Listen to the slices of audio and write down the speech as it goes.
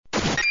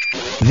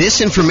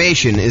This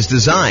information is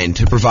designed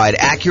to provide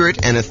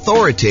accurate and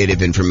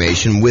authoritative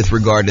information with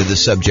regard to the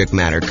subject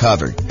matter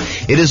covered.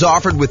 It is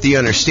offered with the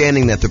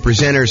understanding that the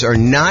presenters are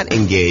not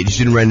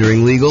engaged in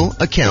rendering legal,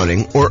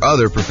 accounting, or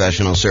other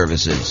professional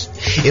services.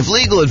 If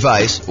legal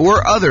advice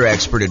or other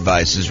expert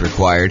advice is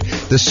required,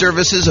 the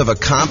services of a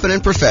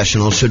competent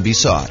professional should be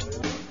sought.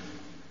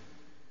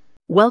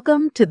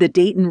 Welcome to the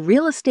Dayton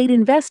Real Estate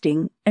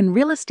Investing and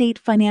Real Estate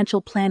Financial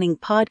Planning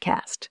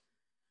Podcast.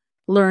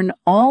 Learn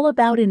all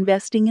about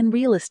investing in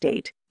real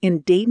estate in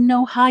Dayton,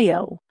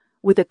 Ohio,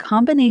 with a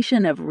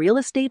combination of real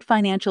estate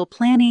financial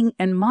planning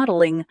and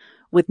modeling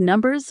with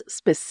numbers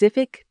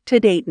specific to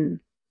Dayton,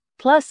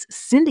 plus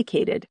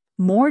syndicated,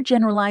 more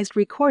generalized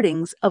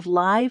recordings of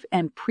live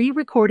and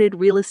pre-recorded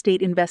real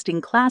estate investing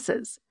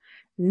classes,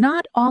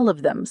 not all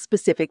of them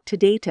specific to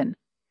Dayton.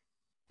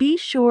 Be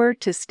sure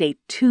to stay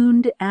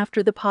tuned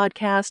after the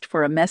podcast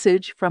for a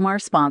message from our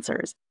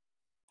sponsors.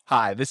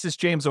 Hi, this is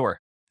James Orr.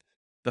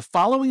 The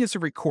following is a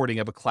recording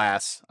of a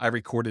class I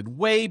recorded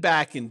way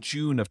back in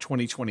June of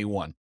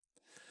 2021.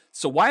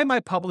 So why am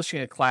I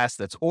publishing a class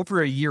that's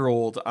over a year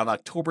old on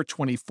October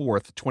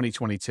 24th,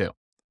 2022?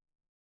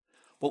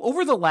 Well,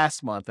 over the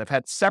last month, I've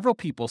had several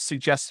people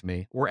suggest to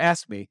me or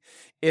ask me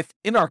if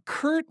in our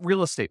current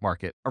real estate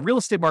market, a real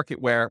estate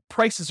market where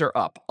prices are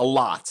up a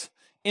lot,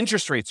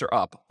 interest rates are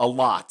up a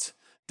lot,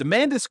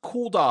 demand has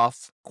cooled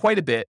off quite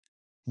a bit,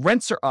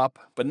 rents are up,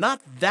 but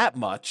not that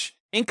much,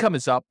 income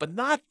is up, but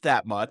not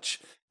that much,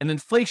 and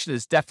inflation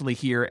is definitely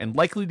here and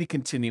likely to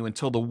continue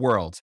until the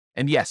world,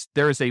 and yes,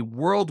 there is a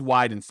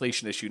worldwide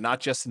inflation issue, not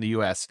just in the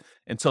US,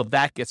 until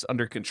that gets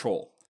under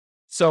control.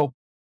 So,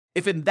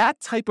 if in that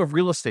type of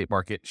real estate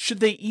market, should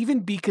they even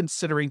be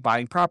considering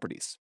buying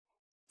properties?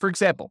 For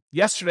example,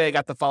 yesterday I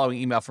got the following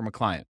email from a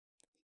client.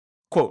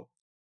 Quote,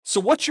 "So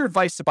what's your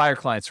advice to buyer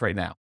clients right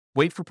now?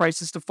 Wait for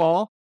prices to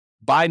fall?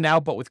 Buy now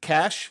but with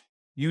cash?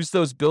 Use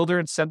those builder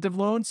incentive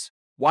loans?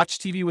 Watch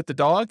TV with the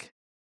dog?"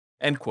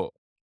 End quote.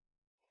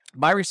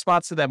 My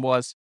response to them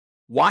was,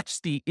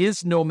 watch the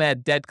Is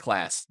Nomad Dead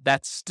class.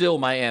 That's still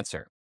my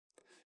answer.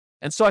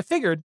 And so I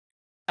figured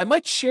I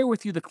might share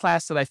with you the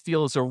class that I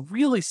feel is a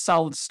really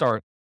solid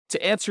start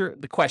to answer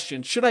the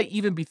question, should I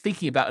even be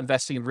thinking about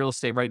investing in real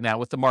estate right now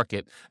with the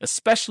market,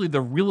 especially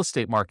the real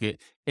estate market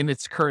in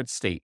its current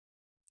state?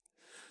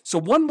 So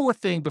one more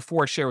thing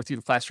before I share with you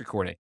the class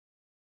recording.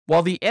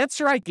 While the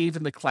answer I gave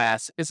in the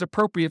class is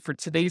appropriate for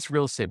today's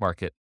real estate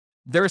market,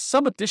 there is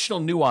some additional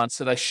nuance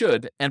that I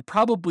should and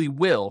probably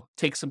will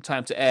take some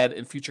time to add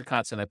in future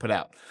content I put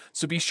out.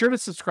 So be sure to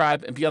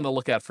subscribe and be on the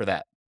lookout for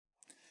that.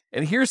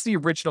 And here's the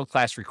original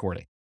class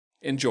recording.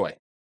 Enjoy.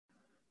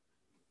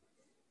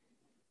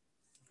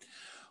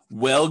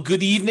 Well,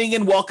 good evening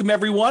and welcome,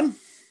 everyone.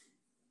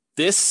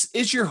 This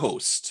is your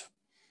host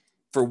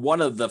for one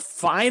of the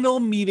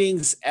final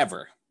meetings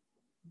ever,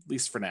 at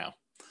least for now,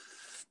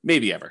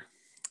 maybe ever.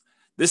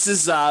 This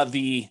is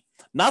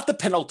not the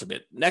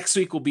penultimate. Next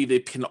week will be the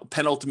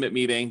penultimate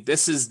meeting.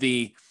 This is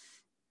the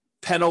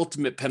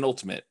penultimate,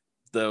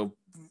 the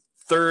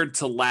third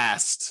to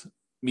last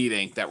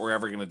meeting that we're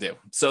ever going to do.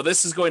 So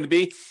this is going to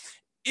be,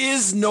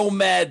 is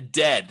Nomad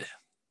dead?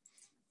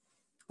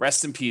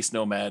 Rest in peace,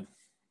 Nomad.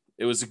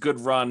 It was a good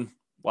run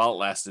while it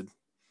lasted,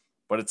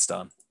 but it's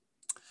done.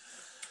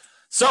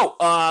 So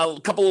a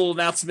couple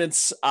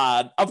announcements.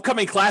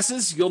 Upcoming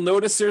classes, you'll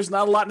notice there's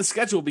not a lot in the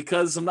schedule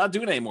because I'm not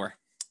doing it anymore.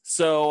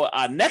 So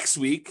next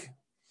week,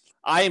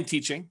 I am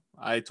teaching.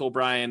 I told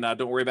Brian,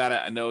 don't worry about it.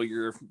 I know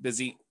you're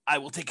busy. I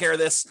will take care of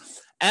this.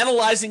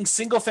 Analyzing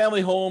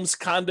single-family homes,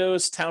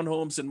 condos,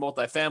 townhomes, and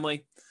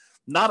multifamily.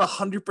 Not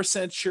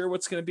 100% sure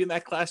what's going to be in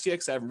that class yet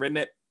because I haven't written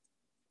it.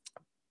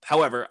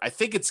 However, I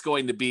think it's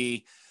going to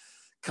be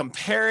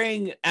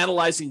comparing,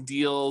 analyzing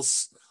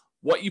deals,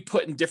 what you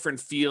put in different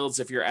fields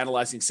if you're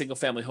analyzing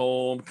single-family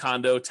home,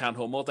 condo,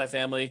 townhome,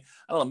 multifamily.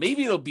 I don't know.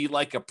 Maybe it'll be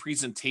like a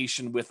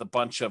presentation with a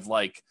bunch of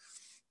like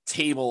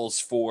tables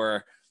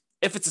for,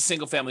 if it's a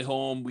single family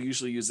home, we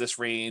usually use this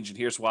range, and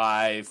here's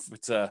why. If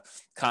it's a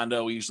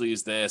condo, we usually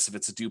use this. If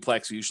it's a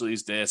duplex, we usually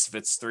use this. If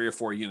it's 3 or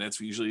 4 units,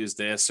 we usually use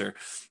this. Or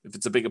if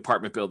it's a big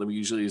apartment building, we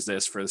usually use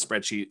this for the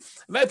spreadsheet.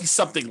 It might be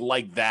something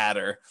like that,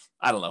 or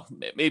I don't know.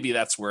 Maybe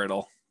that's where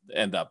it'll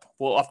end up.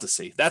 We'll have to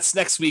see. That's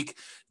next week,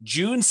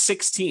 June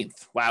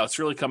 16th. Wow, it's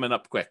really coming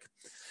up quick.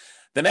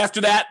 Then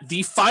after that,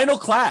 the final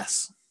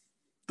class,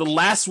 the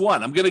last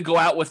one. I'm going to go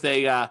out with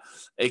a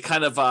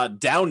kind of a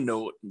down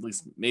note, at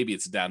least maybe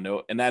it's a down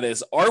note, and that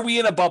is, are we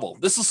in a bubble?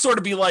 This will sort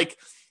of be like,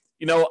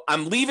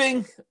 I'm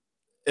leaving.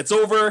 It's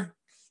over.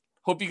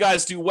 Hope you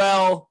guys do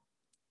well.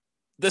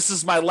 This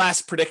is my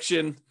last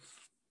prediction.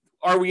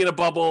 Are we in a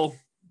bubble?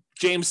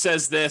 James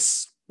says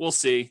this. We'll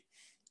see.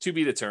 To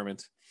be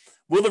determined.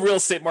 Will the real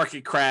estate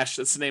market crash?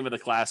 That's the name of the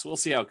class. We'll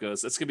see how it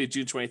goes. That's going to be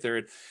June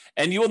 23rd.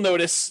 And you will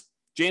notice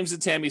James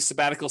and Tammy's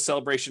sabbatical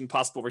celebration,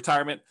 possible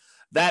retirement.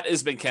 That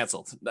has been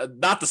canceled.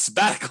 Not the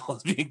sabbatical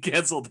is being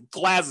canceled. The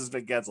class has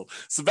been canceled.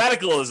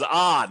 Sabbatical is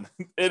on.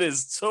 It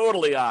is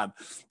totally on.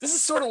 This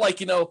is sort of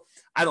like,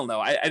 I don't know.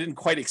 I didn't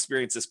quite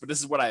experience this, but this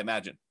is what I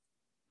imagine.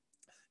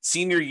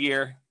 Senior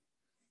year,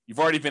 You've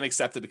already been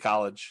accepted to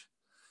college.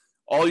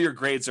 All your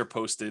grades are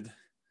posted.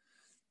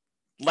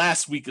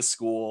 Last week of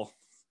school.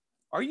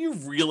 Are you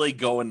really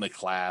going to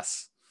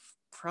class?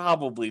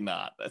 Probably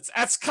not.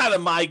 That's kind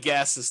of my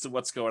guess as to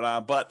what's going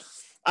on, but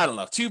I don't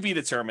know. To be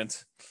determined.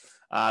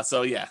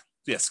 So yeah,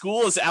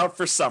 school is out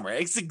for summer.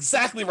 It's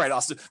exactly right,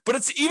 Austin. But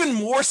it's even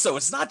more so.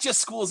 It's not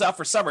just school is out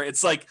for summer.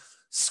 It's like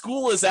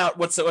school is out.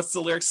 What's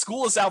the lyric?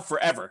 School is out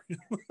forever.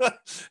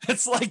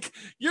 It's like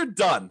you're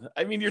done.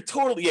 I mean, you're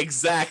totally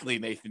exactly,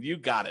 Nathan. You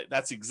got it.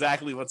 That's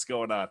exactly what's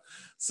going on.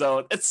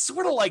 So it's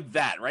sort of like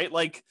that, right?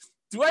 Like,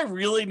 do I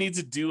really need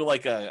to do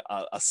like a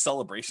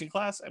celebration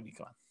class? I mean,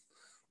 come on.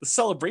 The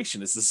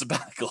celebration is the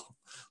sabbatical.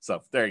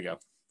 So there you go.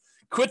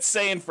 Quit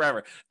saying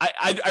forever.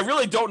 I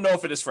really don't know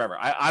if it is forever.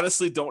 I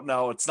honestly don't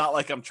know. It's not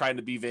like I'm trying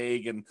to be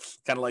vague and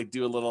kind of like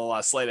do a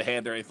little sleight of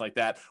hand or anything like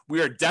that.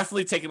 We are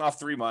definitely taking off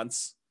 3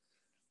 months.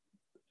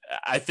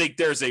 I think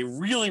there's a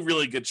really,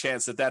 really good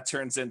chance that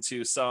turns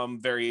into some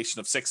variation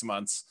of 6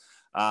 months.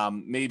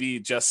 Maybe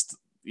just,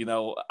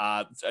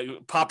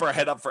 pop our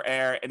head up for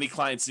air. Any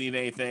clients need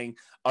anything.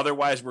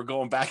 Otherwise, we're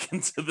going back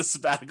into the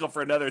sabbatical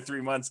for another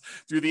 3 months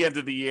through the end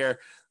of the year.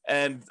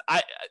 And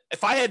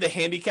if I had to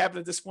handicap it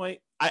at this point,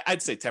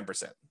 I'd say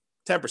 10%.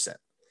 10%.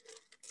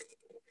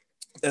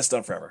 That's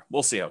done forever.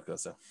 We'll see how it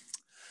goes, though.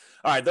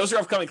 All right, those are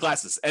upcoming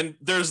classes. And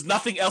there's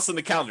nothing else in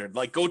the calendar.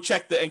 Like, go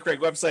check the NCRAG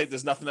website.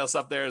 There's nothing else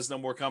up there. There's no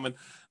more coming.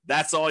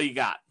 That's all you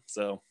got.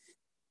 So,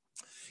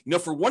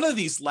 for one of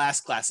these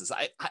last classes,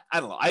 I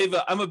don't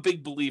know. I'm a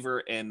big believer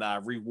in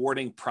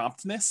rewarding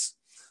promptness,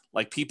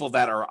 like people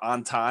that are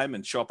on time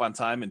and show up on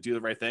time and do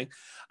the right thing.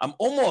 I'm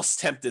almost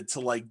tempted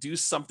to like do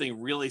something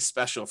really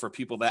special for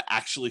people that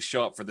actually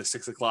show up for the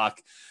 6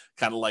 o'clock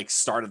kind of like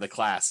start of the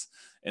class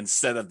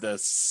instead of the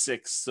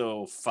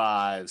 6:05,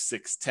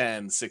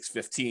 6:10,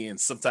 6:15,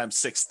 sometimes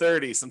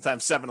 6:30,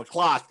 sometimes 7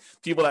 o'clock,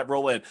 people that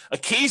roll in.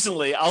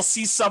 Occasionally, I'll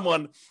see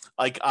someone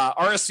like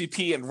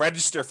RSVP and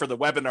register for the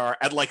webinar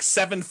at like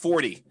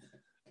 7:40,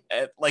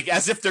 like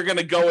as if they're going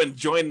to go and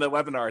join the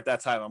webinar at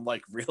that time. I'm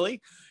like,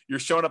 really? You're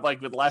showing up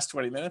like with the last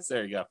 20 minutes?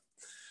 There you go.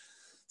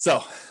 So,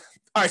 all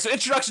right. So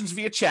introductions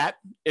via chat,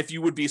 if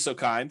you would be so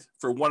kind,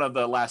 for one of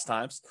the last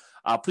times.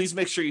 Please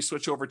make sure you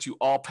switch over to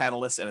all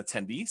panelists and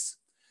attendees.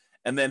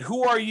 And then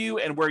who are you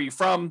and where are you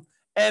from?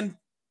 And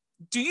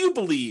do you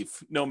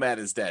believe Nomad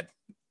is dead?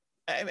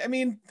 I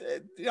mean,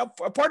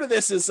 a part of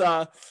this is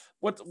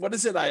what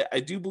is it? I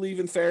do believe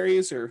in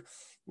fairies, or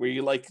where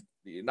you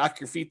knock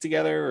your feet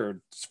together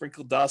or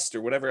sprinkle dust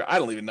or whatever. I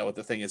don't even know what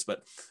the thing is,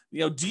 but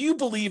do you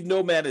believe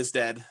Nomad is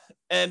dead?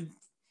 And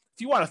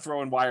if you want to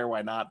throw in why or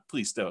why not,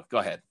 please do. Go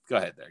ahead.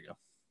 There you go.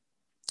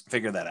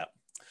 Figure that out.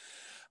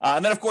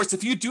 And then, of course,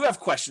 if you do have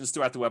questions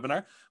throughout the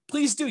webinar,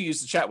 please do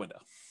use the chat window.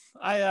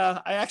 I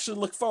actually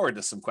look forward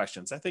to some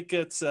questions. I think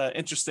it's an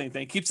interesting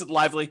thing. Keeps it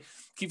lively,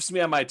 keeps me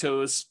on my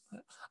toes.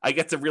 I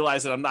get to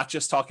realize that I'm not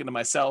just talking to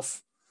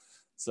myself.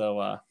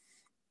 So,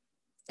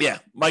 yeah,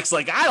 Mike's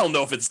like, I don't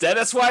know if it's dead.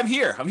 That's why I'm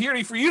here. I'm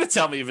here for you to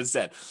tell me if it's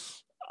dead.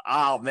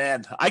 Oh,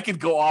 man, I could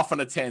go off on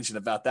a tangent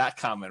about that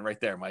comment right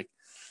there, Mike.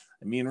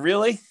 I mean,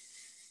 really?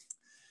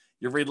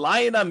 You're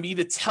relying on me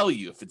to tell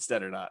you if it's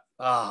dead or not.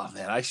 Oh,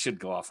 man, I should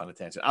go off on a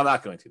tangent. I'm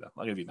not going to, though.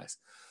 I'm going to be nice.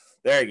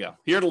 There you go.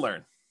 Here to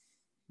learn.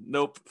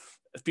 Nope.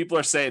 If people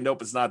are saying,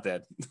 nope, it's not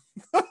dead.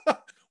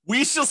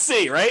 We shall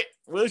see, right?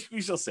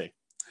 We shall see.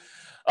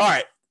 All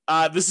right.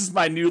 This is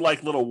my new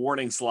little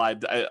warning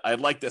slide. I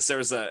like this.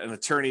 There's an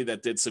attorney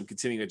that did some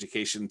continuing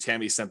education.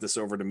 Tammy sent this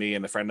over to me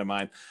and a friend of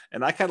mine,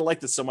 and I kind of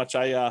liked it so much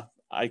I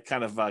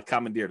kind of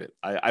commandeered it.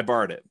 I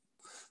borrowed it,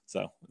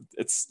 so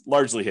it's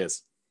largely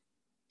his.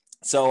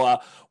 So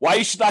why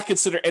you should not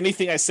consider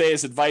anything I say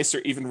as advice or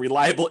even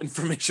reliable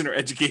information or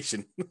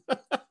education.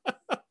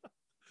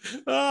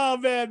 Oh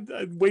man,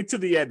 wait till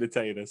the end to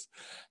tell you this.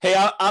 Hey,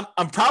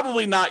 I'm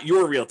probably not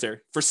your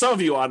realtor. For some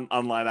of you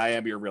online, I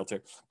am your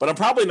realtor, but I'm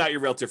probably not your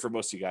realtor for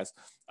most of you guys.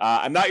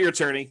 I'm not your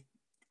attorney.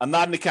 I'm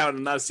not an accountant.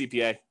 I'm not a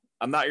CPA.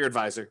 I'm not your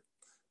advisor.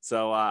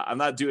 So I'm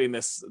not doing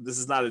this. This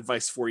is not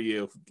advice for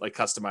you, like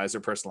customized or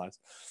personalized.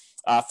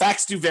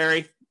 Facts do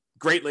vary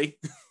greatly.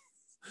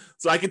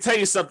 So I can tell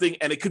you something,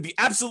 and it could be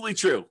absolutely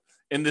true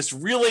in this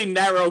really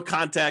narrow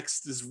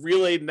context, this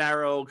really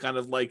narrow kind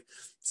of like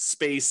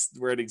space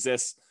where it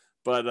exists.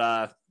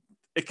 But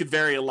it could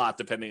vary a lot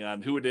depending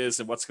on who it is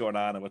and what's going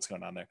on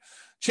there.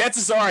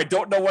 Chances are I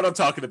don't know what I'm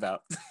talking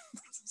about.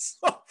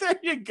 So there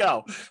you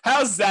go.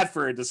 How's that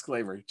for a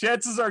disclaimer?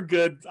 Chances are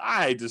good.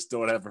 I just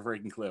don't have a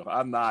freaking clue.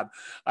 I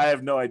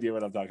have no idea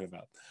what I'm talking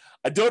about.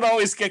 I don't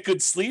always get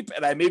good sleep,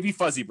 and I may be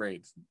fuzzy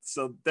brained.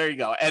 So there you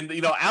go. And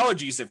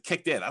allergies have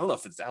kicked in. I don't know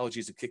if it's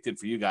allergies have kicked in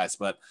for you guys,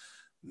 but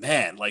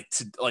man,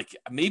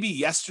 maybe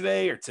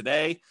yesterday or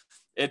today,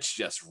 it's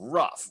just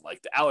rough.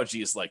 Like the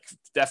allergy is like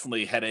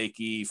definitely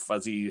headachy,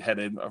 fuzzy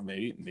headed, or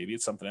maybe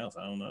it's something else.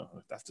 I don't know. I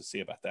have to see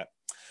about that.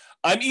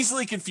 I'm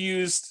easily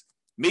confused.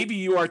 Maybe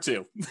you are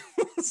too.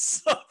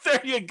 So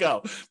there you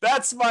go.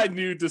 That's my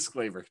new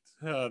disclaimer.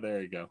 Oh,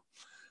 there you go.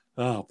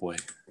 Oh boy.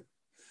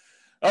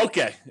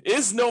 Okay.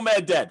 Is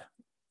Nomad dead?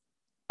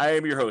 I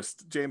am your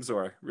host, James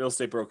Orr, real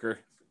estate broker,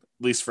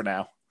 at least for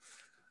now.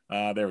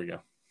 There we go.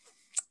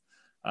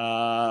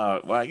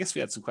 Well, I guess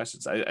we had some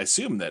questions. I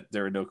assume that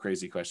there are no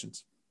crazy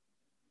questions.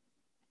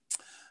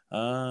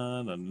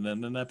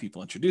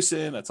 People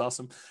introducing. That's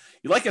awesome.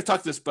 You like I've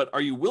talked this, but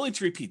are you willing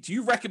to repeat? Do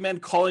you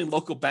recommend calling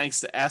local banks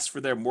to ask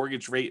for their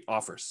mortgage rate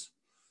offers?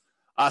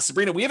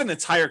 Sabrina, we have an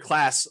entire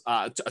class,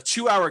 a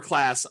 2-hour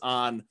class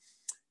on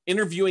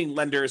interviewing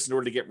lenders in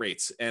order to get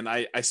rates. And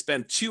I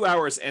spent 2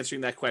 hours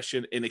answering that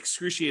question in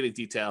excruciating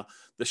detail.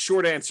 The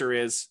short answer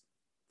is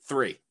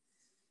 3.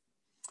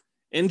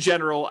 In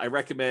general, I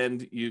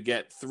recommend you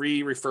get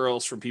 3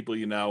 referrals from people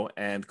you know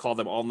and call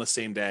them all on the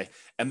same day.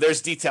 And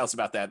there's details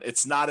about that.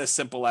 It's not as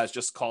simple as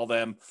just call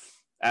them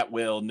at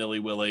will,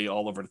 nilly-willy,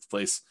 all over the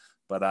place.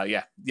 But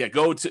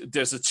go to,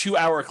 there's a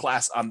 2-hour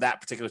class on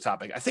that particular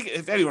topic. I think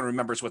if anyone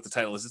remembers what the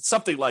title is, it's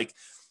something like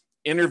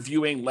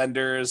interviewing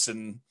lenders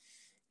and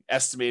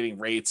estimating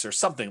rates or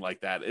something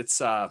like that. It's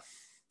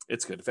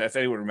good. If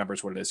anyone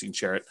remembers what it is, you can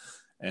share it.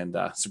 And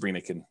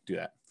Sabrina can do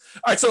that.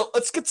 All right, so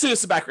let's get to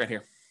some background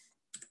here.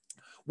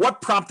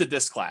 What prompted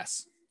this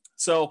class?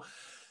 So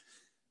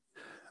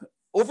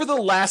over the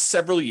last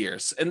several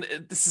years, and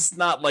this is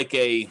not like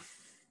a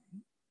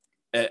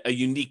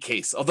unique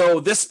case, although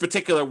this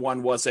particular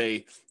one was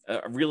a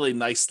really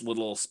nice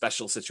little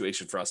special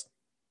situation for us.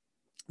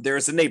 There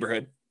is a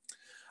neighborhood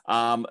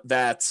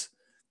that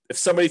if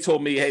somebody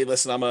told me, hey,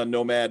 listen, I'm a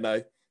nomad and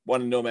I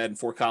want a nomad in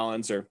Fort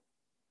Collins or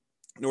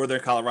Northern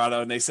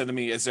Colorado, and they said to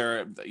me, is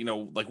there,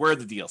 where are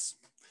the deals?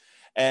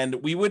 And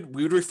we would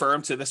refer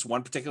them to this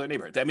one particular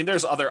neighborhood. I mean,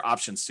 there's other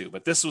options too,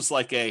 but this was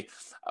like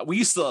we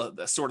used to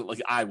sort of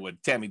like,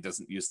 Tammy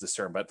doesn't use this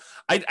term, but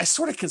I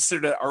sort of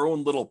considered it our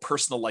own little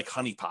personal like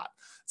honeypot.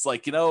 It's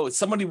like, if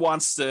somebody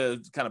wants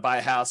to kind of buy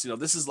a house,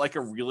 this is like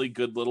a really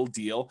good little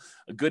deal,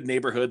 a good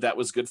neighborhood that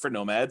was good for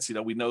nomads.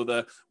 We knew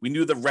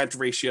the rent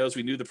ratios,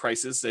 we knew the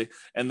prices,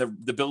 and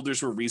the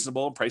builders were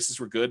reasonable, prices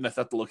were good, and I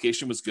thought the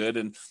location was good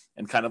and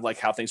kind of like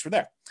how things were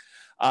there.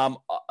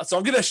 So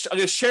I'm gonna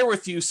share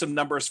with you some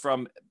numbers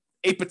from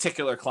a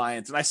particular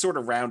client, and I sort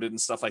of rounded and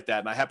stuff like that.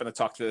 And I happened to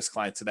talk to this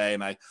client today,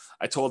 and I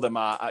told them,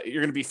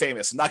 you're gonna be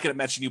famous. I'm not gonna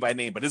mention you by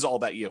name, but it's all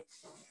about you.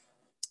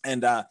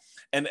 And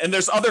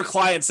there's other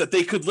clients that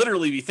they could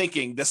literally be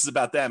thinking this is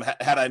about them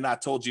had I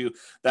not told you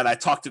that I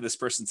talked to this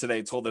person today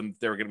and told them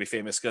they were going to be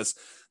famous, because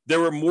there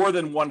were more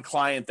than one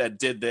client that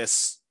did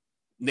this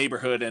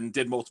neighborhood and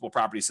did multiple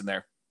properties in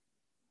there.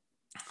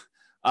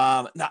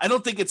 Now, I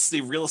don't think it's the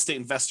real estate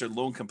investor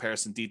loan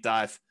comparison deep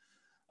dive,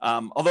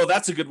 although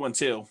that's a good one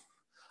too.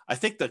 I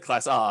think the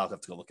class, I'll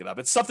have to go look it up.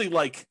 It's something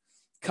like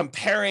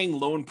comparing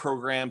loan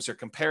programs or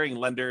comparing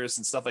lenders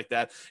and stuff like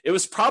that. It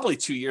was probably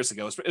 2 years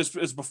ago. It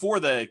was before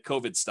the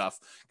COVID stuff,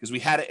 because we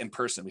had it in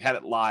person. We had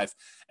it live,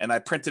 and I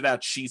printed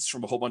out sheets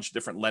from a whole bunch of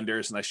different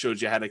lenders, and I showed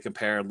you how to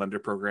compare lender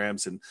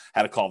programs and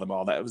how to call them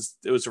all. That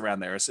it was around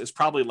there. It's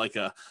probably like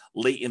a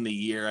late in the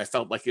year. I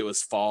felt like it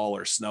was fall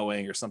or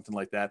snowing or something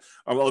like that.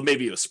 Or well,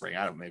 maybe it was spring.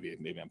 I don't know.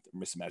 Maybe I'm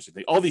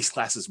misimagining. All these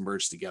classes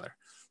merged together.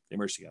 They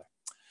merged together.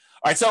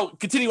 All right. So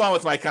continue on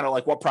with my kind of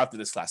like what prompted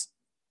this class.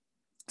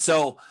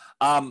 So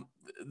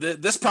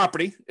this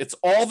property, it's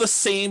all the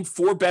same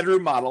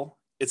 4-bedroom model.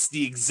 It's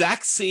the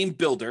exact same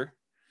builder.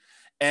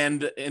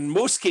 And in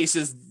most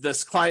cases,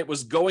 this client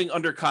was going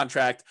under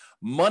contract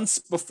months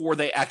before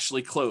they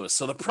actually close.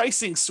 So the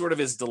pricing sort of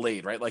is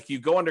delayed, right? Like you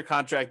go under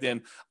contract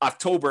in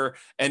October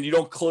and you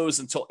don't close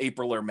until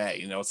April or May.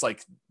 It's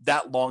like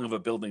that long of a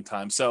building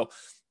time. So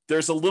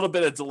there's a little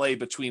bit of delay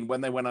between when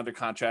they went under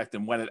contract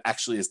and when it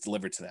actually is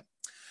delivered to them.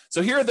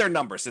 So here are their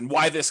numbers and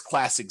why this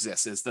class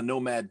exists, is the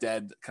Nomad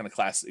Dead kind of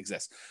class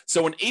exists.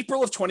 So in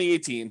April of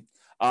 2018,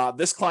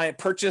 this client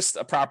purchased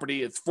a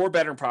property, it's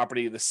 4-bedroom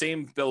property, the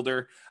same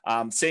builder,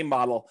 same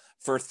model,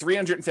 for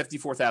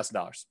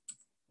 $354,000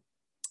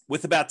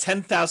 with about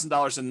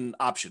 $10,000 in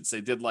options.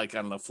 They did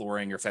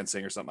flooring or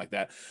fencing or something like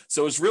that.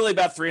 So it was really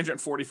about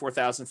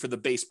 $344,000 for the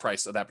base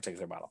price of that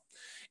particular model.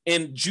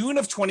 In June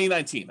of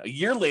 2019, a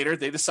year later,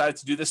 they decided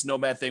to do this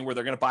nomad thing where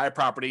they're going to buy a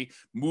property,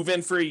 move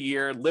in for a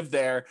year, live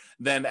there.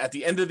 Then at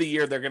the end of the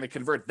year, they're going to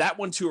convert that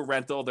one to a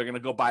rental. They're going to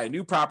go buy a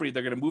new property.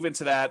 They're going to move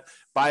into that,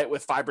 buy it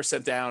with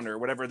 5% down or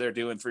whatever they're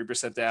doing,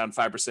 3% down,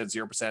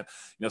 5%,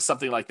 0%,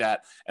 something like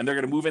that. And they're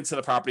going to move into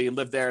the property and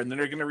live there. And then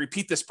they're going to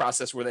repeat this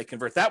process where they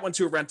convert that one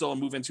to a rental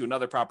and move into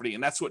another property.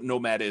 And that's what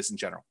Nomad is in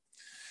general.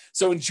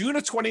 So in June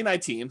of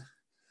 2019,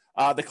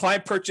 the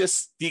client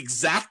purchased the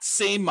exact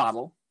same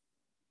model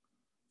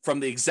from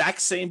the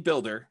exact same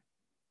builder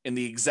in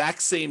the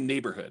exact same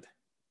neighborhood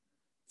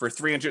for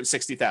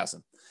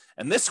 $360,000.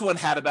 And this one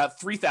had about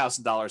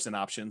 $3,000 in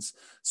options.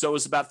 So it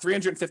was about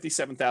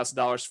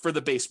 $357,000 for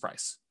the base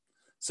price.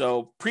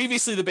 So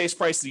previously the base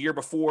price the year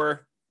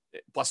before,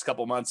 plus a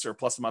couple months or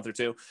plus a month or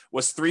two,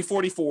 was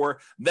 $344.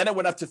 Then it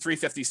went up to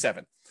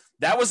 $357.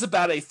 That was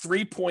about a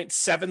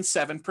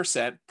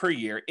 3.77% per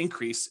year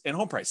increase in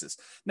home prices.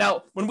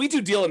 Now, when we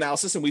do deal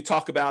analysis and we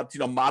talk about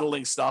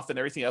modeling stuff and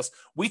everything else,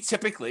 we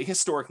typically,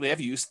 historically,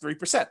 have used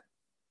 3%.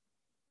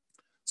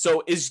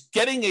 So is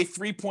getting a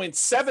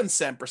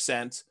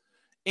 3.77%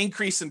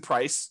 increase in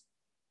price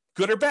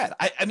good or bad?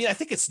 I mean, I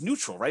think it's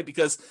neutral, right?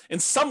 Because in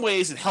some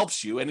ways it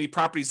helps you. Any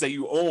properties that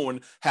you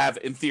own have,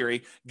 in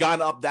theory,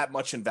 gone up that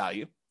much in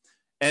value.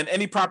 And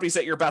any properties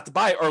that you're about to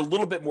buy are a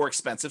little bit more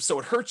expensive. So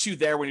it hurts you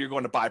there when you're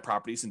going to buy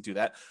properties and do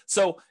that.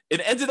 So it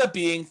ended up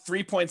being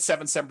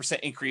 3.77%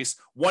 increase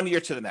 1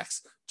 year to the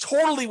next.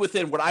 Totally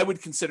within what I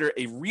would consider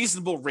a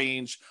reasonable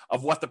range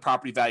of what the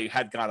property value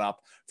had gone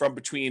up from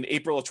between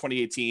April of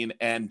 2018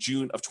 and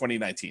June of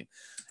 2019.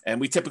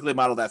 And we typically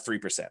model that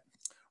 3%.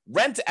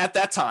 Rent at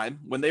that time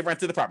when they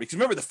rented the property, because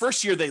remember the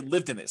first year they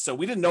lived in it, so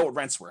we didn't know what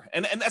rents were,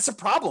 and that's a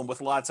problem with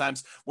a lot of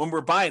times when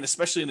we're buying,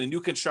 especially in a new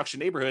construction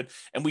neighborhood,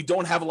 and we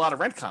don't have a lot of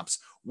rent comps.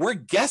 We're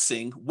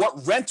guessing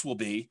what rent will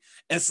be,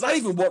 and it's not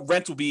even what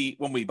rent will be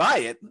when we buy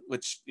it,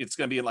 which it's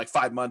going to be in like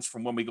 5 months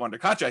from when we go under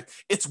contract.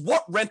 It's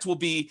what rent will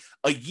be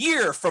a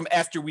year from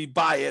after we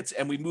buy it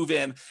and we move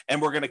in,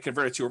 and we're going to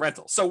convert it to a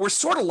rental. So we're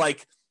sort of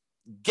like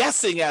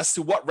guessing as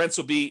to what rents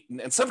will be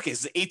in some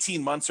cases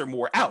 18 months or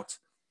more out.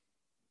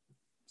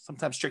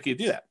 Sometimes tricky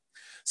to do that.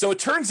 So it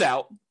turns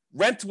out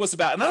rent was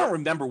about, and I don't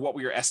remember what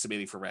we were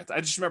estimating for rent.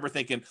 I just remember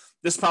thinking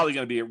this is probably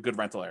going to be a good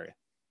rental area.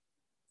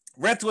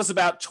 Rent was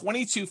about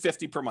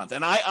 $22.50 per month.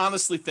 And I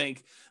honestly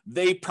think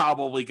they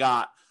probably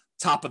got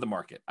top of the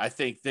market. I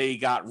think they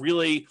got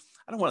really,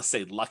 I don't want to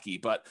say lucky,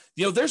 but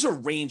there's a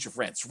range of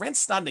rents.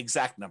 Rent's not an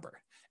exact number.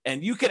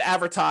 And you could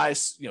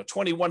advertise,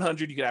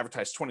 $2,100, you could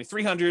advertise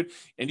 $2,300,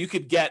 and you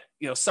could get,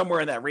 somewhere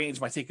in that range.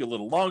 Might take you a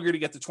little longer to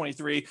get to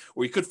 23,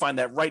 or you could find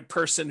that right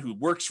person who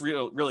works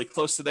really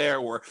close to there,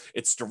 or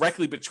it's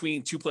directly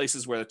between two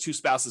places where the two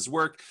spouses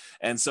work.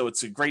 And so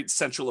it's a great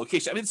central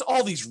location. I mean, it's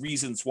all these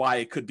reasons why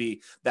it could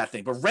be that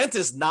thing, but rent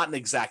is not an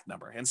exact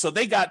number. And so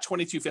they got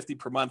 $22.50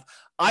 per month.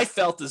 I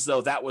felt as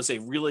though that was a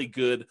really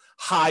good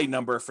high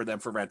number for them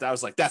for rent. I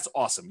was like, that's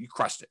awesome. You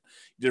crushed it.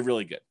 You did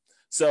really good.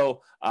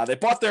 So they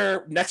bought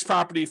their next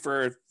property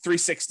for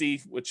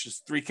 $360, which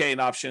is $3K in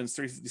options.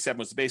 $357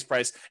 was the base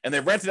price, and they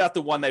rented out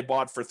the one they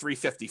bought for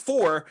 $354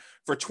 for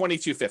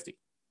 $22.50.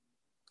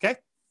 Okay,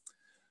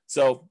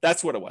 so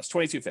that's what it was,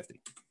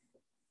 $22.50.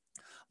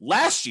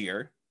 Last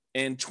year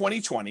in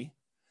 2020,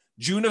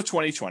 June of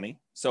 2020,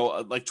 so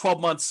like 12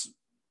 months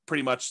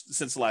pretty much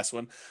since the last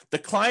one, the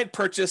client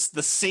purchased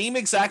the same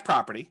exact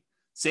property,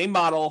 same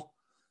model,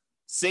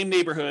 same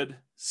neighborhood,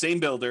 same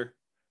builder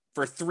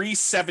for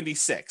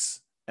 $376.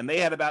 And they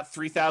had about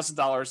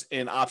 $3,000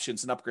 in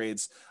options and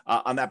upgrades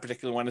on that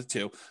particular one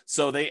too.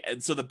 So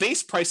the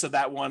base price of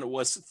that one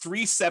was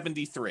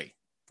 $373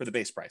 for the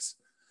base price.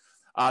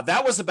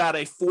 That was about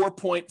a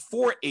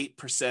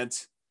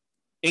 4.48%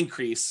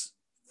 increase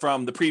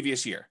from the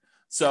previous year.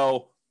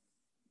 So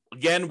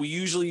again, we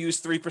usually use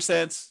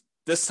 3%.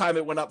 This time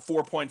it went up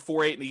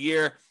 4.48 in a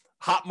year.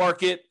 Hot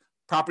market,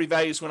 property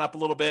values went up a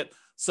little bit.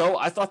 So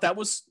I thought that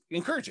was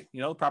encouraging.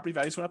 The property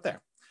values went up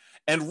there.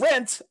 And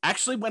rent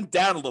actually went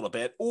down a little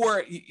bit,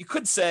 or you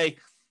could say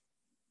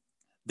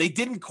they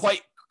didn't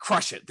quite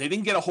crush it. They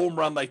didn't get a home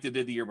run like they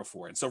did the year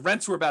before. And so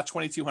rents were about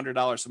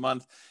 $2,200 a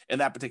month in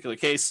that particular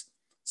case.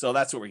 So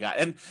that's what we got.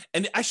 And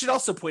I should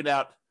also point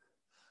out,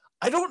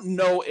 I don't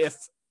know if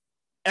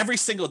every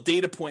single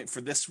data point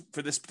for this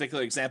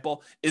particular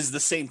example is the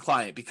same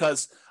client,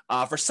 because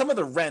for some of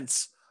the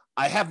rents,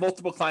 I have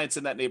multiple clients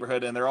in that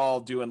neighborhood and they're all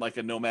doing like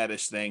a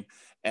nomadish thing.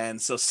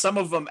 And so some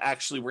of them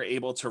actually were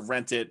able to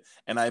rent it.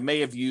 And I may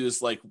have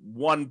used like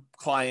one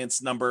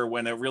client's number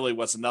when it really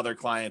was another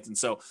client. And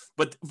so,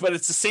 but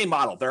it's the same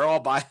model. They're all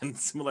buying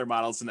similar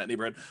models in that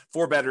neighborhood,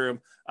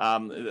 4-bedroom.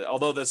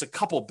 Although there's a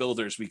couple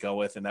builders we go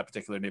with in that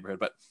particular neighborhood,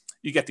 but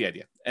you get the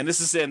idea. And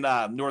this is in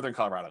Northern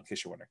Colorado, in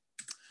case you're wondering.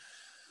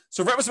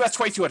 So rent was about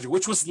 $2,200,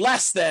 which was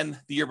less than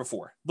the year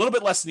before, a little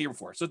bit less than the year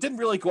before. So it didn't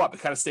really go up.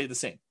 It kind of stayed the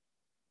same.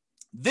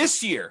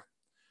 This year,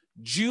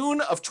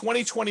 June of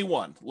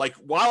 2021, like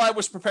while I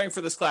was preparing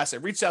for this class, I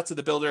reached out to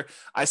the builder.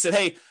 I said,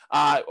 hey,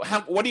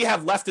 what do you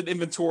have left in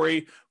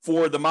inventory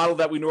for the model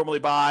that we normally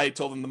buy? I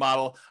told them the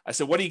model. I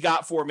said, what do you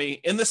got for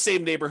me in the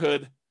same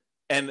neighborhood?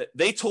 And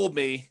they told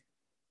me,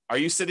 are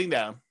you sitting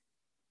down?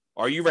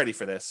 Are you ready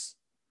for this?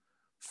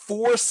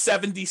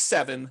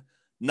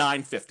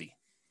 $477,950.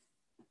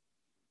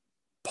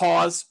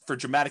 Pause for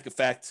dramatic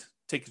effect.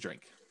 Take a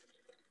drink.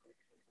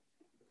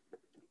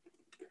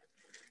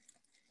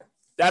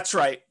 That's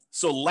right.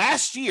 So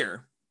last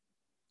year,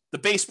 the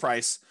base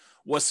price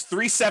was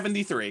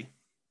 $373.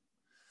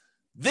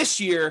 This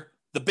year,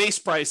 the base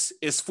price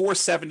is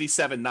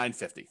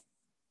 $477,950.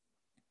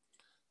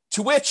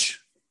 To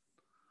which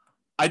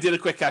I did a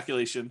quick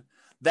calculation.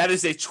 That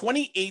is a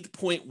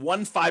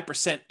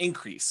 28.15%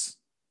 increase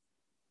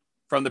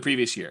from the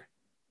previous year.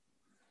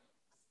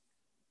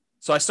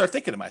 So I start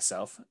thinking to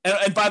myself,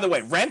 and by the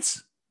way, rent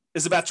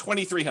is about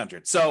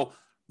 $2,300. So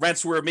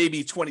rents were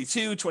maybe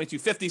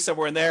 $2,250,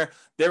 somewhere in there.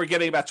 They were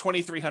getting about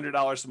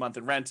 $2,300 a month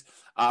in rent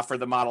for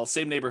the model,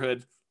 same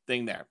neighborhood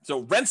thing there. So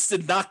rents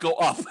did not go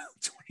up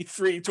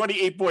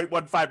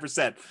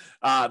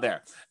 28.15%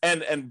 there.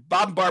 And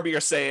Bob and Barbie are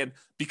saying,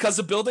 because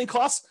of building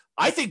costs,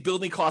 I think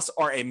building costs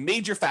are a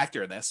major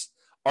factor in this.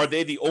 Are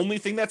they the only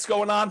thing that's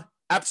going on?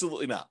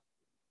 Absolutely not.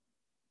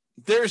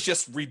 there's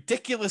just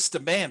ridiculous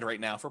demand right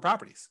now for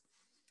properties.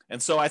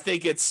 And so I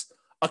think it's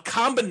a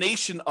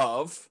combination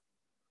of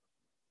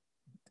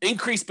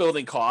increased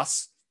building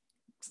costs,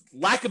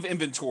 lack of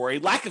inventory,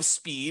 lack of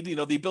speed,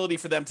 the ability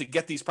for them to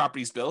get these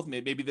properties built.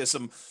 Maybe there's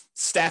some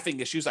staffing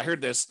issues. I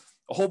heard there's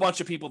a whole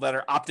bunch of people that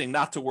are opting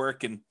not to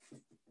work and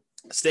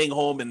staying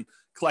home and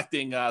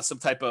collecting some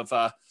type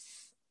of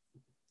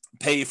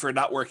pay for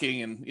not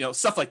working and,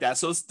 stuff like that.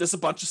 So there's a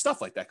bunch of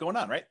stuff like that going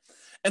on, right?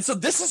 And so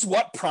this is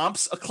what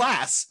prompts a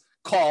class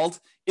called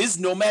Is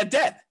Nomad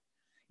Dead?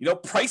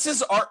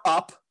 Prices are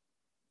up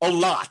a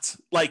lot,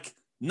 like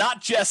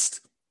not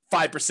just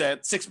 5%,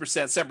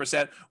 6%,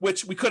 7%,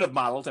 which we could have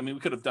modeled. I mean,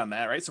 we could have done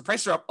that, right? So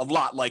prices are up a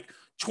lot, like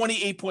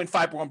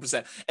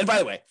 28.51%. And by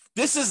the way,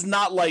 this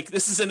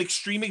is an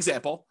extreme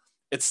example.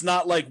 It's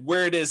not like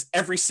where it is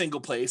every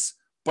single place,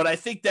 but I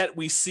think that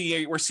we're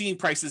seeing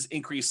prices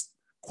increase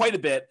quite a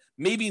bit,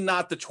 maybe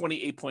not the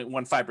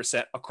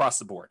 28.15% across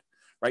the board,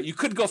 right? You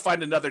could go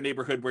find another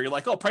neighborhood where you're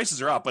like, oh,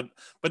 prices are up,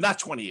 but not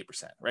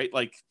 28%, right?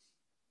 Like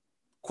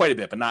quite a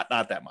bit, but not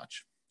that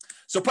much.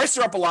 So prices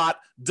are up a lot.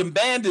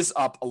 Demand is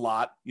up a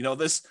lot.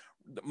 There's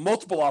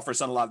multiple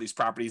offers on a lot of these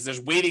properties. There's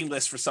waiting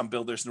lists for some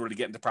builders in order to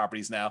get into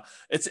properties now.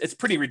 It's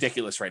pretty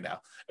ridiculous right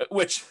now,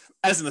 which,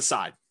 as an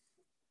aside,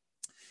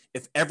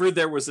 if ever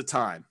there was a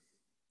time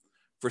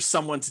for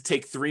someone to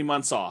take 3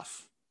 months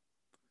off,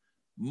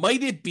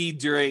 might it be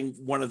during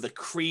one of the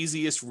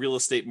craziest real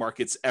estate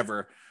markets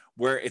ever,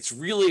 where it's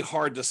really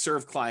hard to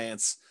serve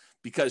clients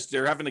because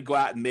they're having to go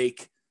out and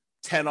make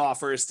 10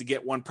 offers to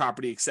get one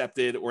property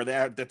accepted, or they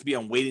have to be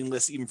on waiting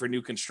lists even for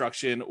new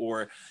construction,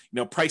 or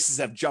prices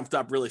have jumped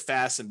up really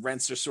fast and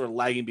rents are sort of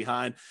lagging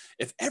behind.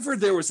 If ever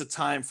there was a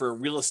time for a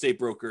real estate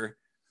broker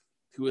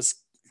who was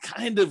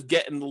kind of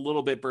getting a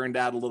little bit burned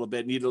out, a little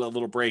bit, needed a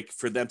little break,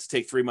 for them to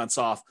take 3 months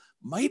off,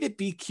 might it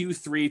be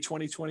Q3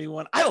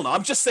 2021? I don't know.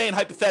 I'm just saying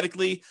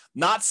hypothetically,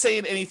 not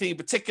saying anything in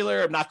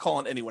particular. I'm not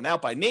calling anyone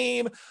out by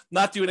name,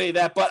 not doing any of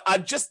that, but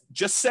I'm just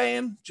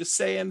saying,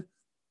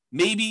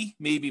 maybe.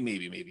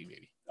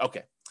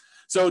 Okay.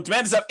 So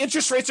demand is up.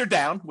 Interest rates are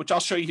down, which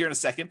I'll show you here in a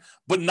second,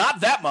 but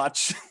not that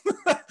much.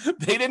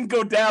 They didn't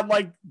go down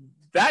like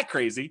that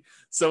crazy.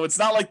 So it's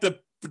not like the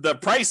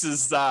price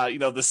is,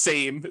 the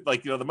same,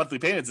 like, the monthly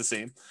payment's the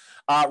same.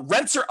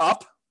 Rents are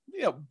up,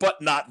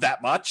 but not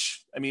that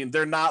much. I mean,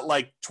 they're not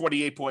like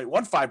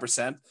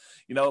 28.15%,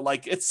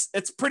 like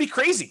it's pretty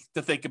crazy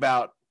to think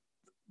about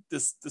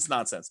this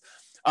nonsense.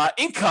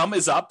 Income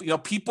is up.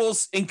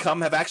 People's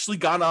income have actually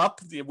gone up.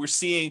 We're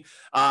seeing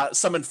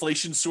some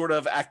inflation sort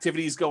of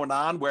activities going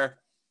on where,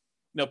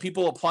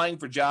 people applying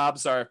for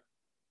jobs are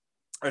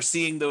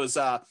seeing those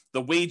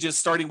the wages,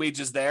 starting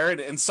wages there, and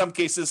in some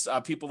cases,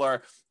 people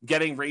are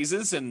getting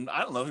raises. And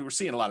I don't know, we're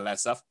seeing a lot of that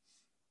stuff.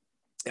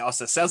 It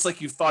also sounds like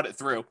you've thought it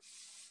through.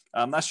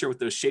 I'm not sure what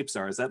those shapes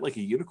are. Is that like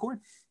a unicorn?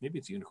 Maybe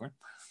it's a unicorn.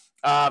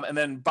 And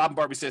then Bob and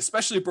Barbie say,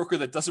 especially a broker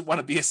that doesn't want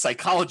to be a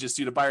psychologist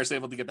due to buyers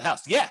able to get the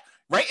house. Yeah,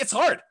 right. It's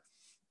hard.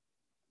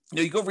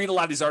 You go read a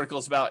lot of these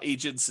articles about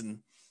agents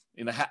and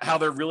how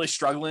they're really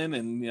struggling,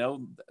 and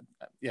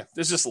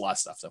there's just a lot of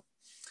stuff.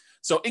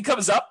 So income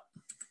is up.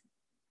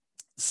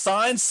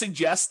 Signs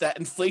suggest that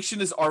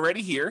inflation is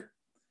already here,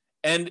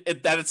 and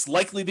that it's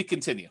likely to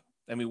continue.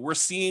 I mean, we're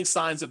seeing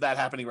signs of that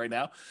happening right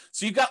now.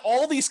 So you've got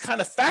all these kind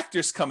of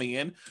factors coming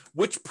in,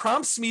 which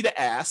prompts me to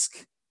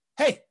ask,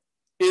 hey,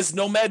 is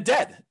Nomad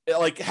dead?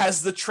 Like,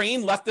 has the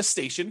train left the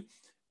station?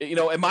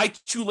 Am I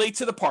too late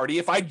to the party?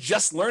 If I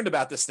just learned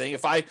about this thing,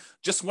 if I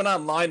just went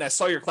online, I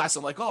saw your class,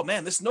 I'm like, oh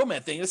man, this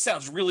Nomad thing, this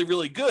sounds really,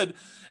 really good.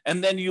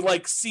 And then you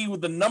like see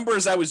the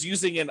numbers I was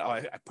using in,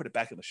 I put it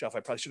back on the shelf. I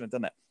probably shouldn't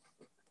have done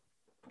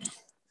that.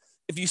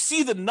 If you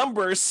see the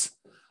numbers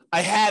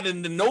I had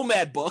in the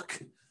Nomad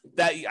book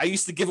that I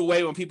used to give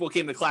away when people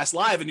came to class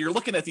live, and you're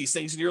looking at these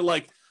things and you're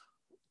like,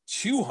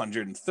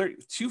 230,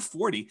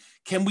 240.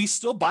 Can we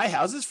still buy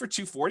houses for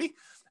 240?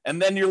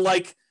 And then you're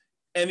like,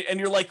 and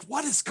you're like,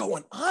 what is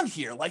going on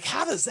here? Like,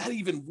 how does that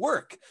even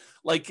work?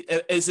 Like,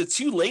 is it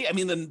too late? I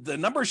mean, the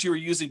numbers you were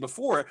using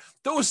before,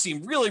 those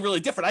seem really, really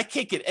different. I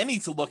can't get any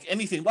to look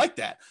anything like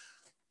that.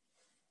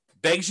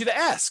 Begs you to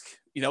ask,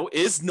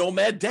 is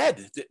Nomad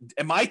dead?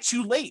 Am I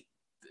too late?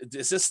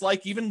 Is this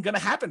like even going to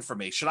happen for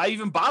me? Should I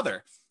even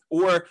bother?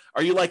 Or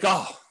are you like,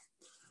 oh,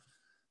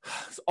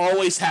 it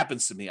always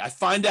happens to me. I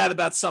find out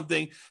about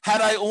something.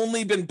 Had I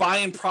only been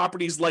buying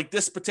properties like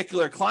this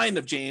particular client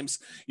of James,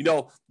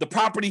 the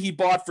property he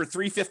bought for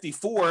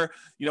 $354,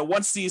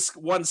 once these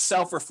ones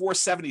sell for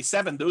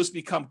 $477, those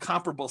become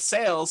comparable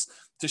sales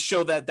to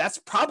show that that's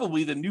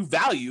probably the new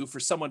value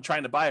for someone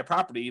trying to buy a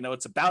property.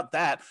 It's about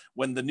that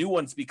when the new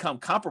ones become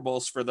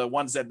comparables for the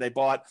ones that they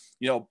bought,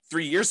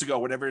 3 years ago,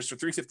 whatever it is, for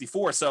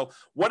 $354. So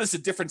what is the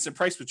difference in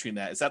price between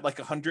that? Is that like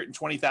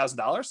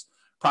 $120,000?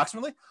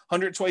 Approximately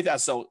 120,000.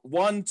 So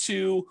 1,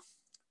 2,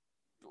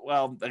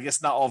 well, I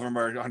guess not all of them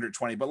are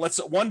 120, but let's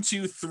 1,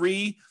 2,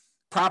 3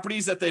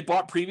 properties that they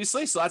bought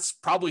previously. So that's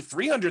probably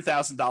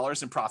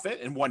 $300,000 in profit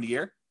in 1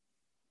 year.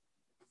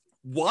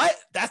 What?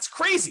 That's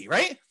crazy,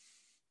 right?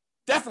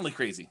 Definitely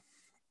crazy.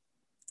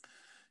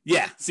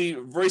 Yeah. See,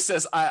 Royce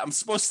says I'm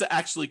supposed to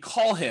actually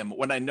call him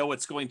when I know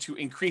it's going to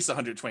increase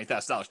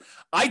 $120,000.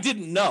 I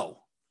didn't know.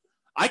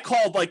 I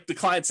called like the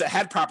clients that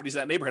had properties in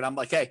that neighborhood. I'm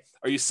like, hey,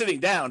 are you sitting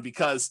down?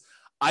 Because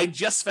I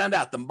just found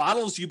out the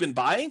models you've been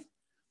buying,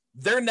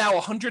 they're now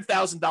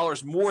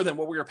 $100,000 more than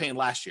what we were paying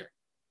last year.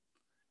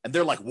 And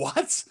they're like,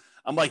 what?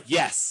 I'm like,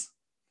 yes.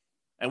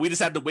 And we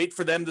just had to wait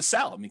for them to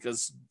sell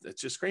because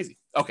it's just crazy.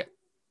 Okay.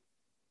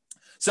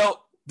 So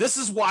this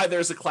is why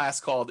there's a class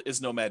called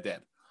Is Nomad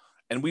Dead?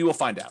 And we will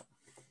find out.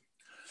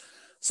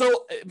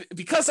 So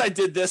because I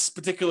did this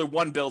particular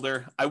one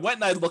builder, I went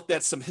and I looked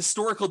at some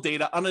historical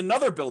data on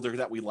another builder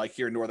that we like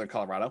here in Northern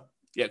Colorado.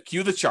 Yeah,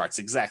 cue the charts.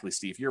 Exactly,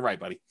 Steve. You're right,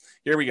 buddy.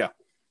 Here we go.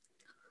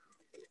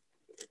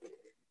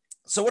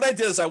 So what I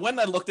did is I went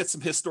and I looked at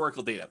some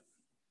historical data.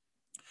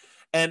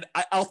 And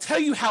I'll tell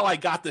you how I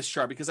got this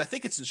chart because I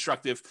think it's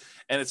instructive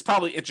and it's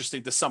probably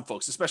interesting to some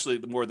folks, especially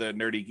the more the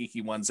nerdy,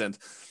 geeky ones. And,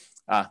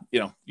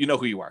 you know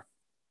who you are.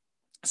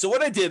 So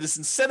what I did is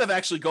instead of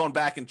actually going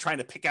back and trying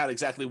to pick out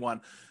exactly one,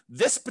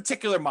 this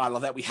particular model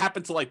that we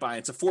happen to like buying,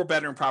 it's a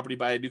 4-bedroom property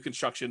by a new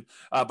construction,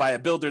 by a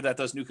builder that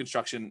does new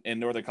construction in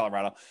Northern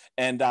Colorado.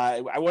 And I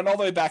went all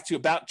the way back to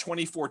about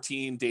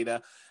 2014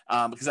 data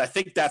because I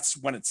think that's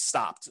when it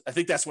stopped. I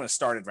think that's when it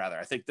started, rather.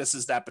 I think this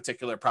is that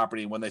particular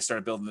property when they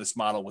started building this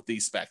model with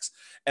these specs.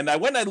 And I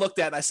went and I looked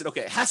at it and I said,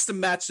 okay, it has to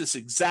match this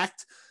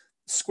exact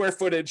square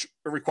footage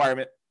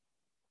requirement.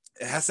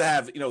 It has to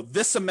have,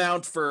 this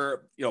amount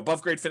for,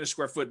 above grade finished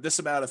square foot, this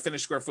amount of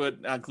finished square foot,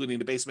 including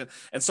the basement.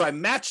 And so I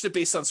matched it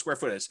based on square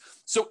footage.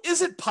 So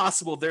is it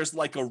possible there's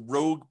like a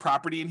rogue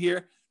property in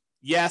here?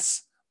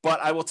 Yes. But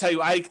I will tell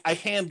you, I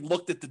hand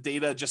looked at the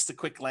data just a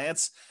quick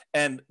glance,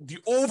 and the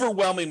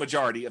overwhelming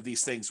majority of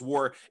these things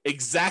were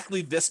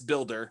exactly this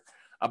builder.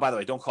 By the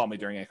way, don't call me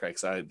during Anchor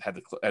because I had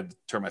to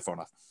turn my phone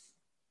off.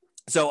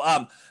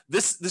 So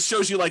this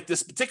shows you like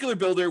this particular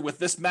builder with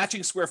this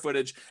matching square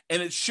footage,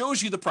 and it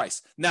shows you the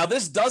price. Now,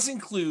 this does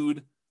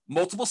include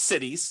multiple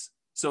cities,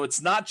 so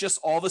it's not just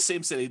all the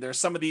same city. There's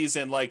some of these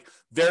in like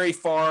very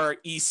far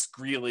east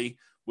Greeley,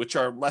 which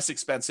are less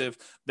expensive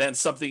than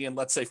something in,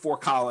 let's say,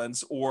 Fort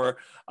Collins or,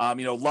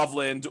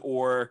 Loveland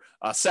or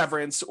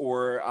Severance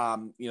or,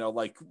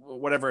 like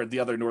whatever the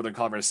other Northern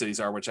Colorado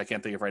cities are, which I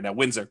can't think of right now,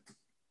 Windsor,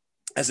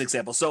 as an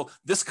example. So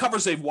this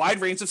covers a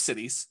wide range of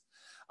cities.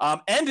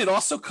 And it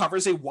also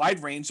covers a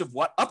wide range of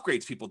what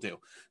upgrades people do.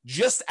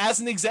 Just as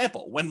an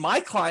example, when my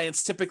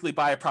clients typically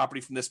buy a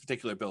property from this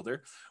particular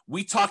builder,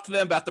 we talk to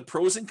them about the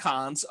pros and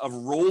cons of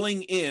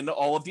rolling in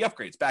all of the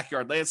upgrades: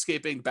 backyard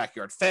landscaping,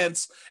 backyard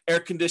fence,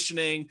 air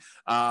conditioning,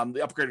 the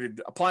upgraded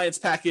appliance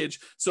package.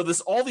 So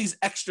there's all these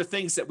extra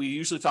things that we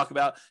usually talk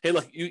about. Hey,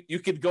 look, you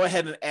could go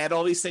ahead and add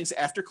all these things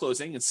after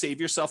closing and save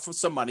yourself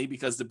some money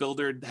because the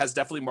builder has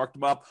definitely marked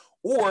them up.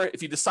 Or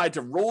if you decide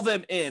to roll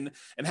them in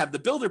and have the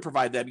builder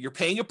provide them, you're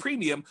paying a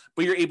premium,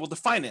 but you're able to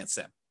finance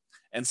them.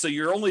 And so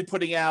you're only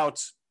putting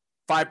out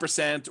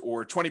 5%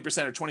 or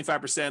 20% or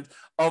 25%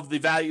 of the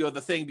value of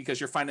the thing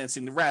because you're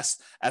financing the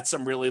rest at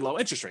some really low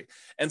interest rate.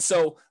 And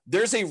so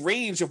there's a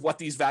range of what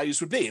these values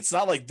would be. It's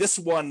not like this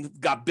one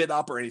got bid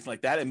up or anything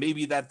like that. And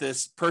maybe that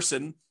this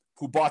person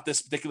who bought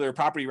this particular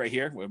property right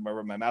here,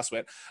 where my mouse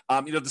went,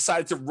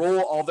 decided to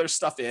roll all their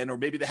stuff in, or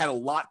maybe they had a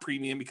lot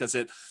premium because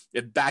it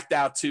backed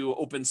out to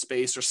open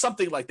space or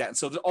something like that. And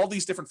so there's all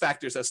these different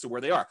factors as to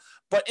where they are.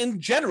 But in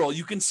general,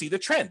 you can see the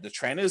trend. The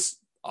trend is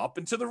up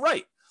and to the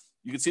right.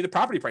 You can see the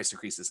property price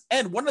increases.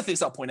 And one of the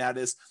things I'll point out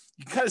is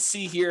you kind of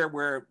see here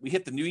where we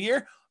hit the new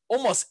year,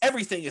 almost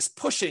everything is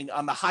pushing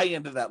on the high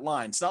end of that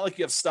line. It's not like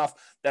you have stuff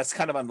that's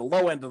kind of on the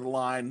low end of the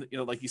line,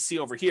 like you see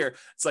over here.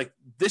 It's like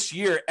this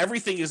year,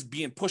 everything is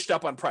being pushed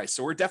up on price.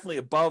 So we're definitely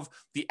above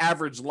the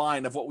average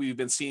line of what we've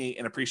been seeing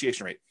in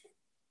appreciation rate.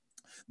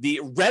 The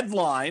red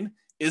line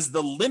is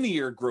the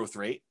linear growth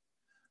rate.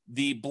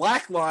 The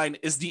black line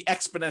is the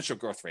exponential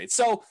growth rate.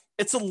 So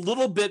it's a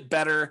little bit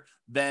better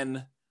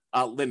than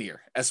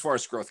linear as far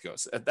as growth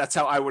goes. That's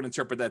how I would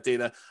interpret that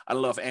data. I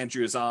don't know if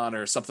Andrew is on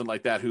or something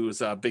like that,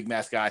 who's a big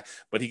math guy,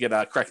 but he could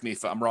correct me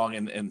if I'm wrong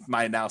in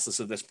my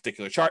analysis of this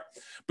particular chart.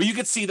 But you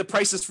can see the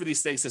prices for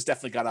these things has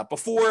definitely gone up.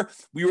 Before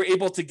we were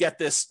able to get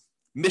this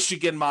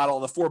Michigan model,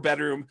 the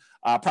 4-bedroom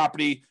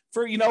property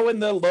for, in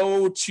the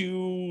low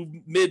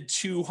to mid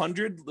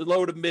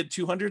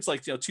 200s,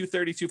 like,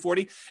 230,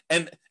 240.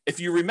 And if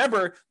you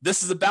remember,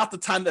 this is about the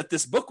time that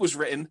this book was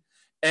written.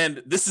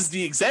 And this is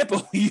the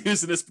example we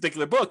use in this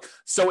particular book.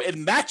 So it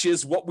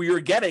matches what we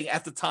were getting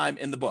at the time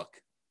in the book,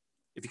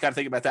 if you kind of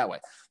think about it that way.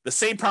 The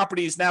same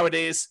properties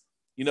nowadays,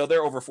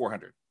 they're over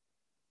 400.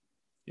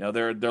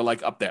 They're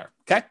like up there,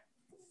 okay?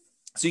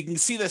 So you can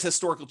see this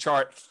historical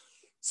chart.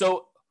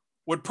 So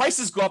when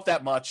prices go up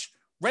that much,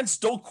 rents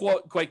don't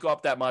quite go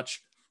up that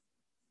much.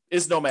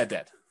 Is Nomad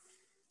dead?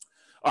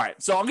 All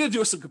right, so I'm going to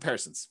do some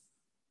comparisons,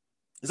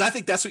 because I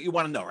think that's what you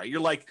want to know, right? You're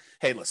like,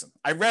 hey, listen,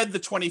 I read the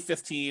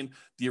 2015,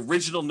 the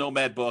original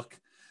Nomad book,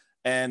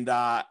 and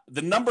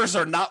the numbers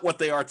are not what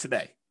they are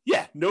today.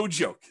 Yeah, no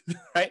joke,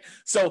 right?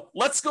 So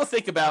let's go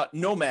think about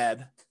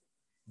Nomad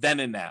then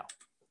and now.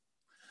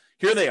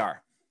 Here they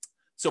are.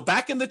 So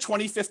back in the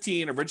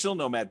 2015 original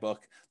Nomad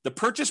book, the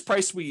purchase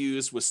price we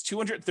used was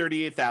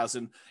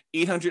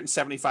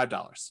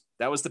 $238,875.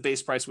 That was the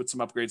base price with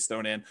some upgrades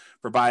thrown in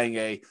for buying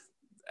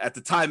at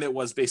the time, it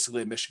was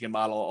basically a Michigan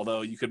model,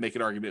 although you could make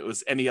an argument it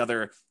was any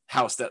other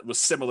house that was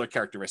similar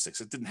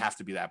characteristics. It didn't have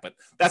to be that, but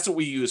that's what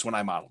we used when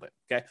I modeled it.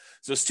 Okay.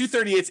 So it's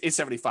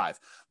 $238,875.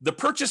 The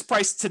purchase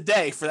price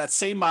today for that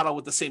same model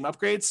with the same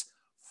upgrades,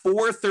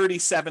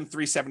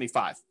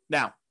 $437,375.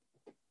 Now,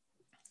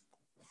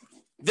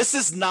 this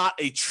is not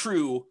a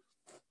true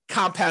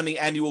compounding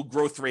annual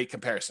growth rate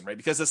comparison, right?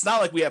 Because it's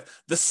not like we have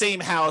the same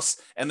house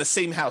and the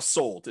same house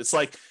sold. It's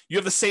like you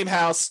have the same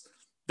house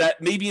that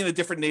may be in a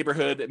different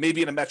neighborhood. It may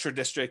be in a metro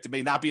district. It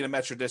may not be in a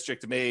metro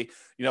district. It may,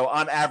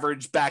 on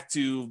average back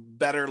to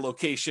better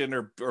location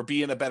or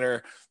be in a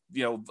better,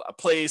 a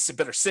place, a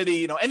better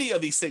city, any of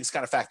these things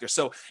kind of factor.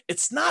 So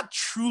it's not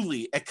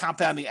truly a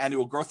compounding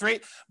annual growth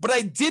rate, but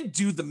I did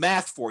do the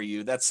math for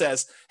you that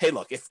says, hey,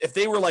 look, if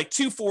they were like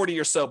 240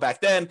 or so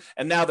back then,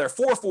 and now they're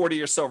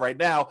 440 or so right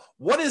now,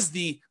 what is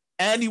the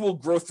annual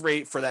growth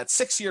rate for that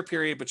 6-year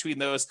period between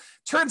those?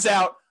 Turns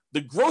out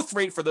the growth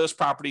rate for those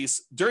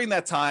properties during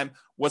that time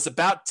was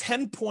about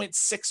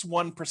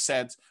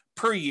 10.61%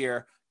 per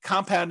year,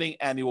 compounding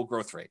annual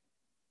growth rate.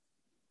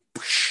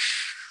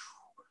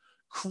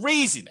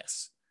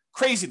 Craziness.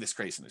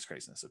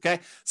 Okay.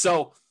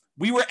 So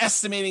we were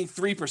estimating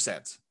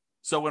 3%.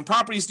 So when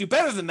properties do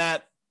better than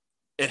that,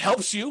 it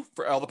helps you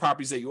for all the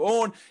properties that you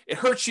own. It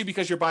hurts you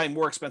because you're buying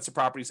more expensive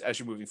properties as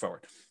you're moving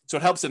forward. So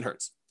it helps and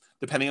hurts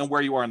depending on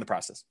where you are in the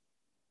process.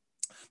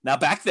 Now,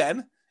 back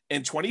then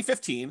in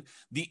 2015,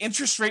 the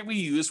interest rate we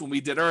used when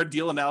we did our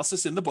deal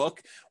analysis in the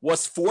book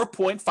was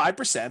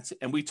 4.5%.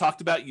 And we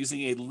talked about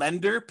using a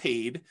lender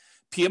paid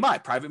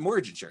PMI, private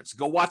mortgage insurance.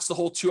 Go watch the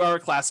whole 2-hour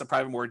class on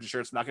private mortgage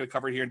insurance. I'm not going to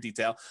cover it here in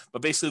detail,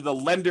 but basically the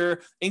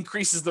lender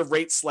increases the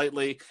rate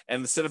slightly,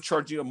 and instead of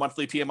charging you a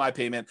monthly PMI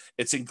payment,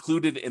 it's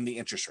included in the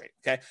interest rate.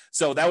 Okay,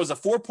 so that was a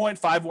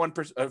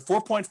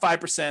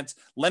 4.5%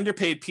 lender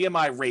paid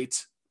PMI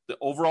rate, the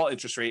overall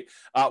interest rate,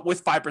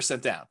 with 5%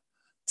 down.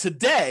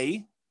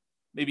 Today,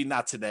 maybe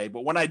not today,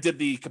 but when I did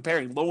the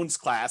comparing loans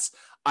class,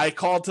 I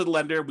called to the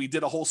lender. We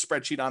did a whole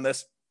spreadsheet on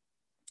this.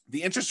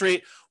 The interest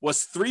rate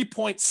was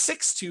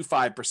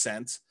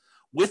 3.625%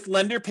 with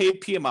lender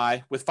paid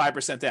PMI with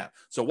 5% down.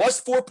 So it was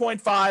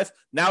 4.5.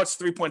 Now it's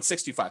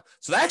 3.625.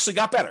 So that actually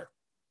got better.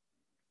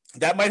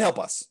 That might help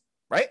us,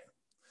 right?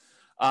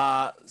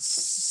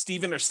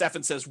 Stephen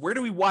says, where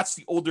do we watch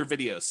the older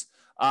videos?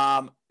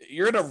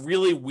 You're in a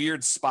really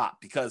weird spot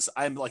because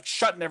I'm like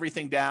shutting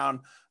everything down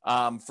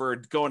for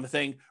going to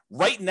thing.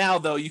 Right now,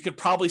 though, you could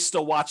probably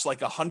still watch like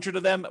 100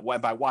 of them.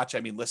 By watch,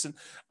 I mean listen,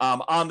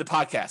 on the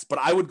podcast. But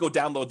I would go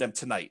download them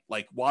tonight.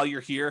 Like while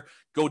you're here,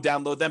 go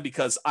download them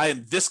because I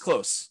am this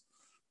close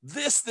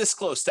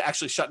to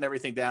actually shutting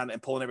everything down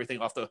and pulling everything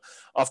off the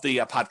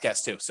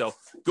podcast too. So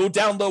go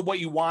download what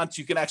you want.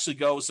 You can actually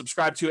go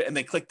subscribe to it and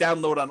then click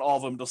download on all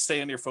of them. They'll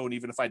stay on your phone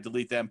even if I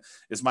delete them,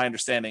 is my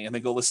understanding. And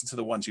then go listen to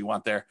the ones you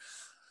want there.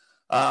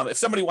 If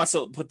somebody wants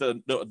to put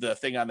the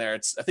thing on there, I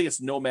think it's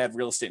Nomad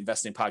Real Estate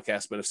Investing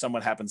Podcast. But if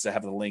someone happens to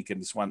have the link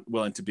and is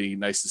willing to be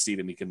nice to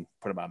Stephen, you can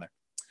put them on there.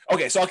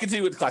 Okay, so I'll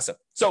continue with the class up.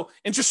 So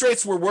interest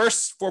rates were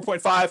worse,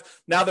 4.5.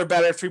 Now they're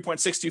better,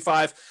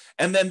 3.625.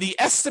 And then the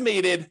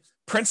estimated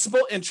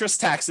principal, interest,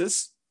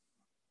 taxes,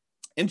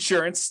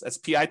 insurance, that's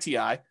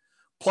PITI,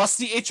 plus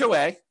the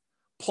HOA,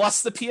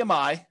 plus the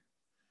PMI.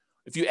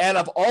 If you add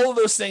up all of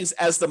those things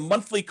as the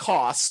monthly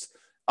cost,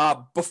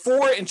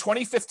 before in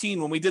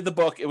 2015, when we did the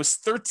book, it was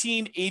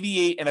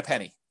 $13.88 and a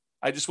penny.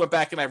 I just went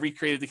back and I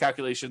recreated the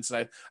calculations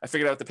and I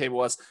figured out what the payment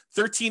was.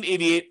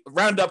 $13.88,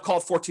 round up,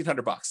 called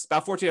 $1,400,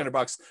 about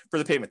 $1,400 for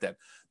the payment then.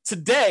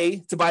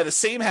 Today, to buy the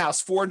same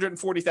house,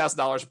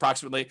 $440,000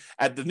 approximately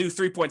at the new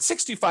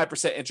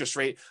 3.625% interest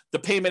rate, the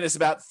payment is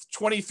about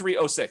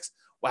 $2,306.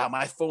 Wow,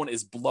 my phone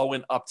is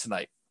blowing up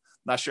tonight.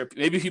 Not sure.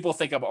 Maybe people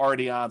think I'm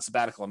already on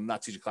sabbatical. I'm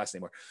not teaching class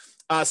anymore.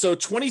 So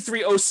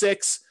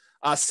 $2,306,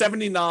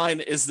 79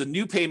 is the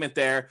new payment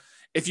there.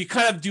 If you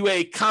kind of do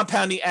a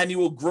compounding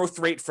annual growth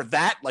rate for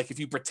that, like if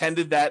you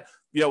pretended that,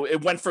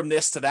 it went from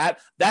this to that,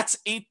 that's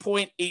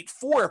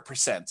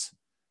 8.84%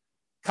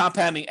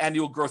 compounding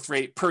annual growth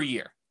rate per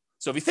year.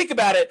 So if you think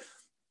about it,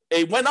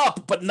 it went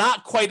up, but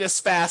not quite as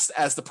fast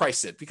as the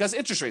price did because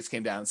interest rates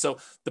came down. So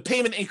the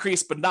payment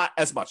increased, but not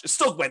as much. It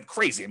still went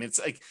crazy. I mean, it's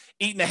like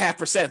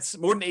 8.5%,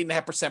 more than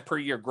 8.5% per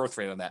year growth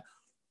rate on that.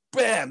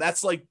 Bam,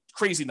 that's like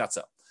crazy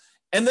nutso.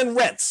 And then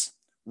rents.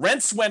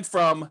 Rents went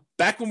from,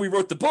 back when we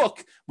wrote the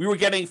book, we were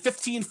getting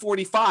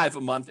 $1,545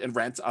 a month in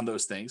rent on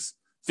those things.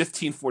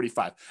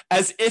 $1,545,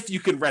 as if you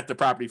can rent the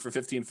property for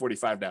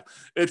 $1,545 now.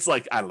 It's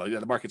like, I don't know,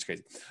 the market's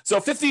crazy. So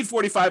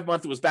 $1,545 a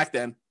month was back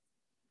then.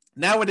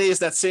 Nowadays,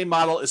 that same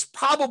model is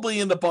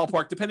probably in the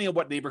ballpark, depending on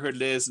what neighborhood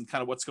it is and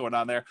kind of what's going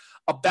on there,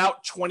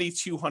 about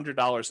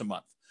 $2,200 a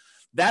month.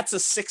 That's a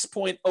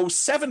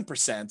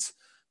 6.07%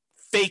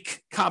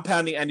 fake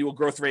compounding annual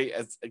growth rate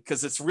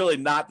because it's really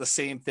not the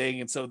same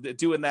thing. And so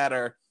doing that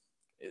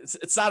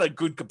It's not a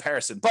good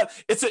comparison, but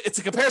it's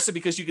a comparison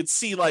because you can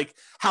see like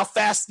how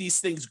fast these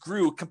things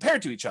grew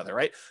compared to each other,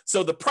 right?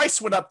 So the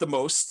price went up the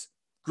most,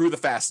 grew the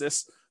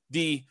fastest.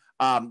 The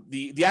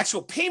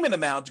actual payment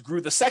amount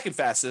grew the second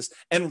fastest,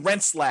 and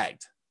rents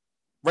lagged.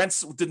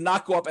 Rents did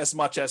not go up as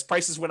much as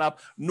prices went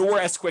up, nor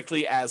as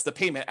quickly as the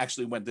payment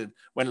actually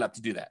went up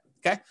to do that.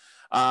 Okay,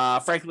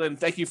 Franklin,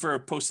 thank you for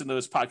posting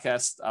those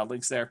podcast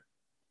links there.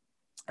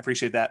 I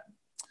appreciate that.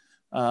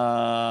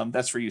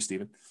 That's for you,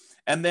 Stephen.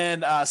 And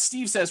then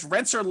Steve says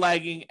rents are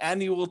lagging.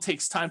 Annual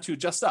takes time to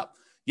adjust up.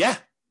 Yeah,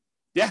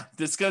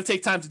 it's going to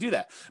take time to do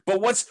that.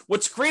 But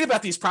what's great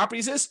about these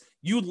properties is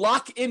you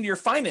lock in your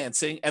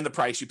financing and the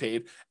price you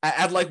paid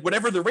at like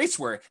whatever the rates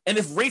were. And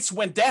if rates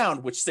went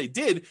down, which they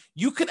did,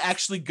 you could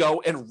actually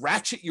go and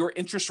ratchet your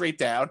interest rate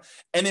down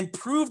and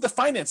improve the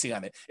financing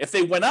on it. If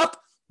they went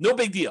up, no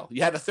big deal.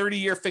 You had a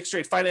 30-year fixed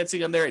rate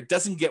financing on there. It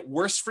doesn't get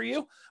worse for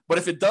you. But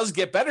if it does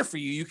get better for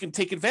you, you can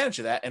take advantage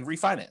of that and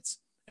refinance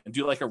and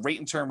do like a rate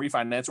and term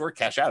refinance or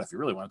cash out if you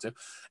really wanted to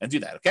and do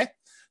that. Okay.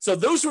 So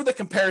those were the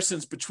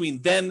comparisons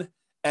between then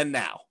and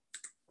now.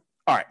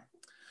 All right.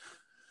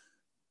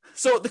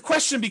 So the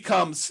question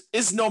becomes,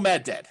 is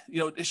Nomad dead?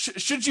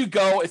 Should you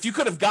go, if you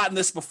could have gotten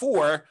this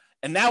before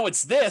and now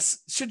it's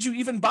this, should you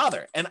even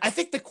bother? And I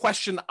think the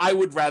question I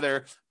would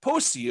rather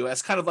pose to you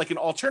as kind of like an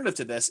alternative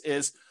to this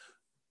is,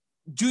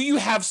 do you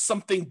have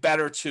something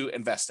better to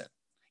invest in?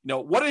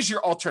 What is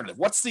your alternative?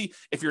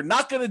 If you're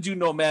not going to do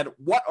Nomad,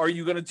 what are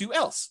you going to do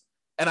else?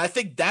 And I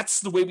think that's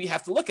the way we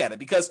have to look at it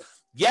because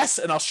yes,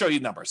 and I'll show you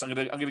numbers. I'm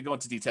going to go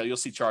into detail. You'll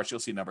see charts, you'll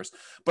see numbers,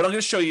 but I'm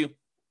going to show you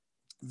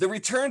the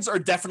returns are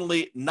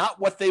definitely not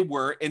what they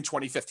were in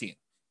 2015.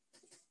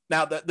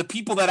 Now, the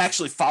people that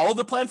actually followed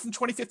the plan from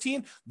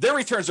 2015, their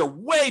returns are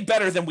way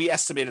better than we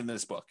estimated in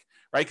this book,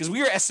 right? Because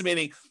we were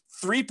estimating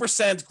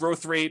 3%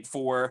 growth rate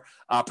for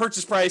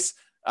purchase price,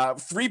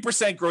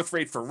 3% growth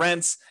rate for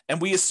rents,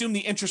 and we assume the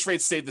interest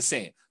rate stayed the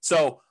same.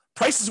 So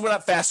prices went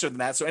up faster than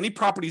that. So any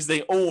properties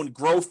they own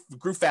grew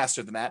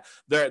faster than that.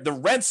 The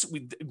rents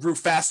grew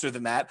faster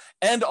than that.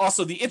 And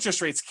also the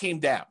interest rates came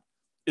down.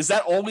 Is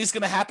that always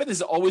going to happen? Is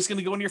it always going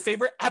to go in your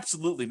favor?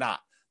 Absolutely not.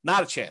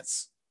 Not a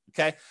chance.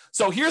 Okay.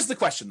 So here's the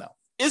question though.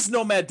 Is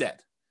Nomad dead?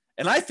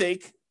 And I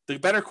think the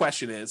better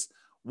question is,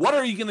 what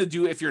are you going to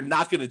do if you're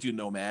not going to do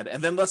Nomad?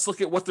 And then let's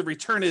look at what the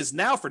return is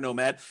now for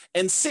Nomad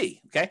and see.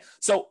 Okay.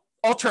 So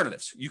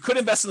alternatives. You could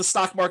invest in the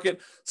stock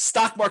market.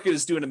 Stock market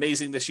is doing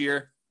amazing this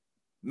year.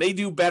 May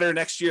do better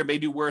next year, may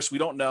do worse. We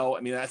don't know.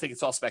 I mean, I think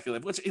it's all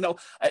speculative, which,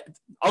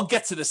 I'll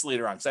get to this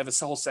later on because I have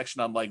a whole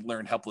section on like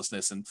learned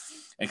helplessness and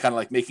kind of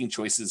like making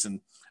choices and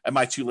am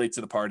I too late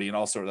to the party and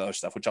all sort of other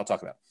stuff, which I'll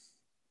talk about.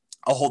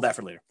 I'll hold that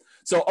for later.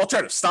 So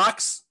alternative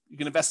stocks, you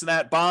can invest in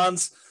that.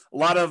 Bonds. A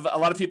lot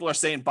of people are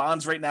saying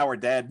bonds right now are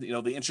dead.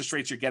 The interest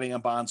rates you're getting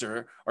on bonds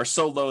are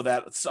so low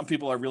that some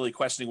people are really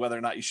questioning whether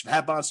or not you should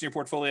have bonds in your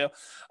portfolio.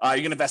 You're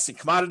going to invest in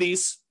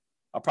commodities.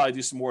 I'll probably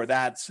do some more of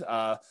that.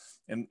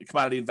 And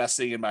commodity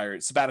investing in my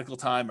sabbatical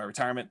time, my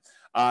retirement.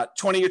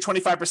 20 or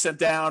 25%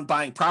 down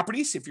buying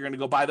properties. If you're going to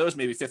go buy those,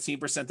 maybe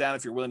 15% down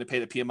if you're willing to pay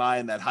the PMI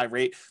and that high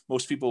rate.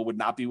 Most people would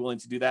not be willing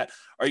to do that.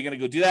 Are you going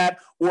to go do that?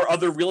 Or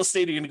other real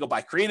estate? Are you going to go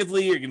buy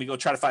creatively? Are you going to go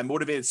try to find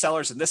motivated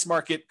sellers in this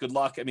market? Good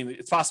luck. I mean,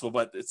 it's possible,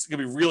 but it's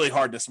going to be really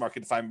hard in this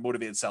market to find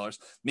motivated sellers.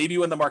 Maybe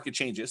when the market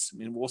changes. I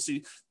mean, we'll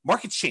see.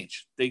 Markets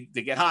change. They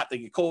get hot, they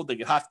get cold, they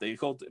get hot, they get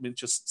cold. I mean,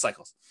 it's just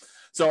cycles.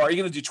 So are you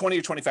going to do 20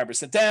 or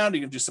 25% down? Are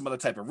you going to do some other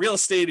type of real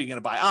estate? Are you going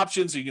to buy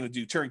options? Are you going to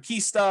do turnkey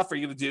stuff? Are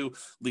you going to do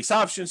lease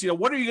options?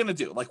 What are you going to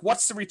do? Like,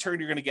 what's the return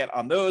you're going to get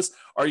on those?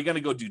 Are you going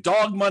to go do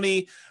dog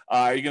money?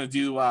 Are you going to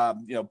do,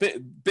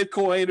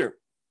 Bitcoin or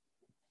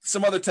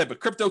some other type of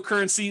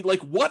cryptocurrency? Like,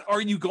 what are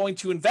you going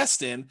to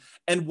invest in?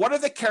 And what are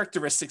the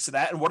characteristics of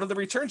that? And what are the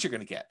returns you're going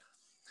to get?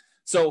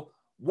 So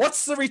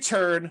what's the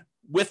return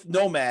with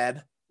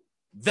Nomad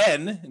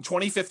then in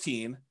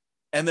 2015?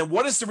 And then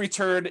what is the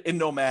return in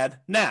Nomad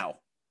now?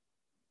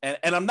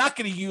 And I'm not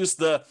going to use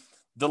the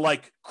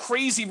like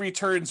crazy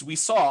returns we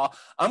saw.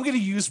 I'm going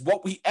to use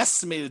what we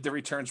estimated the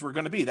returns were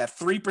going to be, that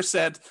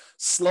 3%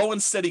 slow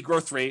and steady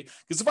growth rate.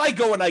 Because if I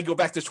go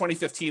back to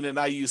 2015 and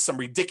I use some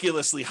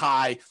ridiculously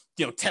high,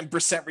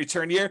 10%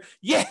 return year,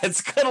 yeah, it's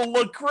going to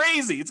look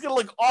crazy. It's going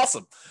to look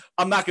awesome.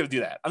 I'm not going to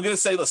do that. I'm going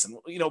to say, listen,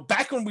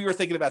 back when we were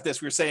thinking about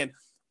this, we were saying,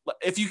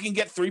 if you can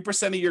get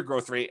 3% a year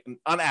growth rate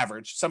on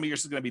average, some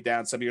years is going to be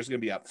down, some years is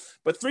going to be up,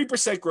 but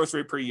 3% growth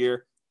rate per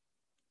year,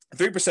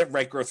 3%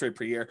 rate growth rate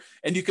per year.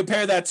 And you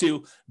compare that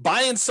to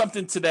buying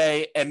something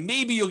today and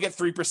maybe you'll get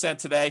 3%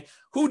 today.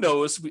 Who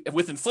knows?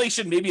 With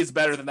inflation, maybe it's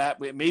better than that.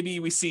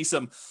 Maybe we see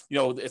some,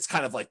 it's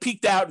kind of like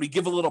peaked out and we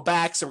give a little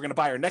back. So we're going to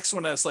buy our next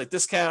one at a slight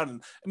discount.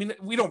 And I mean,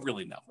 we don't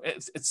really know.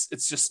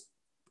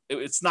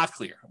 It's not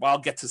clear. Well, I'll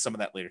get to some of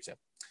that later too.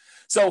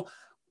 So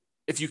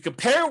if you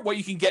compare what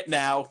you can get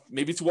now,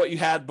 maybe to what you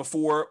had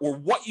before, or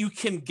what you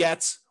can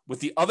get with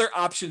the other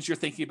options you're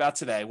thinking about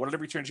today, what are the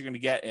returns you're going to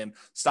get in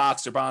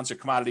stocks or bonds or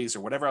commodities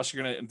or whatever else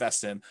you're going to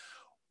invest in?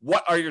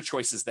 What are your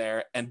choices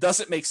there? And does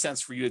it make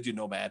sense for you to do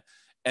Nomad?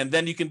 And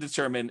then you can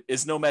determine,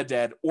 is Nomad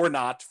dead or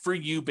not for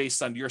you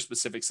based on your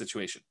specific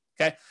situation.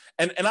 Okay.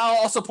 And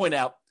I'll also point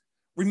out,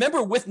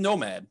 remember with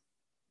Nomad,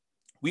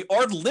 we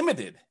are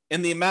limited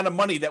in the amount of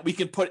money that we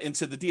can put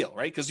into the deal,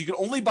 right? Because you can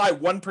only buy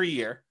one per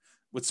year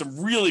with some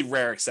really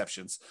rare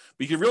exceptions.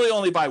 But you can really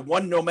only buy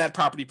one Nomad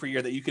property per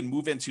year that you can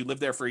move into, live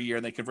there for a year,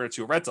 and then convert it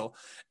to a rental.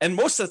 And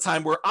most of the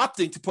time, we're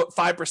opting to put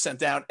 5%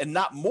 down and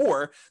not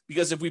more,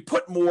 because if we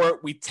put more,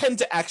 we tend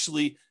to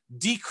actually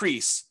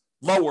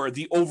lower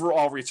the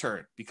overall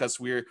return because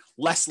we're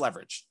less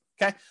leveraged.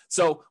 Okay.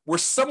 So we're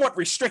somewhat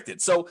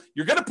restricted. So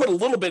you're going to put a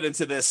little bit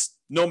into this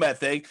Nomad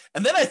thing.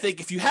 And then I think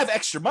if you have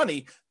extra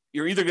money,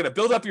 you're either going to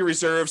build up your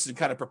reserves and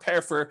kind of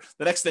prepare for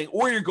the next thing,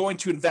 or you're going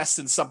to invest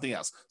in something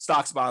else,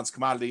 stocks, bonds,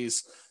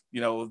 commodities,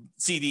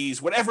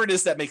 CDs, whatever it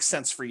is that makes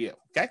sense for you.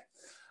 Okay.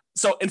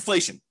 So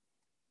inflation,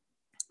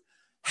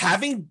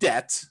 having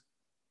debt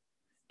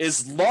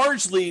is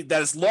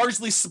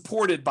largely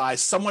supported by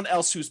someone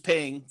else who's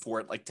paying for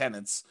it, like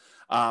tenants,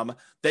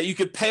 that you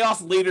could pay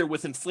off later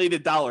with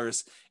inflated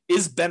dollars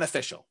is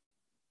beneficial.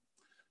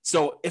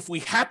 So if we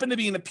happen to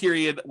be in a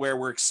period where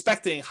we're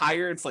expecting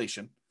higher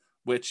inflation,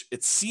 which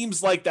it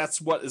seems like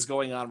that's what is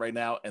going on right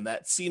now, and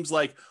that seems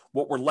like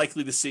what we're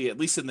likely to see, at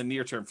least in the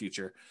near-term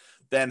future,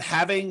 then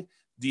having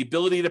the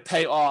ability to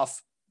pay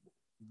off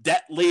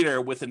debt later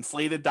with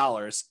inflated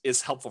dollars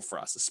is helpful for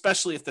us,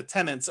 especially if the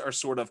tenants are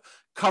sort of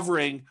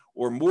covering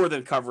or more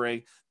than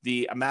covering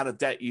the amount of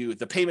debt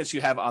the payments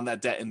you have on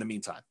that debt in the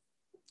meantime.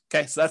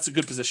 Okay, so that's a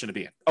good position to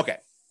be in. Okay,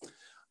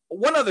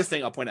 one other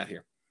thing I'll point out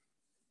here.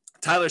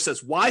 Tyler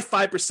says, why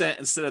 5%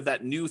 instead of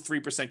that new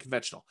 3%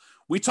 conventional?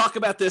 We talk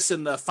about this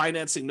in the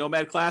financing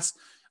Nomad class.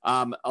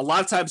 A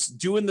lot of times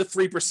doing the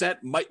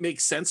 3% might make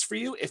sense for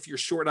you if you're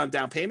short on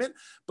down payment,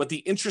 but the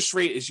interest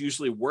rate is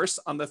usually worse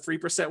on the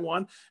 3%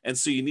 one. And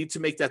so you need to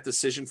make that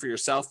decision for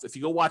yourself. If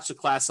you go watch the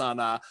class on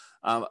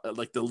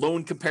like the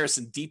loan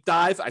comparison deep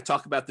dive, I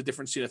talk about the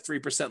difference between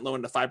a 3% loan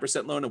and a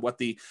 5% loan and what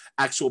the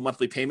actual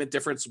monthly payment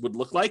difference would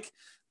look like.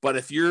 But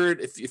if you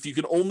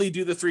can only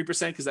do the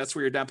 3% because that's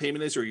where your down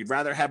payment is, or you'd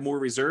rather have more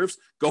reserves,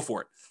 go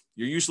for it.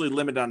 You're usually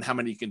limited on how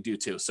many you can do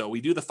too. So we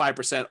do the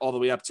 5% all the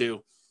way up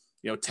to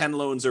 10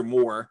 loans or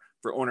more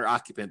for owner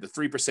occupant. The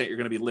 3%, you're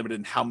going to be limited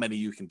in how many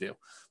you can do.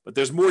 But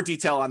there's more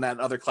detail on that in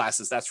other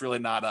classes. That's really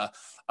not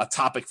a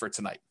topic for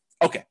tonight.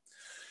 Okay.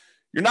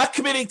 You're not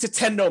committing to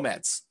 10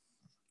 nomads.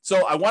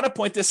 So I want to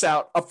point this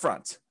out up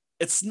front.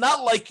 It's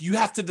not like you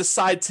have to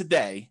decide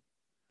today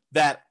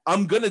that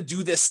I'm going to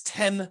do this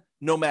 10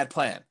 nomad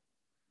plan.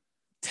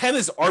 10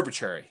 is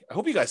arbitrary. I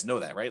hope you guys know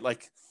that, right?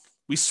 Like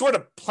we sort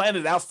of plan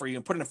it out for you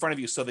and put it in front of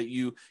you so that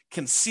you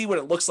can see what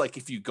it looks like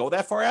if you go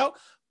that far out,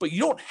 but you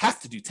don't have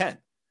to do 10.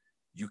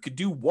 You could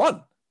do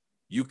 1.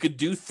 You could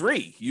do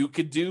 3. You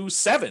could do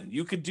 7.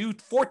 You could do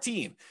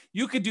 14.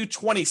 You could do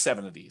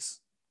 27 of these.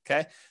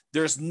 Okay.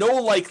 There's no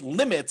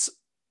limits,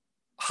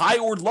 high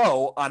or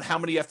low, on how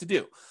many you have to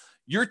do.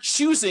 You're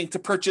choosing to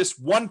purchase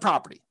one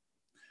property.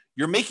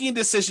 You're making a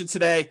decision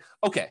today.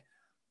 Okay.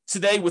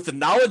 Today, with the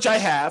knowledge I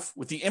have,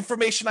 with the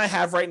information I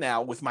have right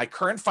now, with my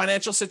current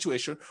financial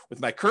situation,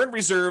 with my current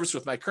reserves,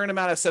 with my current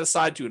amount I've set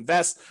aside to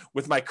invest,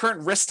 with my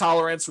current risk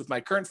tolerance, with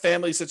my current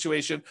family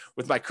situation,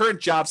 with my current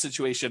job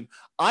situation,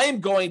 I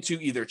am going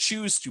to either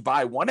choose to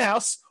buy one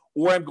house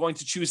or I'm going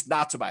to choose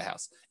not to buy a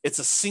house. It's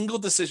a single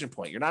decision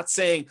point. You're not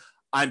saying,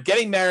 I'm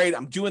getting married,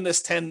 I'm doing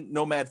this 10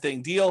 nomad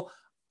thing deal.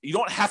 You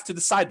don't have to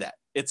decide that.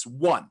 It's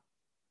 1.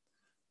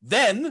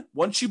 Then,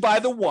 once you buy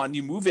the 1,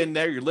 you move in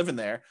there, you're living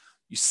there,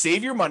 you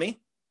save your money.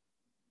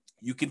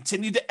 You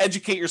continue to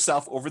educate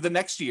yourself over the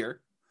next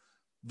year.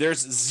 There's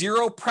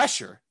zero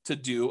pressure to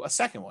do a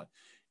second one.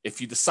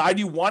 If you decide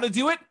you want to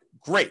do it,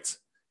 great.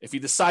 If you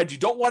decide you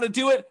don't want to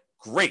do it,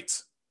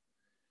 great.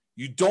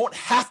 You don't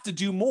have to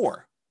do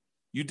more.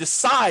 You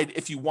decide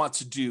if you want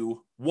to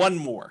do one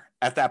more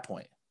at that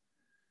point.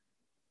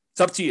 It's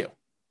up to you.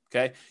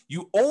 Okay.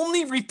 You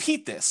only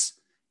repeat this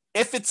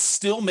if it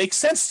still makes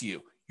sense to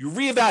you. You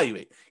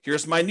reevaluate.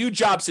 Here's my new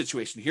job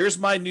situation. Here's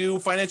my new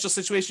financial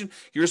situation.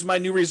 Here's my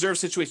new reserve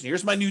situation.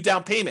 Here's my new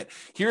down payment.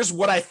 Here's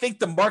what I think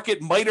the market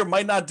might or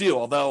might not do.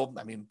 Although,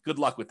 good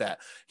luck with that.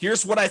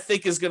 Here's what I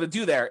think is going to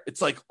do there.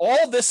 It's like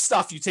all this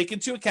stuff you take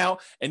into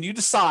account and you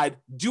decide,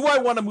 do I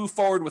want to move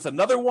forward with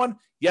another one?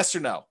 Yes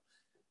or no?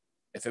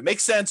 If it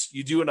makes sense,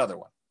 you do another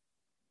one.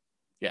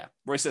 Yeah.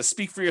 Roy says,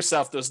 speak for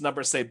yourself. Those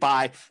numbers say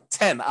buy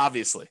 10,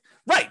 obviously.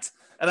 Right.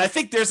 And I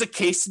think there's a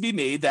case to be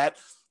made that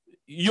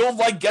you'll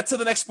get to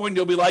the next point and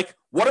you'll be like,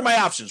 what are my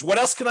options? What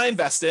else can I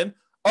invest in?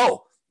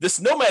 Oh, this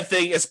Nomad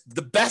thing is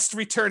the best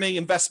returning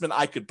investment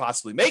I could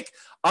possibly make.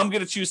 I'm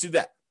going to choose to do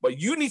that.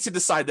 But you need to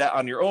decide that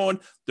on your own.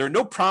 There are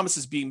no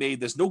promises being made.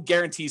 There's no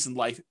guarantees in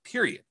life,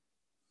 period.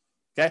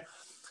 Okay.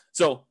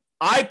 So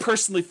I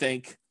personally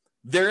think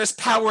there is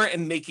power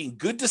in making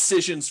good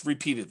decisions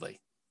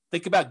repeatedly.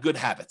 Think about good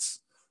habits.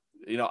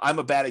 I'm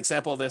a bad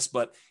example of this,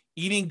 but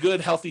eating good,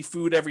 healthy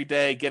food every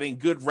day, getting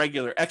good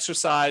regular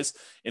exercise,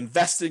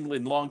 investing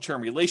in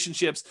long-term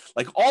relationships,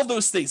 all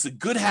those things, the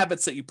good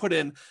habits that you put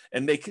in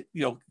and make,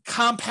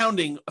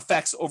 compounding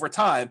effects over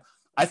time,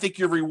 I think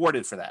you're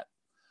rewarded for that.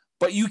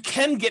 but you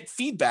can get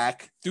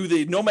feedback through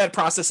the Nomad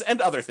process and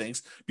other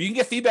things. But you can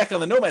get feedback on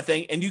the Nomad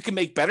thing, and you can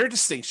make better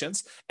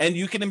distinctions, and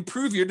you can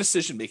improve your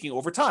decision making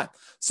over time.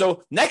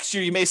 So next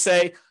year, you may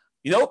say,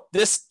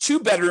 this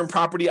 2-bedroom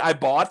property I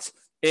bought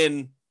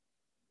in,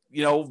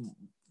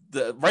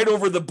 the right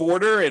over the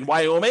border in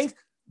Wyoming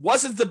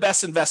wasn't the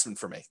best investment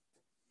for me.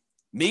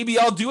 Maybe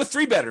I'll do a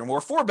 3-bedroom or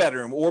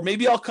 4-bedroom, or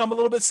maybe I'll come a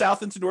little bit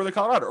south into northern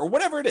Colorado or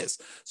whatever it is.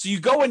 So you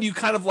go and you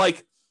kind of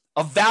like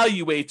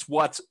evaluate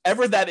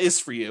whatever that is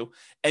for you,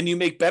 and you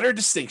make better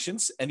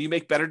distinctions and you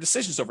make better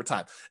decisions over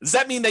time. Does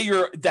that mean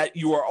that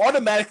you are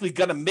automatically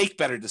going to make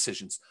better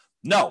decisions?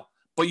 No,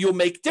 but you'll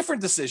make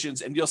different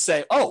decisions and you'll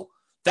say, oh,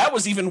 that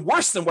was even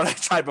worse than what I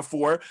tried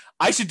before.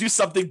 I should do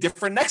something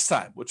different next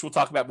time, which we'll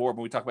talk about more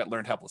when we talk about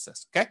learned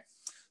helplessness. Okay.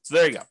 So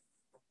there you go.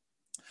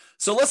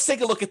 So let's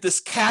take a look at this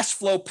cash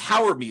flow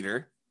power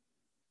meter,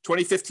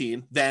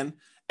 2015, then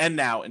and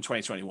now in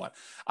 2021.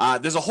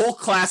 There's a whole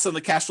class on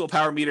the cash flow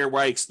power meter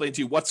where I explain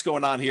to you what's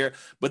going on here,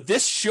 but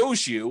this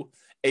shows you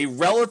a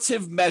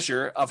relative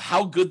measure of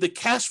how good the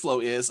cash flow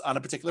is on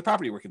a particular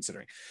property we're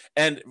considering.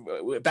 And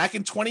back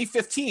in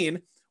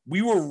 2015,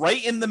 we were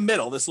right in the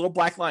middle. This little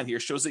black line here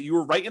shows that you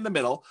were right in the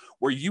middle,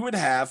 where you would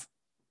have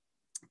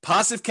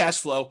positive cash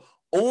flow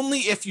only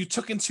if you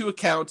took into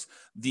account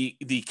the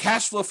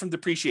cash flow from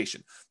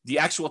depreciation, the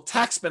actual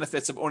tax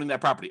benefits of owning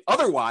that property.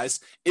 Otherwise,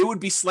 it would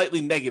be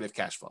slightly negative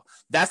cash flow.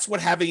 That's what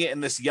having it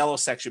in this yellow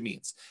section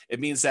means. It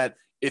means that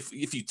if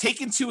you take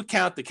into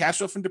account the cash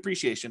flow from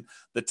depreciation,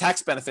 the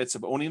tax benefits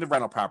of owning the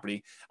rental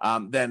property,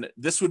 then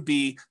this would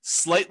be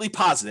slightly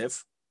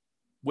positive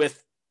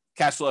with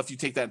cash flow if you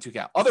take that into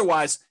account.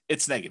 Otherwise,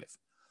 it's negative.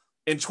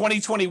 In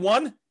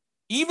 2021,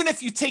 even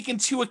if you take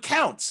into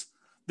account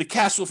the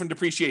cash flow from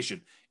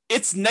depreciation,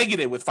 it's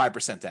negative with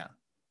 5% down.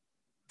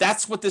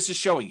 That's what this is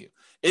showing you.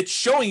 It's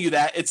showing you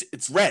that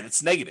it's red,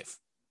 it's negative.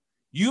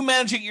 You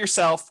manage it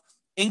yourself,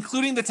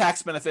 including the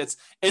tax benefits,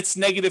 it's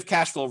negative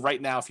cash flow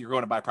right now if you're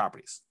going to buy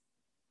properties.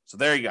 So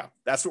there you go.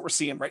 That's what we're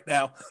seeing right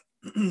now.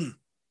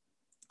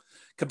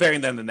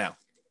 Comparing them to now.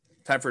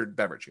 Time for a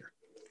beverage here.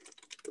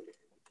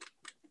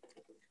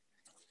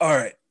 All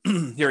right,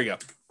 here we go.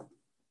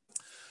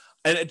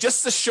 And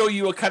just to show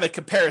you a kind of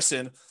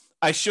comparison,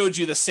 I showed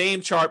you the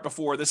same chart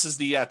before. This is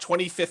the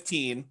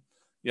 2015,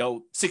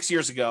 6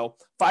 years ago,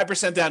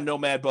 5% down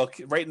Nomad book,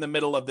 right in the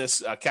middle of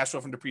this cash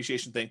flow from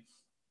depreciation thing.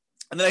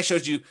 And then I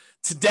showed you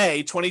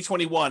today,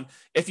 2021,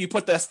 if you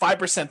put that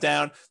 5%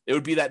 down, it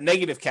would be that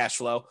negative cash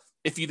flow.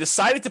 If you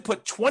decided to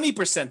put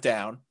 20%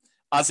 down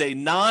as a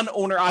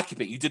non-owner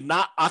occupant, you did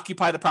not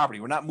occupy the property,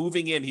 we're not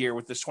moving in here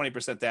with this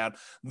 20% down,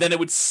 then it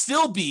would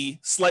still be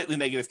slightly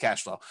negative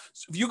cash flow.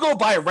 So if you go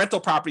buy a rental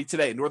property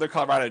today in northern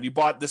Colorado and you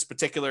bought this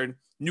particular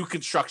new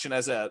construction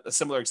as a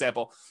similar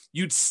example,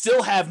 you'd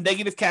still have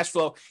negative cash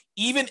flow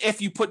even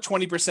if you put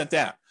 20%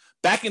 down.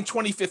 Back in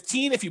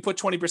 2015, if you put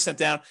 20%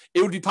 down,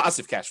 it would be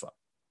positive cash flow.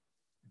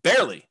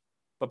 Barely,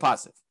 but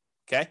positive,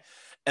 okay?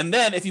 And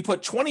then if you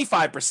put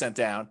 25%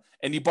 down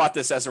and you bought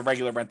this as a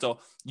regular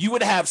rental, you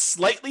would have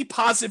slightly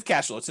positive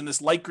cash flow. It's in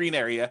this light green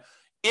area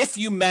if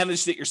you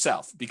managed it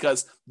yourself,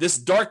 because this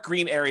dark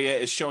green area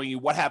is showing you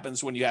what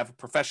happens when you have a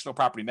professional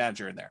property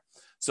manager in there.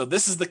 So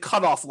this is the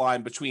cutoff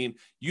line between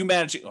you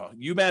managing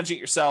it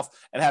yourself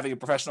and having a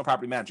professional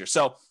property manager.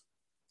 So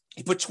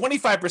you put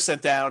 25%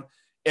 down.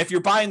 If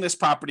you're buying this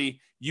property,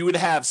 you would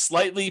have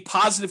slightly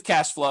positive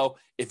cash flow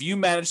if you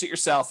managed it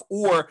yourself,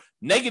 or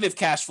negative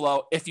cash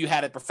flow if you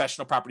had a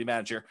professional property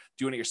manager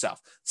doing it yourself.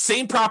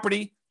 Same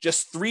property,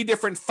 just 3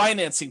 different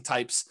financing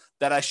types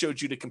that I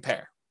showed you to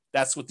compare.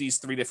 That's what these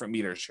 3 different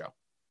meters show.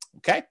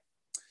 Okay.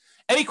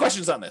 Any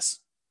questions on this?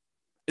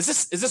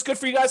 Is this good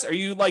for you guys? Are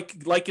you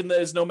liking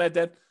this Nomad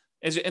Dead?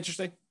 Is it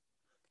interesting?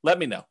 Let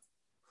me know.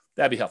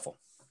 That'd be helpful.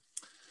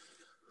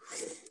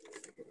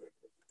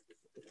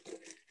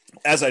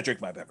 As I drink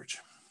my beverage.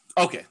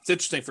 Okay, it's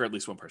interesting for at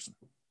least one person.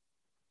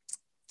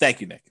 Thank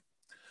you, Nick.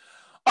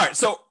 All right,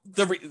 so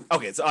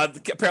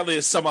apparently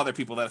there's some other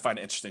people that I find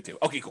it interesting too.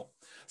 Okay, cool.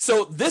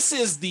 So this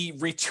is the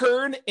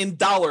return in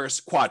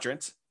dollars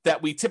quadrant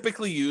that we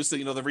typically use.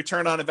 The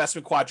return on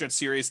investment quadrant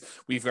series.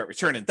 We've got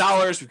return in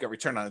dollars. We've got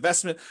return on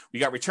investment. We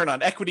got return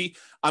on equity.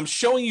 I'm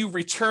showing you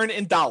return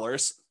in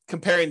dollars,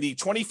 comparing the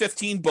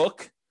 2015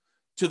 book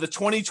to the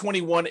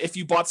 2021 if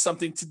you bought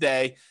something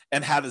today,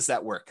 and how does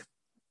that work?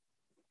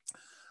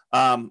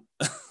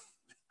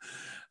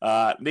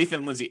 Nathan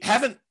and Lindsay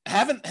haven't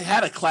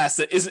had a class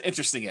that isn't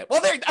interesting yet.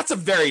 Well, that's a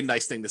very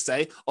nice thing to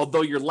say,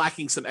 although you're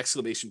lacking some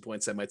exclamation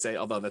points, I might say,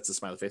 although that's a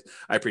smiley face.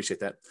 I appreciate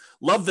that.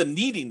 Love the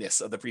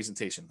neediness of the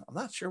presentation. I'm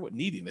not sure what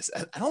neediness.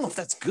 I don't know if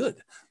that's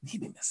good.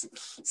 Neediness.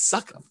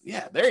 Suck up.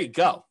 Yeah, there you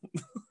go.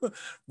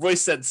 Roy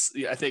said,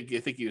 I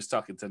think he was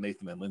talking to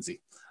Nathan and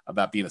Lindsay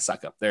about being a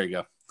suck up. There you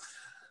go.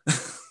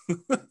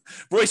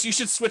 Royce, you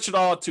should switch it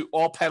all to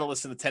all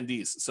panelists and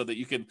attendees so that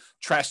you can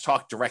trash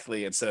talk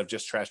directly instead of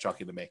just trash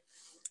talking to me.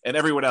 And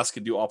everyone else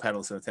can do all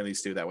panelists and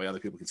attendees too. That way other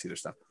people can see their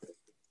stuff.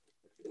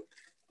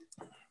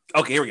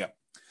 Okay, here we go.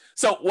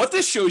 So what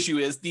this shows you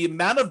is the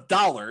amount of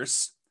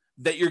dollars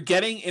that you're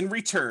getting in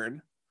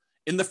return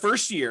in the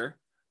first year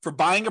for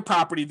buying a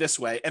property this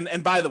way,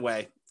 and by the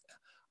way,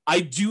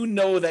 I do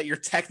know that you're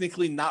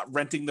technically not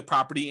renting the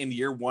property in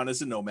year one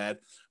as a nomad,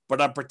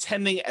 but I'm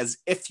pretending as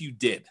if you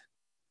did.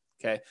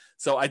 Okay.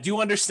 So I do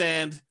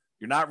understand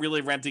you're not really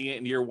renting it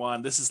in year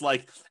one. This is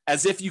like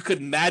as if you could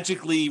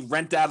magically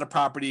rent out a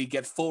property,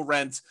 get full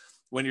rent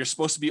when you're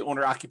supposed to be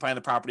owner occupying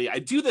the property. I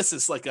do this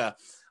as like an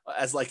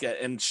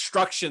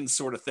instruction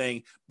sort of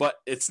thing, but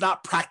it's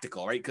not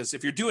practical, right? Because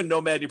if you're doing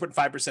nomad, you're putting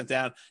 5%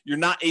 down, you're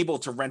not able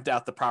to rent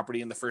out the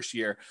property in the first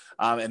year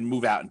and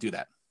move out and do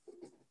that.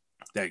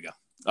 There you go.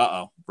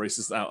 Brace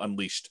is now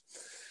unleashed.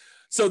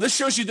 So this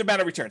shows you the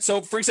amount of return. So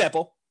for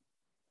example,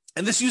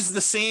 and this uses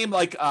the same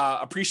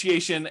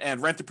appreciation and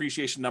rent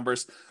appreciation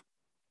numbers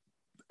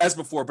as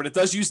before, but it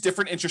does use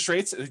different interest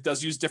rates. It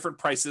does use different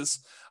prices.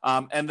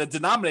 And the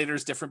denominator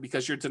is different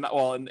because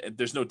and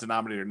there's no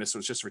denominator in this, so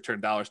it's just return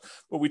dollars.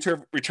 But we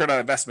return on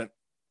investment,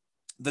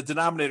 the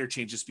denominator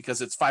changes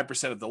because it's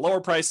 5% of the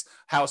lower price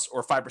house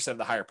or 5% of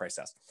the higher price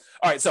house.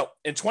 All right, so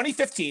in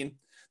 2015,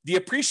 the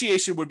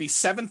appreciation would be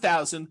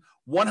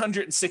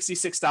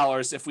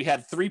 $7,166 if we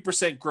had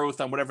 3%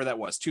 growth on whatever that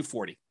was,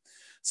 240.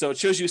 So it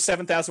shows you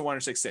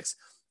 7,166.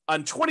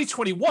 On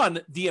 2021,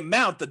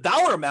 the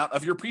dollar amount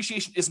of your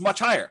appreciation is much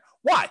higher.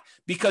 Why?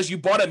 Because you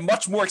bought a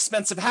much more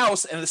expensive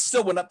house and it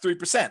still went up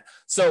 3%.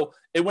 So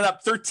it went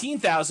up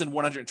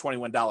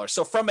 $13,121.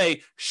 So from a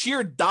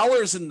sheer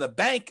dollars in the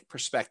bank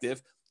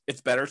perspective,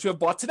 it's better to have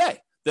bought today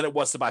than it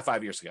was to buy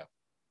 5 years ago.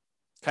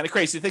 Kind of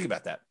crazy to think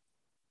about that.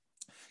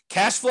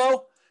 Cash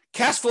flow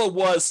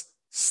was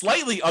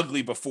slightly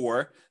ugly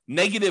before,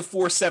 negative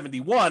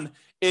 471.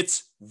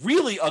 It's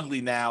really ugly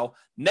now,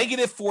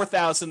 negative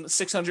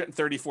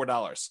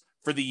 $4,634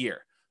 for the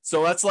year.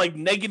 So that's like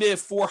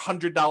negative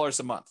 $400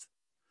 a month.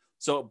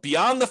 So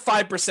beyond the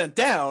 5%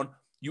 down,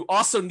 you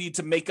also need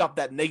to make up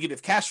that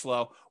negative cash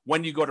flow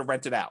when you go to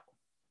rent it out.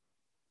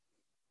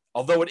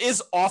 Although it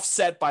is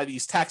offset by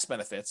these tax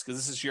benefits, because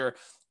this is your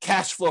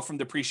cash flow from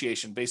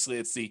depreciation. Basically,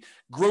 it's the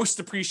gross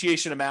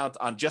depreciation amount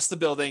on just the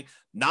building,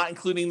 not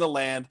including the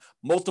land,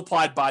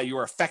 multiplied by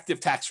your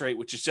effective tax rate,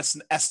 which is just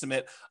an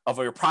estimate of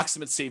your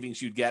approximate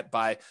savings you'd get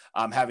by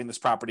having this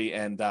property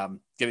and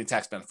getting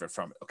tax benefit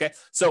from it. Okay.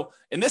 So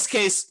in this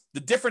case, the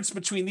difference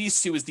between these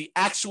two is the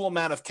actual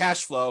amount of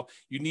cash flow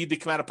you need to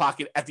come out of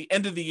pocket at the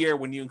end of the year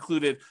when you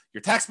included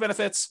your tax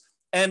benefits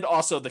and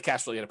also the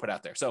cash flow you had to put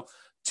out there. So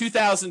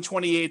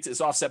 2028 is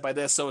offset by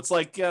this. So it's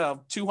like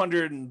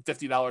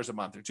 $250 a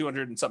month or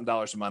 $200 and something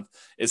dollars a month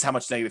is how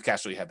much negative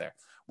cash flow you had there.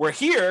 Where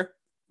here,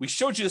 we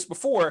showed you this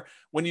before,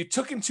 when you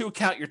took into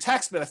account your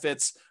tax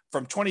benefits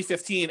from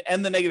 2015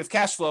 and the negative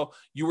cash flow,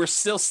 you were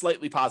still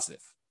slightly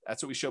positive.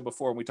 That's what we showed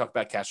before when we talked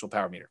about cash flow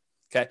power meter.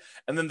 Okay.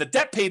 And then the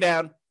debt pay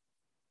down,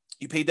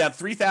 you paid down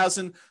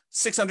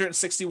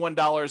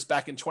 $3,661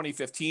 back in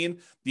 2015.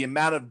 The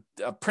amount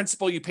of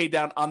principal you paid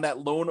down on that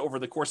loan over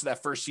the course of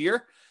that first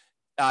year.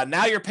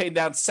 Now you're paying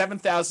down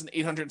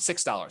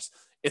 $7,806.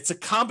 It's a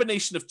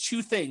combination of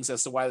two things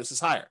as to why this is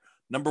higher.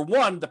 Number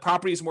one, the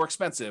property is more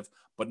expensive,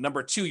 but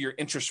number two, your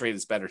interest rate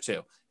is better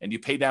too. And you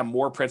pay down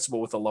more principal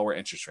with a lower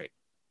interest rate.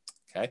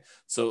 Okay.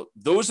 So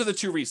those are the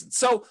two reasons.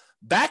 So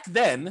back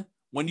then,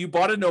 when you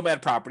bought a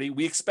nomad property,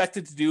 we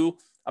expected to do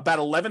about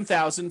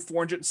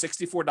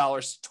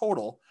 $11,464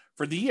 total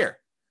for the year.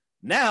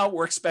 Now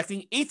we're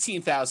expecting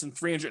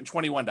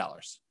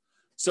 $18,321.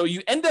 So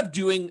you end up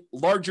doing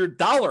larger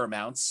dollar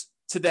amounts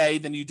today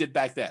than you did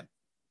back then.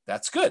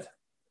 That's good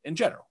in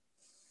general.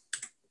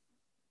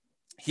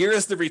 Here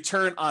is the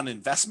return on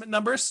investment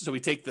numbers. So we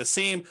take the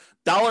same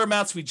dollar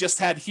amounts we just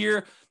had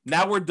here.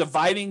 Now we're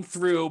dividing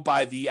through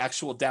by the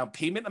actual down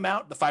payment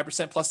amount, the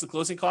 5% plus the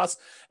closing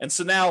costs. And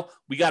so now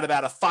we got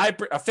about a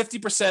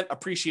 50%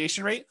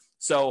 appreciation rate.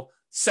 So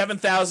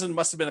 7,000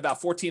 must have been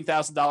about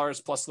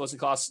 $14,000 plus closing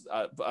costs,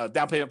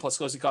 down payment plus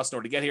closing costs in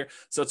order to get here.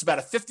 So it's about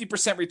a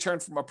 50% return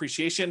from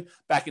appreciation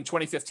back in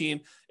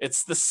 2015.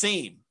 It's the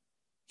same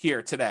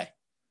here today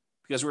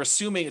because we're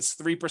assuming it's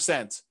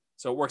 3%.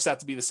 So it works out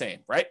to be the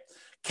same, right?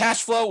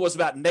 Cash flow was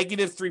about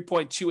negative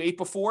 3.28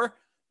 before.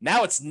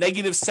 Now it's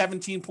negative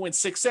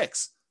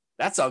 17.66.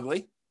 That's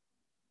ugly.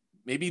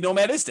 Maybe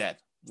Nomad is dead.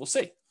 We'll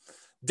see.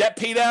 Debt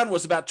paydown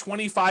was about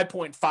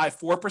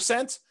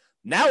 25.54%.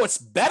 Now it's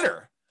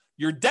better.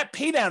 Your debt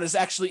paydown is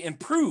actually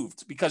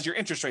improved because your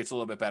interest rate's a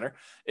little bit better.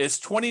 Is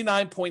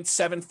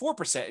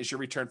 29.74% is your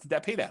return from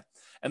debt paydown.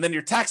 And then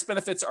your tax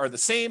benefits are the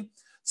same.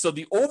 So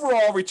the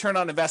overall return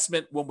on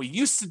investment when we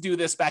used to do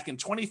this back in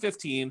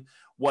 2015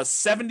 was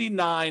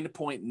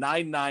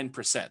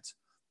 79.99%.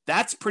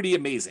 That's pretty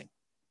amazing.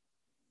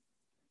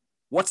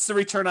 What's the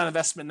return on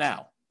investment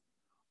now?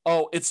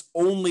 Oh, it's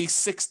only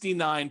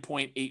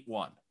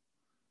 69.81.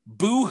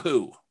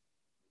 Boo-hoo,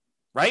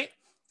 right?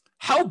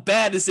 How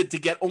bad is it to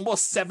get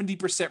almost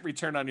 70%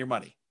 return on your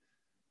money?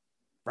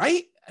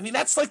 Right? I mean,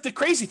 that's like the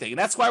crazy thing. And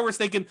that's why we're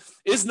thinking,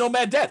 is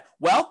Nomad dead?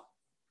 Well,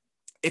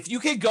 if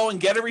you could go and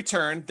get a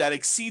return that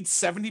exceeds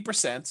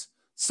 70%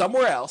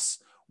 somewhere else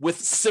with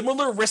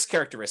similar risk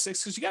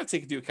characteristics, because you got to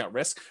take into account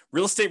risk.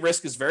 Real estate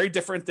risk is very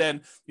different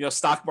than,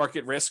 stock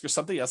market risk or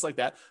something else like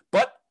that.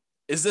 But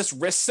is this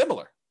risk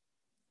similar?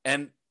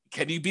 And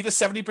can you beat a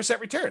 70%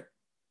 return?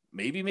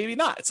 Maybe, maybe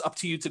not. It's up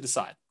to you to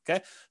decide.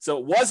 Okay. So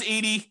it was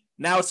 80.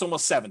 Now it's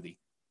almost 70.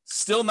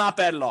 Still not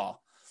bad at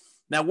all.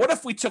 Now, what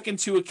if we took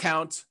into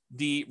account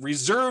the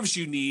reserves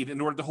you need in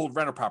order to hold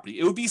rental property?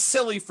 It would be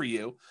silly for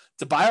you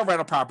to buy a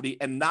rental property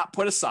and not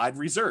put aside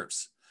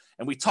reserves.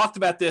 And we talked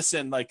about this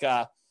in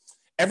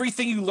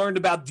everything you learned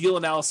about deal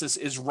analysis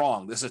is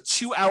wrong. There's a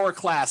 2-hour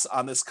class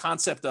on this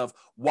concept of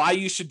why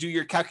you should do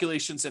your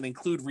calculations and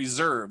include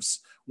reserves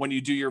when you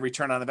do your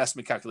return on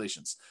investment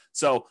calculations.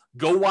 So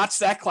go watch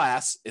that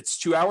class. It's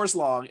 2 hours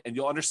long, and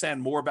you'll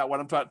understand more about what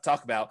I'm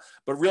talking about.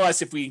 But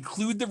realize if we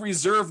include the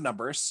reserve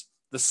numbers,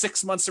 the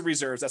 6 months of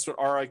reserves, that's what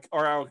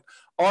ROIQ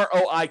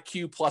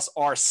plus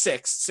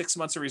R6, 6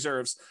 months of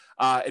reserves,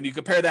 and you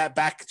compare that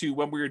back to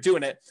when we were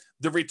doing it,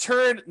 the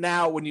return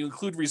now when you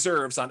include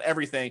reserves on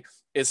everything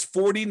is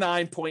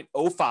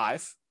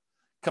 49.05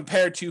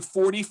 compared to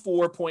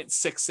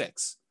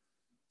 44.66.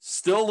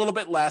 Still a little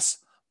bit less,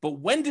 but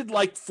when did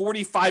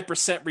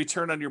 45%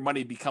 return on your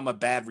money become a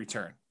bad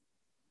return?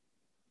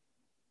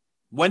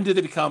 When did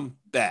it become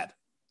bad?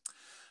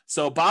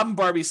 So Bob and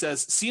Barbie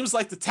says, seems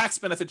like the tax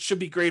benefit should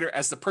be greater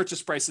as the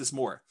purchase price is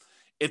more.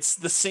 It's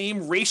the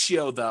same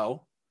ratio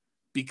though,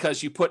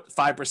 because you put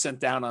 5%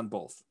 down on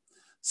both.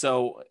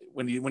 So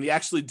when you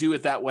actually do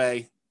it that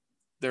way,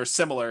 they're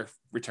similar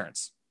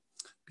returns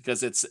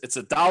because it's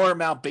a dollar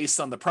amount based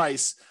on the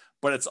price,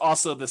 but it's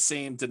also the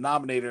same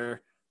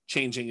denominator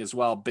changing as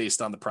well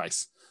based on the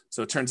price.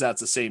 So it turns out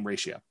it's the same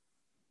ratio.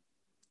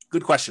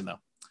 Good question though.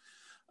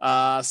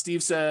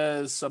 Steve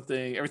says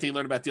something, everything you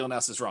learned about deal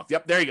analysis is wrong.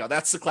 Yep, there you go.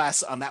 That's the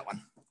class on that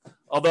one.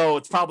 Although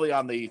it's probably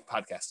on the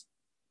podcast.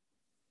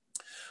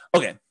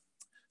 Okay,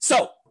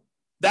 so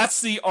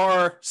that's the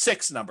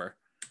R6 number.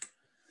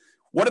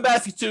 What about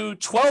if you do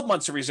 12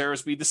 months of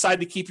reserves, but you decide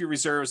to keep your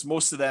reserves,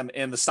 most of them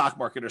in the stock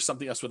market or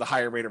something else with a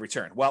higher rate of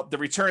return? Well, the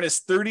return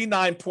is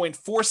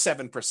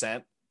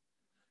 39.47%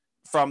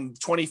 from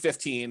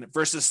 2015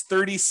 versus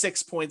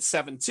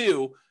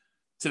 36.72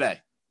 today.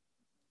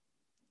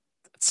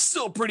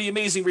 Still a pretty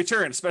amazing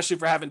return, especially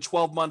for having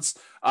 12 months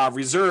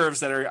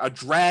reserves that are a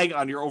drag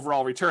on your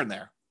overall return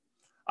there.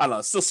 I don't know.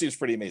 It still seems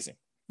pretty amazing.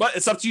 But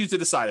it's up to you to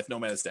decide if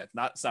Nomad is dead.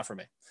 It's not for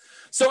me.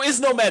 So is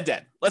Nomad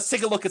dead? Let's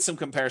take a look at some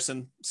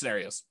comparison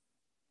scenarios.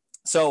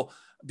 So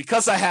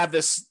because I have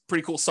this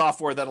pretty cool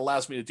software that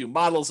allows me to do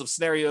models of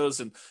scenarios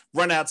and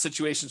run out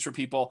situations for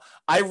people,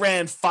 I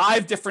ran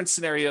 5 different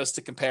scenarios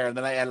to compare, and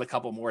then I added a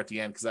couple more at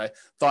the end because I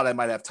thought I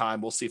might have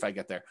time. We'll see if I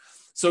get there.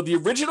 So the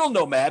original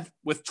Nomad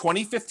with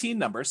 2015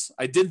 numbers,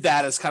 I did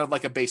that as kind of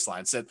like a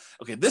baseline. Said,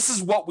 okay, this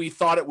is what we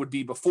thought it would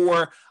be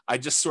before. I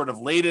just sort of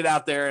laid it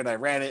out there and I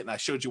ran it and I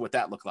showed you what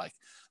that looked like.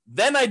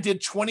 Then I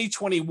did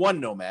 2021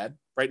 Nomad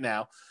right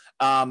now.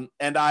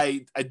 And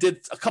I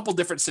did a couple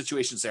different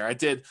situations there. I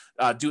did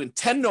doing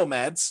 10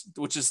 Nomads,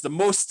 which is the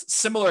most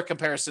similar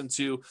comparison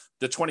to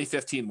the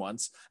 2015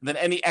 ones. And then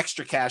any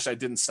extra cash I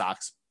did in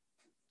stocks,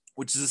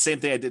 which is the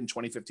same thing I did in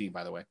 2015,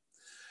 by the way.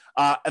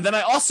 And then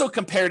I also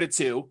compared it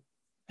to,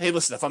 hey,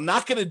 listen, if I'm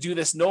not going to do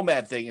this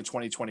Nomad thing in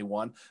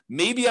 2021,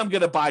 maybe I'm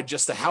going to buy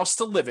just a house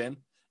to live in,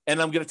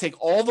 and I'm going to take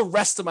all the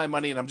rest of my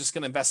money and I'm just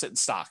going to invest it in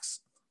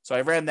stocks. So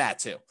I ran that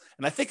too.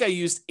 And I think I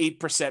used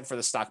 8% for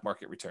the stock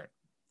market return.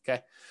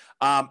 Okay.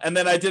 And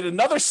then I did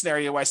another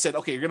scenario where I said,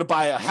 okay, you're going to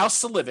buy a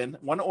house to live in,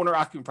 one owner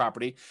occupant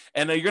property,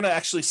 and you're going to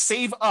actually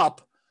save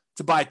up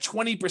to buy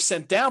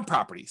 20% down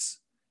properties.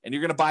 And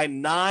you're going to buy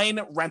 9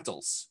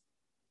 rentals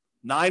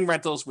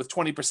with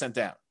 20%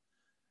 down.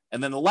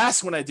 And then the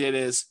last one I did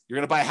is you're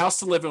going to buy a house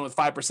to live in with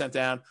 5%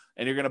 down,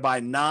 and you're going to buy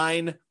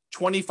 9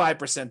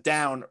 25%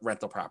 down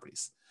rental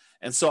properties.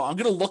 And so I'm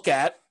going to look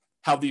at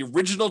how the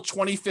original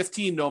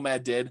 2015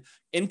 Nomad did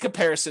in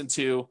comparison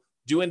to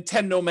doing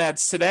 10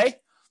 Nomads today,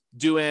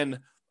 doing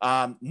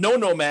no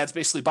Nomads,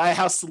 basically buy a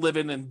house to live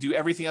in and do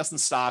everything else in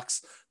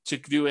stocks, to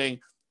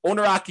doing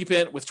owner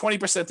occupant with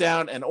 20%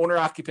 down and owner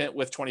occupant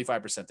with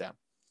 25% down.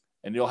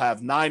 And you'll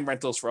have 9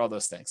 rentals for all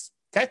those things.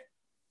 Okay.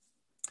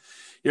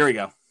 Here we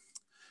go.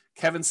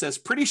 Kevin says,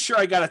 pretty sure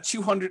I got a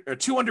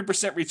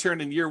 200%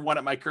 return in year 1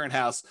 at my current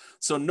house.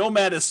 So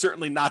Nomad is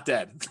certainly not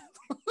dead.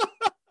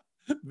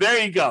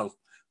 There you go.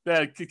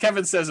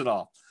 Kevin says it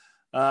all.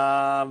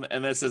 And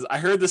then it says, I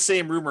heard the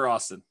same rumor,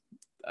 Austin.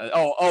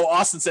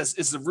 Austin says,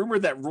 is the rumor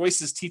that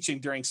Royce is teaching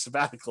during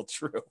sabbatical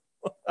true?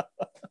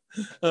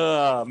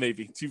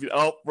 Maybe.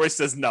 Royce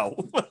says no.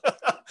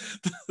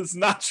 It's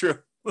not true.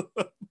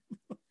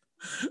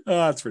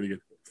 That's pretty good.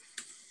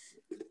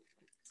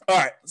 All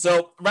right.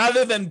 So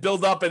rather than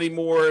build up any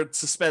more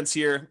suspense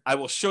here, I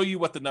will show you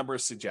what the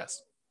numbers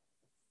suggest.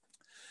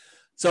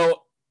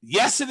 So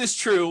yes, it is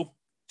true.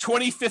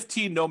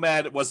 2015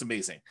 Nomad was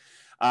amazing.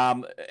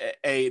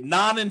 A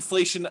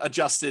non-inflation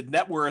adjusted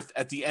net worth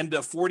at the end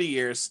of 40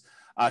 years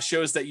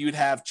shows that you'd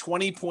have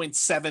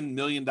 $20.7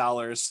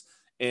 million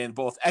in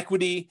both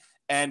equity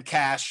and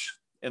cash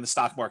in the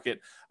stock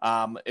market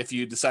if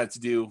you decided to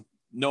do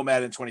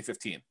Nomad in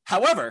 2015.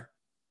 However,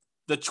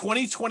 the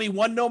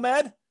 2021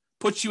 Nomad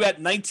puts you at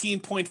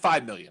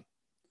 19.5 million.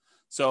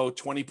 So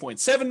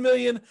 20.7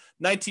 million,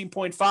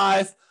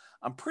 19.5.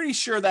 I'm pretty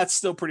sure that's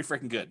still pretty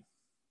freaking good.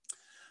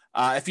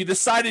 If you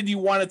decided you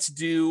wanted to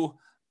do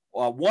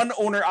one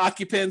owner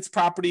occupant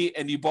property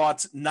and you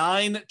bought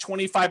 9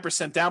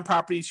 25% down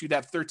properties, you'd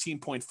have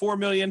 13.4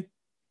 million.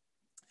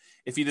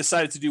 If you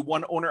decided to do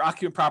one owner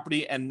occupant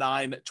property and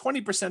 9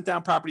 20%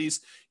 down properties,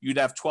 you'd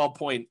have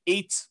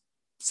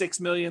 12.86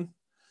 million.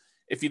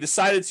 If you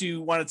decided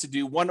you wanted to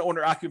do one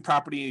owner occupant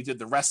property and you did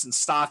the rest in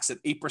stocks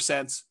at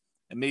 8%,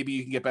 and maybe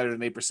you can get better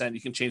than 8%,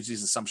 you can change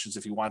these assumptions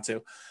if you want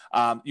to,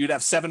 you'd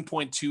have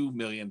 $7.2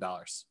 million.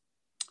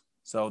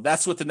 So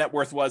that's what the net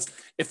worth was.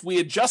 If we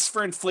adjust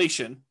for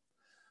inflation,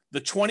 the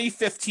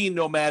 2015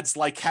 nomads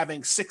like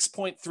having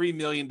 $6.3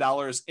 million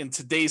in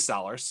today's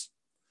dollars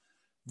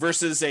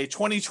versus a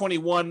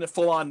 2021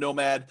 full-on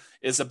nomad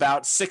is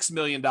about $6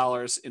 million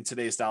in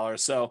today's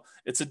dollars. So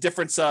it's a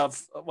difference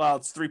of, well,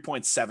 it's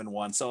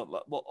 3.71.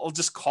 So I'll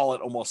just call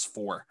it almost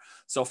 4.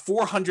 So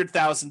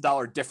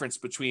 $400,000 difference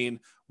between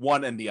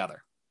one and the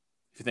other,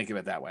 if you think of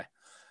it that way.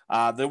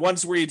 The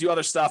ones where you do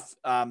other stuff,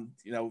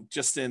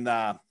 just in,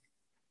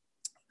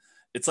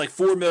 it's like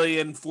 4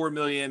 million, and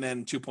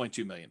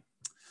 2.2 million.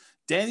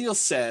 Daniel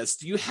says,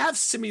 do you have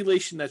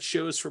simulation that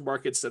shows for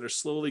markets that are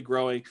slowly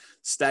growing,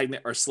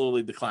 stagnant, or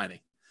slowly declining?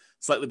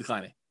 Slightly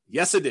declining.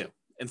 Yes, I do.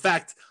 In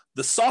fact,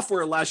 the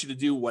software allows you to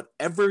do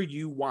whatever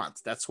you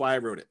want. That's why I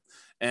wrote it.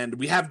 And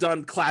we have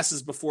done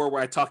classes before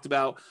where I talked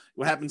about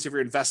what happens if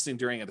you're investing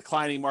during a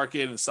declining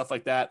market and stuff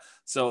like that.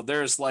 So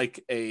there's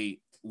like a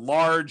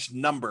large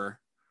number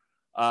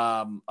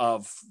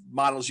of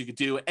models you could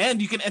do,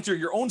 and you can enter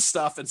your own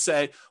stuff and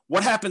say,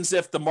 what happens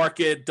if the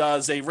market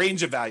does a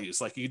range of values?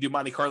 Like you can do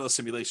Monte Carlo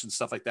simulations,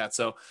 stuff like that.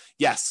 So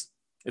yes,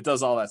 it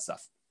does all that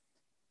stuff.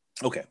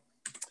 Okay.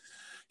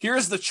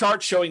 Here's the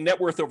chart showing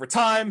net worth over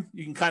time.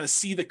 You can kind of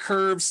see the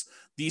curves.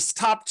 These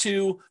top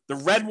two, the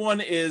red one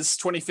is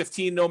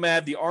 2015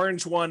 Nomad. The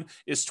orange one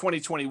is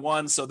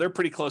 2021. So they're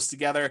pretty close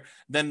together.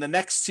 Then the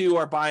next two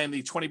are buying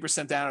the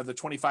 20% down or the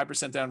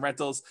 25% down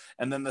rentals.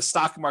 And then the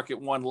stock market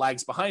one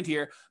lags behind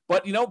here.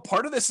 But,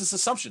 part of this is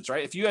assumptions,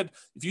 right? If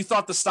you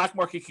thought the stock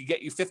market could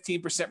get you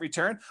 15%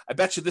 return, I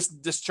bet you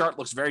this chart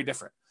looks very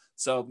different.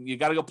 So you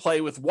got to go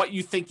play with what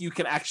you think you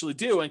can actually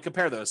do and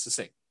compare those to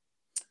see.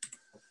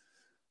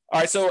 All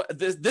right, so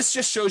this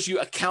just shows you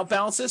account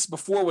balances.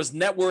 Before was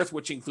net worth,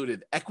 which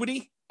included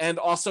equity, and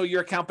also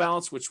your account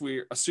balance, which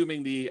we're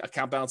assuming the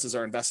account balances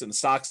are invested in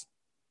stocks.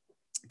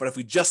 But if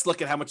we just look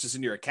at how much is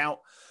in your account,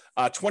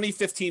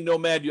 2015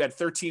 Nomad, you had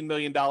 $13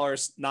 million,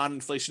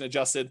 non-inflation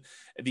adjusted.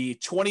 The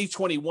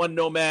 2021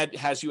 Nomad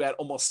has you at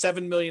almost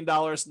 $7 million,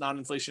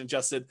 non-inflation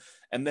adjusted.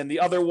 And then the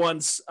other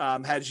ones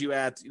had you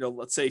at,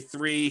 let's say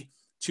 3,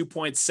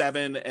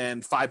 2.7,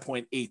 and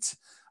 5.8.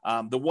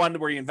 The one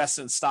where you invest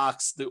in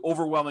stocks, the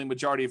overwhelming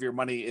majority of your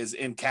money is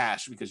in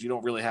cash because you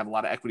don't really have a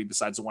lot of equity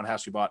besides the one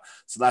house you bought.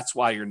 So that's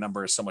why your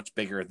number is so much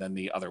bigger than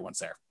the other ones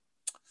there.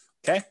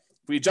 Okay.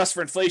 If we adjust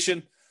for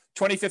inflation,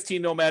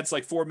 2015 Nomads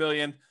like 4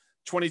 million,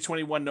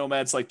 2021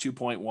 Nomads like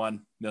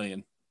 2.1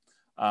 million.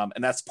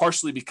 And that's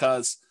partially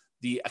because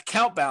the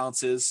account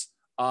balances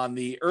on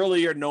the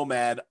earlier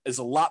Nomad is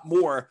a lot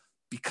more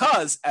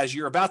because, as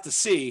you're about to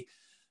see,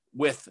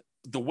 with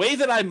the way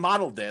that I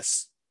modeled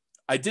this,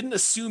 I didn't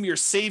assume your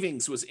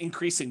savings was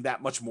increasing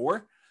that much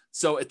more.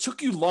 So it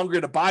took you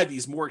longer to buy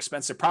these more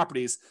expensive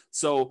properties.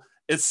 So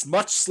it's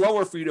much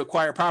slower for you to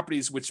acquire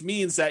properties, which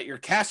means that your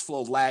cash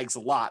flow lags a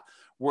lot.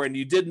 When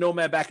you did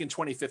Nomad back in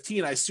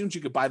 2015, I assumed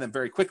you could buy them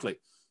very quickly.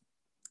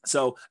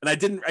 So, and I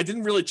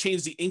didn't really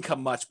change the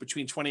income much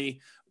between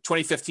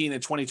 2015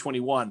 and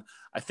 2021.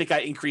 I think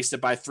I increased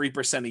it by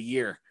 3% a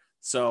year.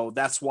 So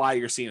that's why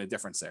you're seeing a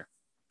difference there.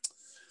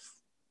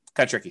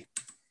 Kind of tricky.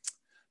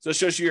 So it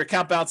shows you your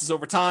account balances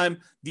over time.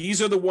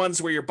 These are the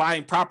ones where you're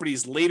buying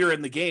properties later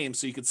in the game.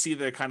 So you can see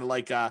they're kind of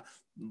like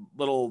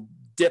little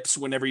dips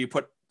whenever you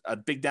put a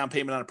big down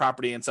payment on a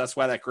property. And so that's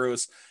why that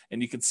grows.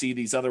 And you can see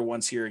these other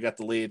ones here. You got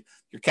the lead.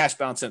 Your cash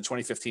balance in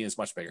 2015 is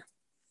much bigger.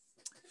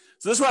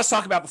 So this is what I was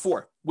talking about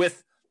before.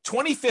 With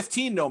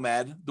 2015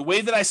 Nomad, the way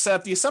that I set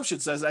up the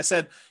assumptions is I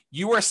said,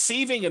 you are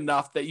saving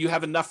enough that you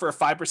have enough for a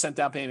 5%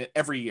 down payment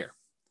every year.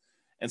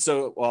 And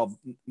so, well,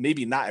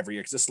 maybe not every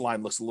year because this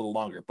line looks a little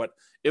longer, but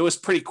it was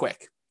pretty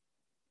quick.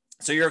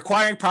 So you're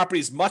acquiring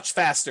properties much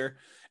faster,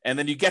 and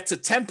then you get to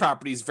 10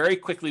 properties very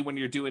quickly when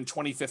you're doing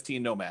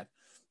 2015 Nomad.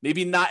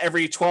 Maybe not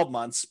every 12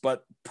 months,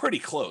 but pretty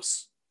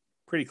close.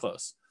 Pretty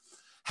close.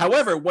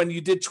 However, when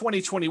you did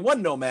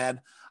 2021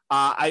 Nomad,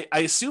 I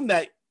assume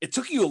that it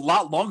took you a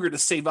lot longer to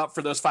save up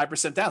for those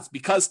 5% downs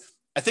because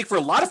I think for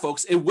a lot of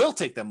folks, it will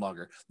take them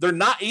longer. They're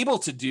not able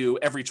to do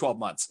every 12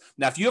 months.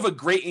 Now, if you have a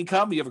great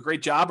income, you have a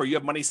great job, or you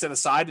have money set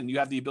aside and you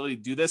have the ability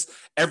to do this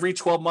every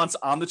 12 months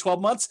on the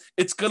 12 months,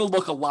 it's going to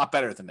look a lot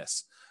better than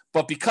this.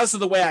 But because of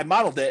the way I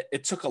modeled it,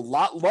 it took a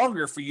lot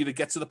longer for you to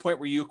get to the point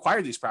where you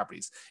acquire these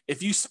properties.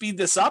 If you speed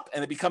this up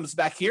and it becomes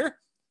back here,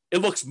 it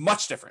looks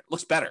much different. It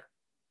looks better.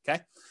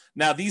 Okay.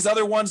 Now, these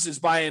other ones is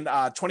buying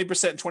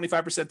 20% and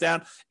 25%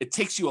 down. It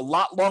takes you a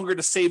lot longer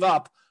to save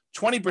up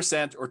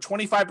 20% or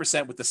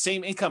 25% with the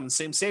same income and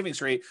same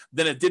savings rate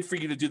than it did for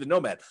you to do the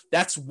Nomad.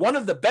 That's one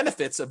of the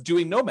benefits of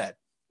doing Nomad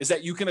is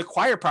that you can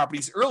acquire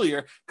properties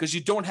earlier because you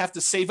don't have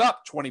to save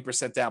up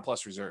 20% down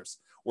plus reserves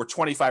or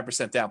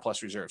 25% down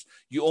plus reserves.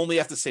 You only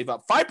have to save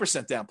up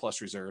 5% down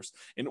plus reserves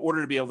in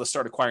order to be able to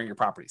start acquiring your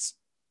properties.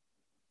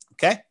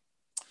 Okay?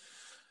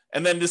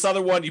 And then this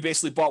other one, you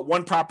basically bought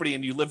one property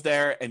and you lived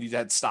there and you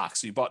had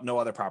stocks. So you bought no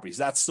other properties.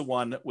 That's the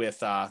one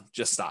with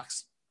just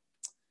stocks.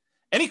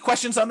 Any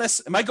questions on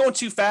this? Am I going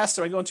too fast?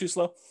 Am I going too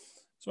slow?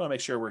 Just want to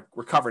make sure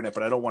we're covering it,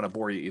 but I don't want to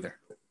bore you either.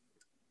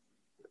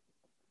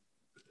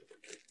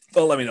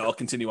 Well, let me know. I'll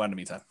continue on in the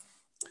meantime.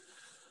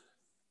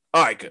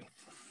 All right, good.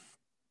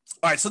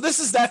 All right, so this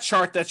is that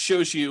chart that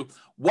shows you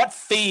what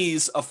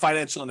phase of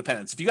financial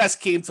independence. If you guys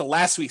came to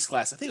last week's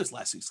class, I think it was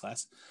last week's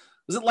class.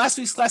 Was it last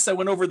week's class I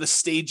went over the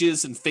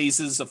stages and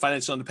phases of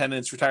financial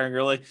independence, retiring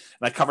early, and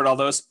I covered all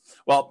those?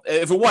 Well,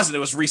 if it wasn't, it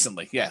was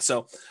recently. Yeah,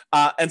 so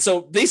and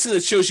so basically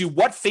it shows you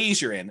what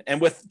phase you're in. And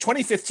with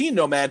 2015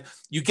 Nomad,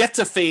 you get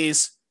to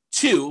phase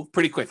 2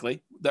 pretty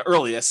quickly, the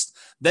earliest.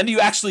 Then you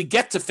actually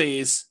get to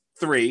phase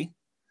 3,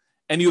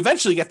 and you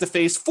eventually get to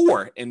phase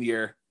 4 in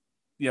your,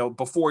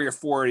 before your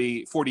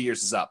 40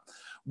 years is up.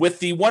 With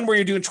the one where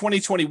you're doing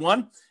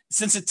 2021,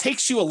 since it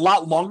takes you a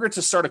lot longer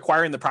to start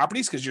acquiring the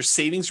properties because your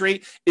savings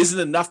rate isn't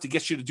enough to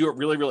get you to do it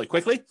really, really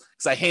quickly,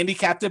 because I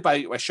handicapped it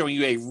by showing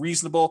you a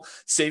reasonable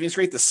savings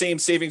rate, the same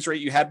savings rate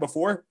you had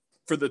before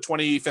for the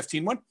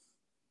 2015 one.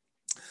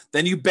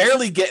 Then you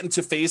barely get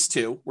into phase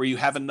 2 where you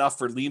have enough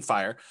for lean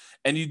fire.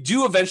 And you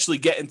do eventually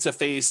get into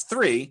phase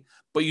 3,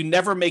 but you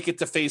never make it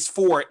to phase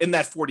 4 in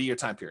that 40-year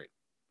time period.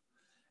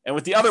 And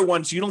with the other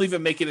ones, you don't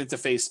even make it into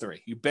phase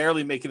 3. You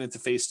barely make it into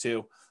phase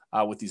 2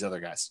 with these other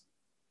guys.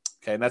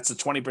 Okay, and that's the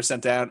 20%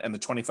 down and the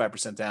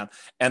 25% down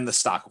and the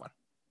stock one.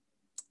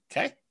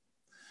 Okay,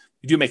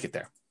 you do make it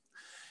there.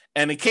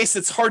 And in case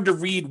it's hard to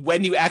read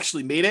when you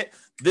actually made it,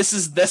 this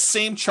is the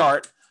same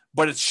chart,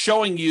 but it's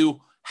showing you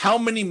how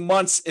many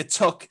months it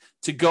took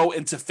to go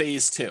into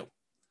phase 2.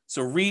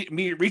 So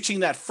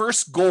reaching that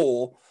first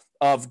goal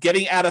of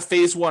getting out of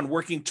phase 1,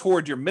 working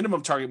toward your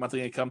minimum target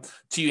monthly income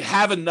till you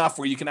have enough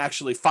where you can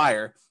actually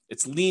fire.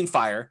 It's lean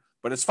fire,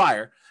 but it's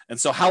fire. And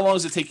so how long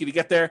does it take you to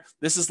get there?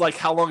 This is like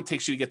how long it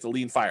takes you to get to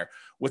lean fire.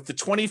 With the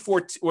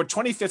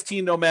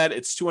 2015 Nomad,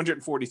 it's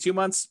 242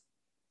 months.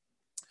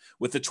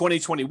 With the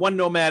 2021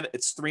 Nomad,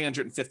 it's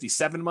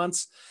 357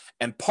 months.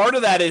 And part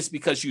of that is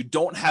because you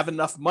don't have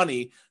enough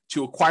money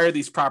to acquire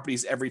these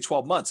properties every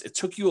 12 months. It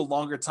took you a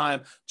longer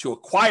time to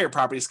acquire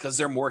properties because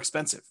they're more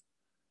expensive.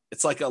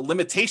 It's like a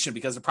limitation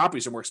because the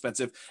properties are more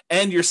expensive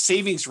and your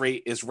savings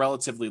rate is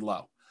relatively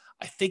low.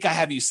 I think I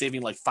have you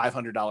saving like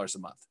 $500 a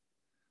month.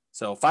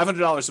 So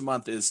 $500 a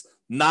month is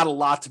not a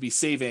lot to be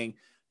saving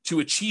to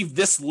achieve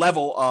this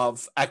level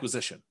of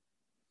acquisition.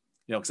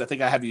 Because I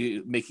think I have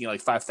you making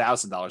like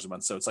 $5,000 a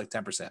month. So it's like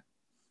 10%.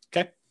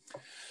 Okay.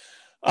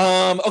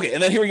 Okay.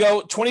 And then here we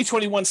go.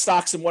 2021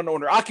 stocks and one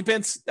owner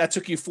occupants. That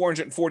took you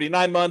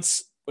 449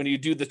 months. When you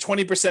do the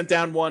 20%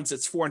 down ones,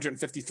 it's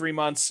 453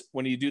 months.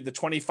 When you do the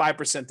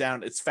 25%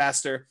 down, it's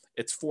faster.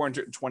 It's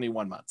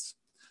 421 months.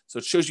 So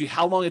it shows you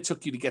how long it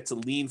took you to get to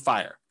lean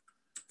fire.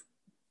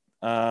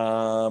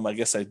 I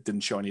guess I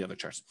didn't show any other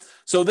charts.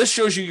 So this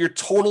shows you your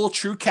total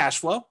true cash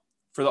flow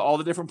for all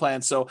the different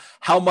plans. So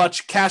how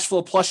much cash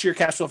flow plus your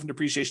cash flow from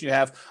depreciation you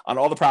have on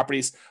all the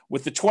properties.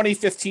 With the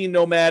 2015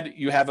 Nomad,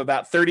 you have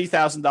about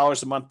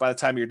 $30,000 a month by the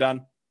time you're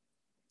done.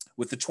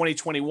 With the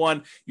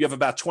 2021, you have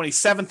about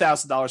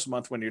 $27,000 a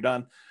month when you're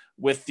done.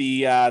 With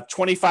the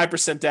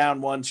 25%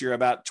 down ones, you're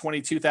about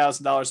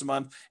 $22,000 a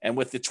month. And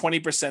with the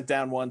 20%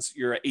 down ones,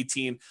 you're at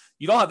 18.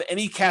 You don't have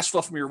any cash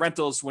flow from your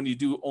rentals when you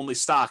do only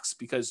stocks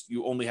because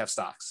you only have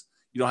stocks.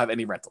 You don't have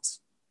any rentals.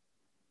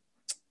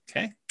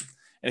 Okay.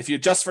 And if you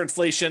adjust for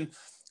inflation,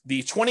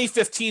 the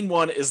 2015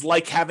 one is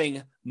like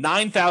having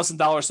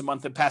 $9,000 a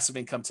month in passive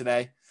income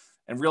today.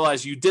 And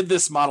realize you did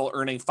this model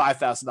earning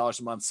 $5,000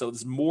 a month. So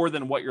it's more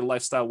than what your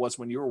lifestyle was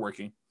when you were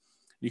working.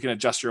 You can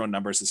adjust your own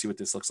numbers to see what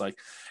this looks like.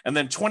 And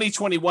then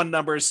 2021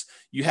 numbers,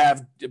 you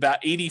have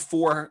about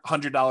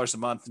 $8,400 a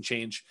month and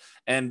change.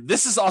 And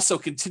this is also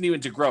continuing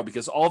to grow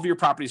because all of your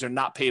properties are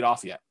not paid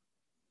off yet.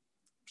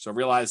 So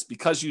realize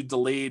because you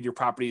delayed your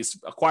properties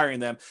acquiring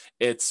them,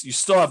 you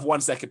still have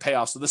ones that could pay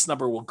off. So this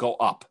number will go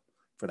up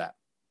for that.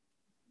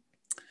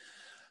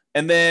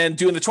 And then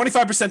doing the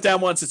 25%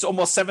 down ones, it's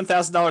almost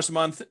 $7,000 a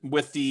month.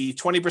 With the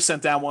 20%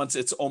 down ones,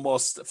 it's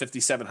almost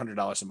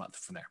 $5,700 a month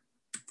from there.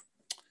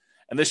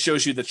 And this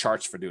shows you the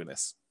charts for doing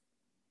this.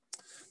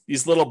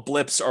 These little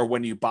blips are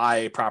when you buy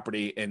a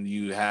property and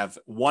you have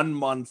 1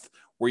 month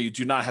where you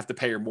do not have to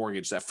pay your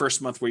mortgage. That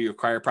first month where you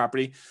acquire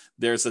property,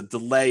 there's a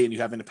delay and you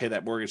having to pay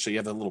that mortgage. So you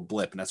have a little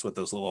blip, and that's what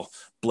those little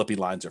blippy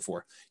lines are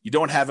for. You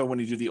don't have it when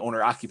you do the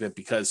owner occupant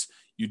because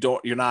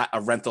you're not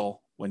a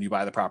rental when you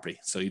buy the property.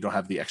 So you don't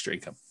have the extra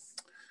income.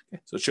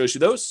 Okay, so it shows you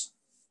those.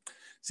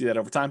 See that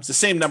over time. It's the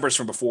same numbers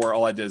from before.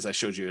 All I did is I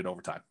showed you it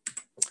over time.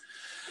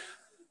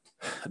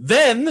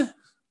 Then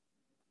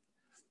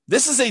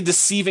this is a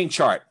deceiving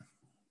chart.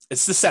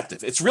 It's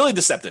deceptive. It's really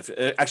deceptive.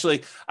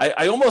 Actually,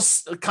 I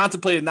almost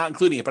contemplated not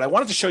including it, but I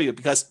wanted to show you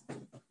because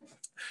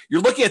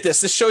you're looking at this.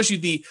 This shows you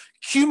the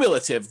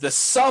cumulative, the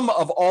sum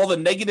of all the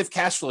negative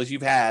cash flows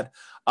you've had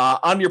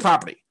on your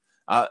property.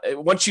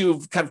 Once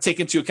you've kind of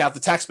taken into account the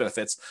tax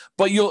benefits,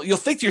 but you'll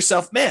think to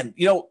yourself, man,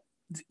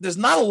 there's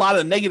not a lot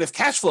of negative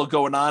cash flow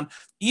going on,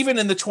 even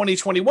in the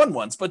 2021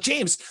 ones. But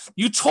James,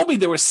 you told me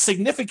there was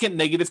significant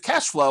negative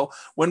cash flow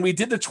when we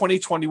did the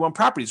 2021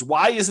 properties.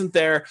 Why isn't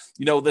there,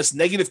 this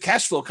negative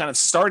cash flow kind of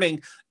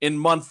starting in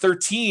month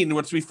 13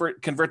 once we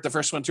convert the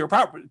first one to a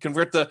property,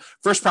 convert the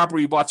first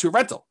property we bought to a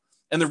rental?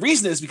 And the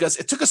reason is because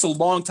it took us a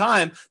long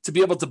time to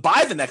be able to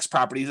buy the next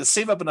property, to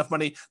save up enough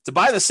money to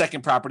buy the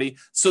second property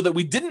so that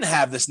we didn't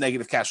have this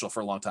negative cash flow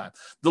for a long time.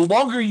 The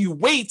longer you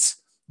wait,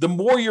 the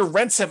more your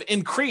rents have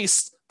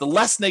increased, the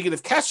less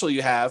negative cash flow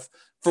you have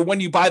for when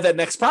you buy that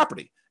next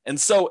property. And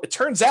so it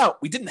turns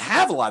out we didn't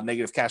have a lot of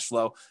negative cash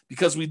flow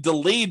because we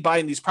delayed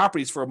buying these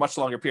properties for a much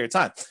longer period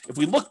of time. If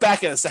we look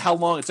back at as to how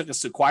long it took us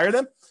to acquire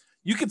them,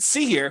 you can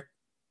see here,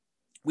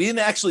 we didn't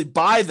actually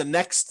buy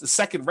the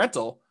second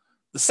rental,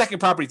 the second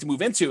property to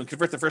move into and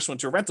convert the first one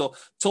to a rental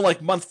till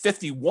like month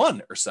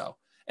 51 or so.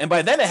 And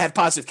by then it had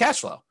positive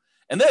cash flow.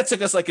 And then it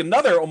took us like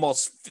another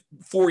almost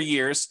 4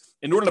 years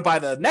in order to buy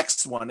the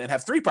next one and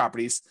have 3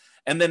 properties.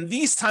 And then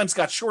these times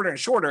got shorter and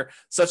shorter,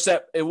 such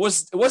that it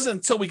wasn't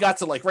until we got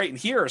to like right in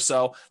here or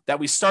so that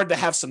we started to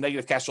have some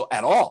negative cash flow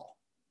at all.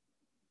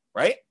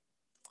 Right?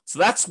 So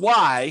that's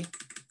why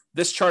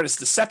this chart is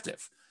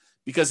deceptive.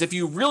 Because if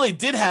you really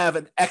did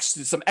have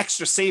some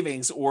extra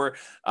savings or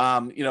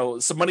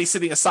some money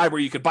sitting aside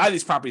where you could buy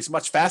these properties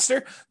much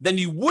faster, then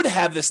you would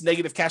have this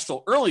negative cash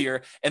flow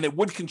earlier and it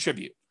would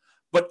contribute.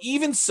 But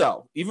even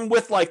so, even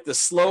with like the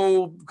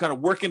slow kind of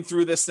working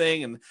through this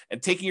thing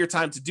and taking your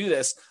time to do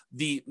this,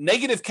 the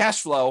negative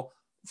cash flow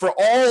for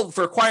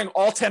acquiring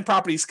all 10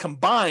 properties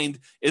combined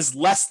is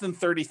less than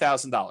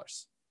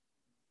 $30,000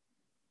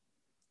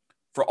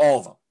 for all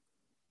of them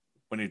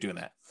when you're doing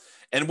that.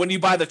 And when you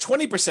buy the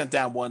 20%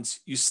 down ones,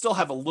 you still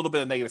have a little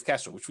bit of negative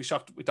cash flow, which we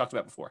talked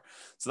about before.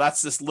 So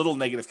that's this little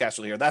negative cash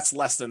flow here. That's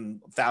less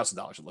than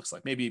 $1,000. It looks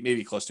like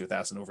maybe close to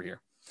 1,000 over here.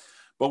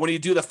 But when you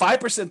do the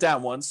 5%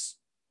 down ones,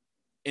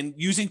 and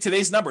using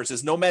today's numbers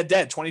as Nomad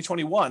Dead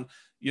 2021,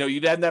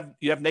 you'd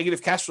have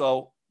negative cash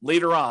flow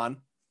later on,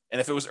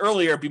 and if it was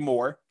earlier, it'd be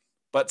more.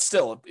 But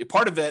still,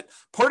 part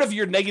of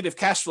your negative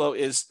cash flow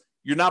is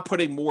you're not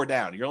putting more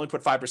down. You only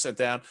put 5%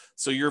 down,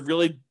 so you're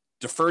really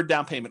deferred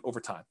down payment over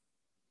time.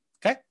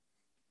 Okay.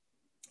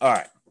 All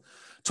right.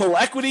 Total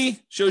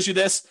equity shows you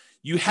this.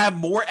 You have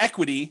more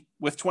equity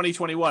with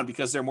 2021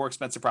 because they're more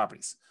expensive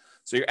properties.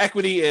 So your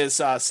equity is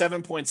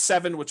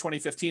 7.7 with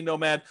 2015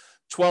 Nomad,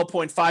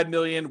 12.5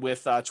 million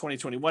with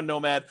 2021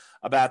 Nomad,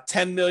 about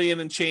 10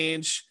 million and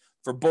change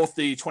for both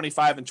the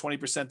 25 and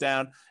 20%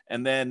 down.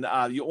 And then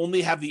you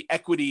only have the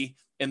equity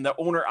in the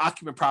owner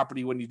occupant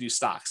property when you do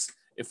stocks.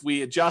 If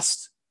we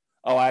adjust,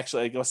 I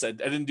guess I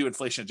didn't do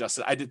inflation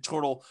adjusted. I did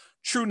total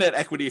true net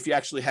equity if you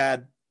actually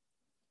had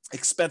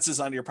expenses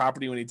on your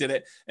property when you did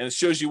it. And it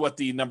shows you what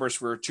the numbers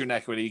for true net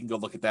equity. You can go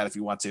look at that if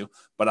you want to,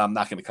 but I'm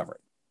not going to cover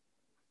it.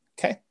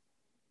 Okay.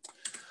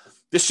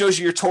 This shows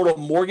you your total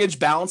mortgage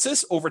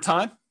balances over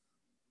time.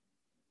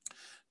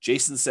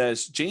 Jason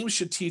says, James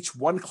should teach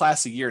one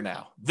class a year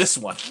now. This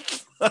one.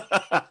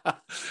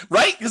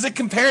 Right? Because it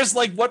compares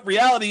like what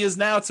reality is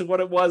now to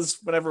what it was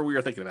whenever we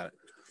were thinking about it.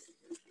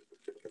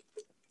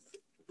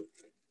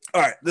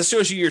 All right. This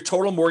shows you your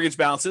total mortgage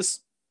balances.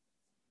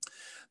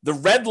 The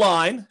red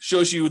line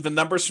shows you the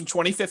numbers from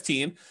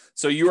 2015.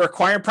 So you were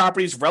acquiring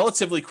properties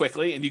relatively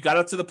quickly, and you got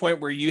up to the point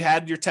where you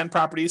had your 10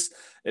 properties.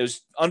 It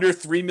was under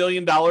 $3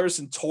 million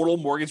in total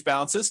mortgage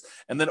balances.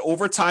 And then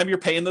over time, you're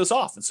paying those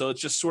off. And so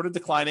it's just sort of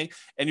declining,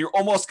 and you're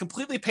almost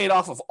completely paid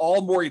off of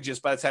all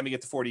mortgages by the time you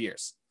get to 40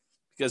 years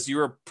because you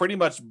were pretty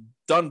much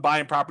done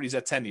buying properties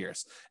at 10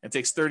 years. It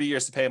takes 30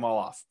 years to pay them all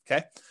off.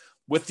 Okay.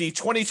 With the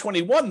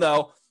 2021,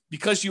 though,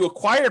 because you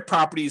acquired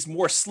properties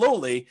more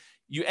slowly,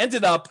 you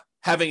ended up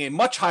having a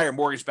much higher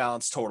mortgage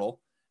balance total,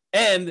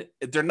 and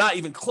they're not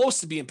even close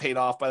to being paid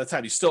off by the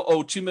time you still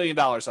owe $2 million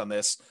on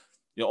this,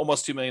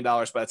 almost $2 million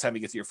by the time you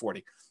get to your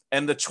 40.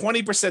 And the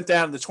 20%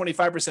 down, the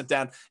 25%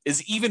 down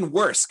is even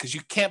worse because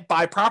you can't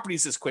buy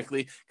properties as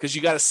quickly because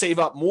you got to save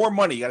up more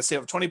money. You got to save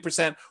up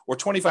 20% or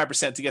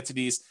 25% to get to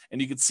these. And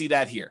you can see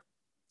that here.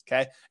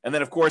 Okay. And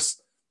then of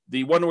course,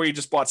 the one where you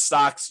just bought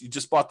stocks, you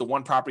just bought the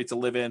one property to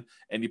live in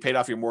and you paid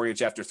off your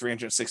mortgage after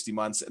 360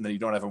 months and then you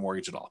don't have a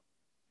mortgage at all.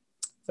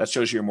 That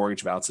shows you your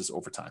mortgage balances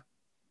over time.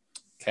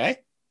 Okay.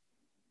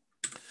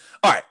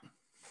 All right.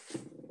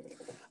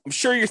 I'm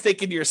sure you're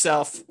thinking to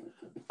yourself,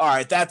 all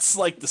right, that's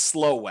like the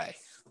slow way.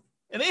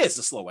 And it is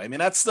the slow way. I mean,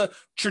 that's the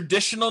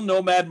traditional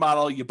nomad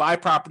model. You buy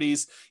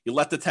properties, you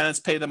let the tenants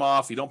pay them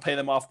off. You don't pay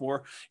them off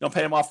more. You don't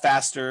pay them off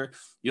faster.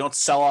 You don't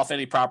sell off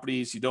any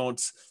properties. You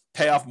don't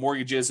pay off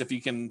mortgages if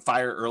you can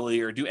fire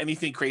early or do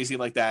anything crazy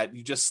like that.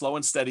 You just slow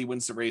and steady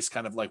wins the race,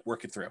 kind of like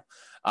work it through.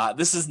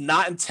 This is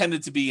not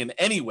intended to be in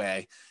any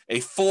way a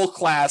full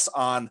class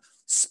on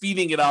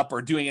speeding it up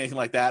or doing anything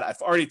like that.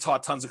 I've already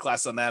taught tons of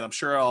classes on that. I'm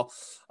sure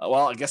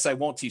I guess I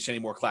won't teach any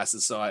more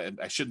classes, so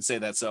I shouldn't say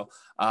that. So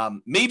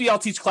maybe I'll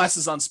teach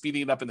classes on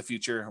speeding it up in the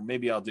future, or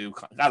maybe I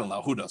don't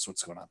know. Who knows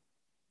what's going on?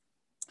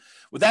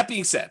 With that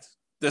being said,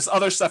 there's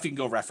other stuff you can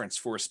go reference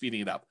for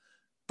speeding it up.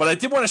 But I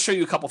did want to show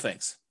you a couple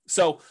things.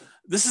 So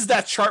this is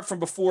that chart from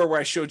before where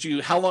I showed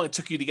you how long it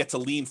took you to get to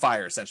lean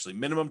fire, essentially,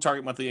 minimum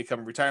target monthly income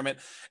in retirement.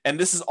 And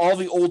this is all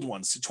the old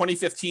ones. So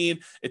 2015,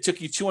 it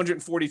took you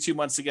 242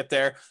 months to get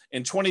there.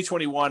 In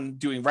 2021,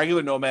 doing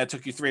regular Nomad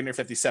took you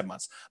 357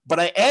 months. But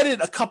I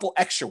added a couple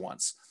extra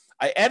ones.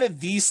 I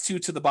added these two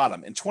to the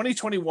bottom. In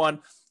 2021,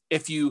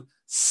 if you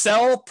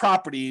sell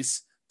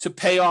properties to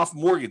pay off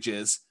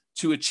mortgages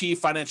to achieve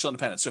financial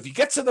independence. So if you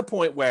get to the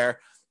point where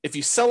if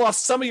you sell off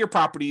some of your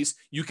properties,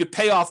 you could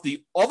pay off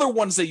the other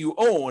ones that you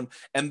own,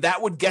 and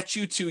that would get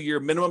you to your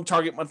minimum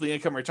target monthly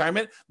income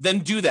retirement, then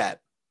do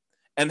that.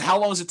 And how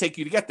long does it take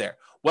you to get there?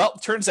 Well,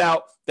 it turns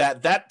out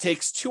that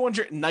takes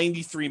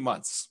 293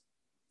 months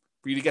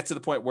for you to get to the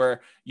point where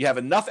you have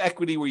enough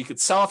equity where you could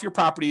sell off your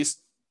properties,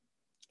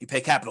 you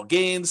pay capital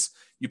gains,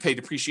 you pay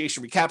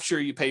depreciation recapture,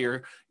 you pay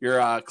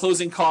your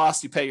closing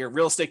costs, you pay your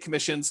real estate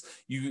commissions,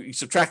 you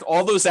subtract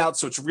all those out.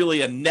 So it's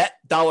really a net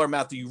dollar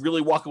amount that you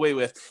really walk away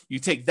with. You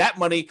take that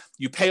money,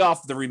 you pay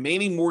off the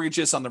remaining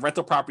mortgages on the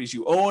rental properties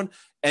you own,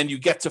 and you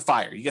get to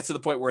fire. You get to the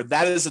point where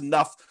that is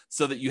enough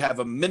so that you have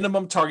a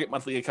minimum target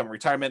monthly income in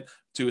retirement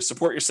to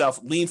support yourself,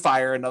 lean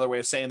fire, another way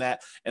of saying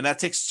that. And that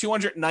takes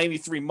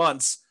 293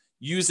 months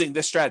using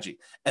this strategy.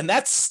 And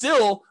that's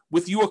still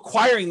with you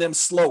acquiring them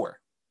slower.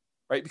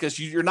 Right? Because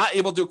you're not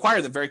able to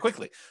acquire them very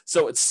quickly.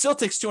 So it still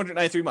takes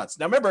 293 months.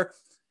 Now, remember,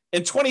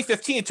 in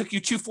 2015, it took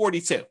you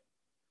 242.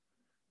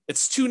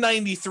 It's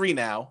 293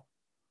 now,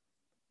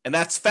 and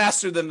that's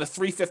faster than the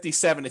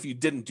 357 if you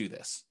didn't do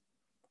this.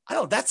 I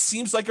don't know. That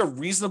seems like a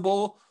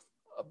reasonable,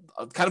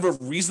 kind of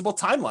a reasonable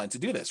timeline to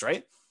do this,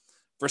 right?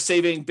 For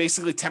saving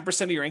basically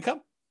 10% of your income.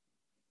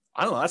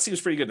 I don't know. That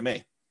seems pretty good to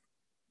me.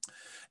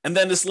 And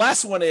then this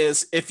last one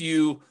is if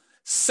you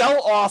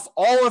sell off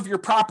all of your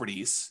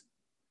properties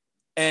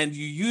and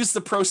you use the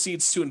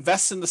proceeds to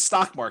invest in the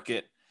stock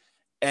market,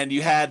 and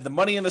you had the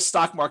money in the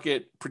stock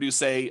market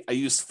produce I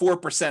used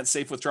 4%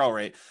 safe withdrawal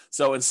rate.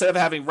 So instead of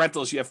having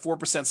rentals, you have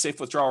 4% safe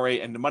withdrawal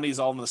rate, and the money is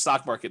all in the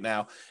stock market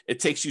now. It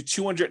takes you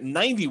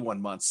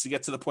 291 months to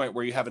get to the point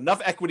where you have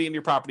enough equity in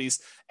your properties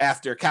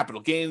after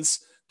capital gains,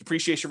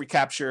 depreciation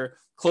recapture,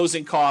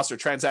 closing costs or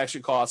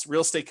transaction costs,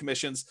 real estate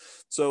commissions.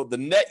 So the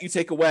net you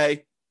take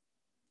away,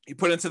 you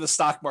put into the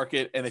stock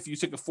market, and if you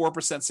took a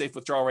 4% safe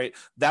withdrawal rate,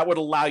 that would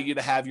allow you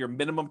to have your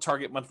minimum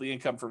target monthly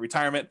income for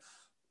retirement.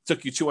 It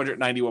took you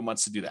 291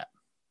 months to do that,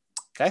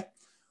 okay?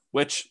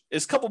 Which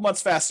is a couple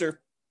months faster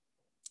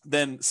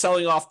than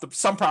selling off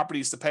some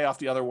properties to pay off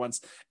the other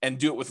ones and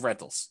do it with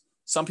rentals.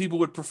 Some people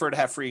would prefer to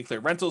have free and clear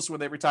rentals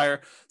when they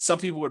retire. Some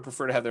people would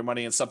prefer to have their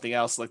money in something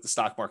else like the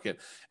stock market,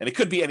 and it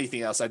could be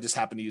anything else. I just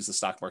happen to use the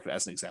stock market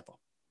as an example,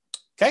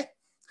 okay?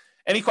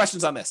 Any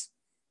questions on this?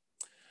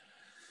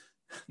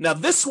 Now,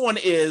 this one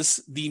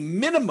is the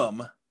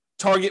minimum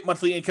target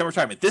monthly income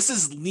retirement. This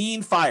is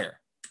lean fire.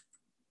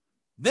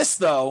 This,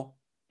 though,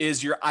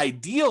 is your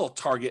ideal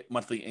target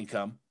monthly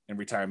income in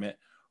retirement,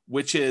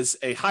 which is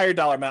a higher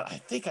dollar amount. I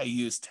think I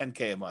used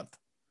 $10K a month.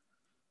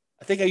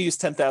 I think I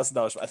used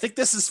 $10,000. I think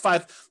this is I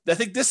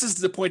think this is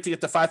the point to get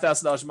to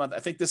 $5,000 a month. I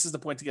think this is the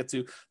point to get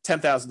to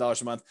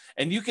 $10,000 a month.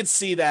 And you can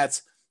see that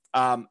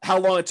how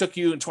long it took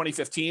you in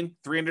 2015,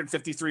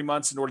 353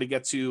 months in order to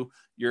get to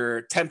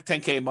your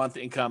 10K a month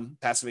income,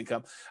 passive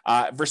income,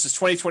 versus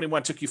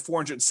 2021 took you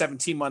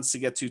 417 months to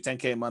get to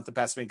 10K a month of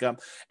passive income.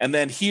 And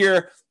then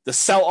here, the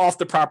sell off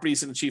the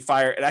properties and achieve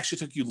fire, it actually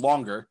took you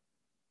longer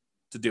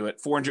to do it,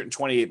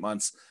 428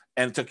 months,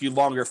 and it took you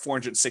longer,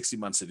 460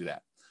 months to do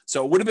that.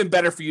 So it would have been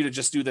better for you to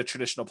just do the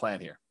traditional plan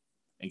here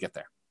and get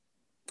there.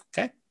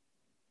 Okay.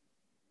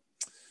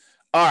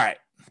 All right.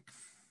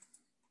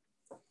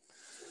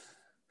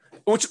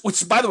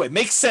 Which, by the way,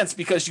 makes sense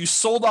because you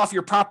sold off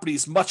your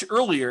properties much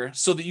earlier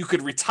so that you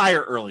could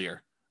retire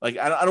earlier. Like,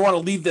 I don't want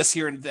to leave this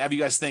here and have you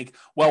guys think,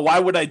 well, why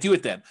would I do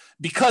it then?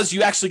 Because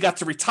you actually got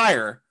to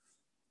retire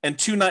at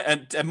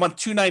month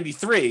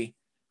 293,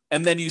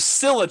 and then you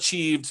still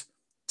achieved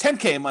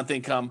 10K a month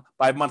income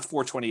by month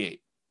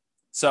 428.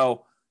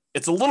 So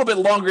it's a little bit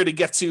longer to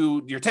get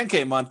to your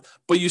 10K a month,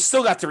 but you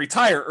still got to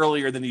retire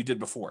earlier than you did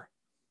before.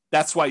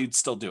 That's why you'd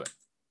still do it.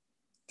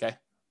 Okay.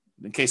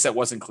 In case that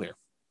wasn't clear.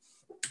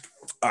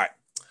 All right.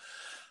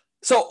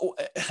 So,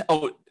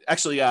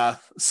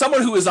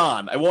 someone who is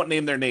on, I won't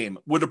name their name,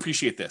 would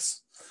appreciate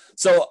this.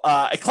 So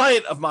a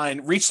client of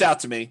mine reached out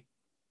to me.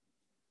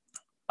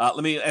 Let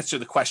me answer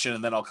the question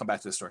and then I'll come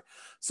back to the story.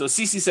 So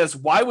Cece says,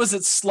 why was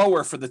it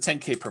slower for the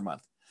 10K per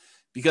month?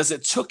 Because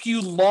it took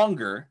you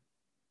longer.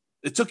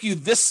 It took you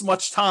this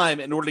much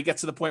time in order to get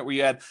to the point where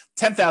you had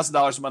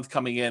 $10,000 a month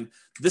coming in.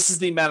 This is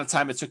the amount of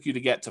time it took you to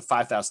get to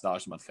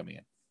 $5,000 a month coming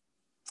in.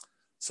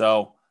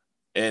 So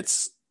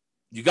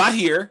you got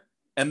here,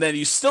 and then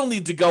you still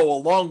need to go a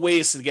long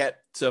ways to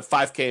get to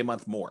 5K a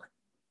month more.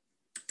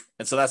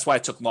 And so that's why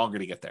it took longer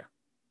to get there.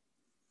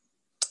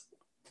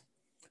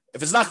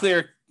 If it's not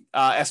clear,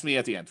 ask me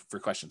at the end for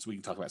questions. We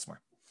can talk about it some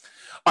more.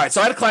 All right.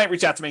 So I had a client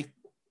reach out to me,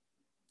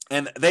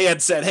 and they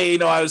had said, hey,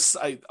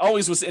 I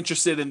always was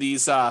interested in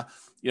these,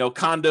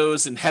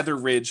 condos in Heather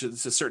Ridge.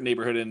 It's a certain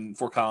neighborhood in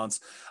Fort Collins,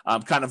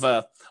 kind of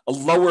a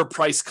lower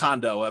price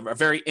condo, a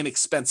very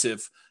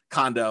inexpensive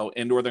condo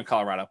in Northern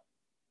Colorado.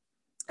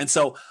 And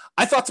so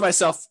I thought to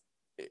myself,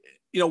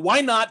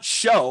 why not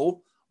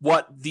show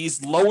what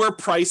these lower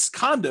price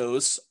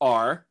condos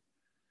are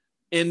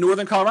in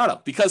Northern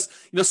Colorado? Because,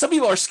 some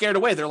people are scared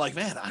away. They're like,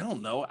 man, I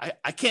don't know.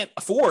 I can't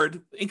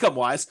afford, income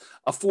wise,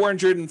 a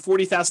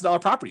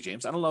 $440,000 property,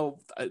 James. I don't know.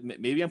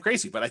 Maybe I'm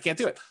crazy, but I can't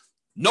do it.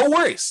 No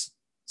worries.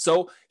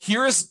 So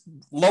here's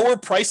lower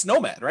price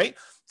Nomad, right?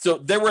 So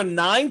there were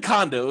 9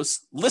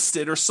 condos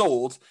listed or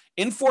sold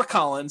in Fort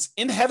Collins,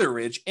 in Heather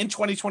Ridge in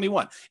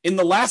 2021, in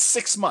the last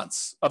 6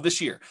 months of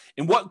this year,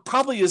 in what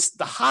probably is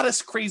the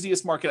hottest,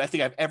 craziest market I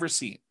think I've ever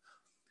seen.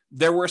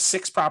 There were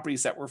 6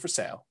 properties that were for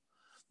sale.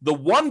 The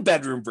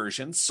 1-bedroom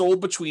version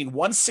sold between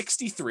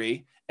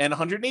 $163,000 and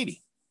 $180,000.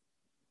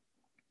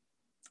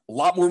 A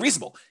lot more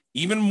reasonable,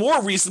 even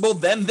more reasonable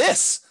than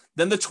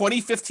the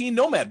 2015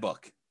 Nomad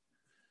book.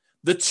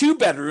 The 2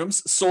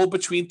 bedrooms sold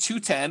between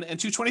 $210,000 and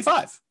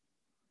 $225,000.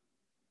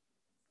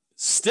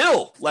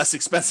 Still less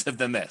expensive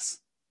than this.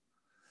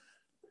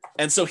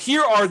 And so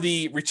here are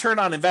the return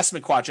on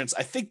investment quadrants.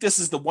 I think this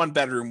is the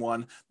 1-bedroom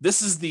one.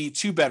 This is the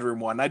 2-bedroom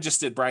one. I just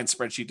did Brian's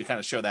spreadsheet to kind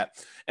of show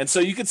that. And so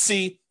you could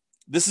see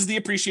this is the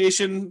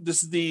appreciation.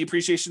 This is the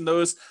appreciation.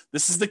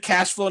 This is the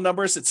cash flow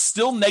numbers. It's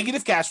still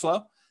negative cash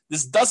flow.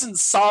 This doesn't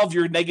solve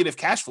your negative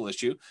cash flow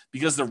issue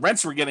because the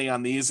rents we're getting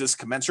on these is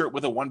commensurate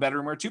with a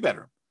 1-bedroom or a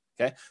 2-bedroom.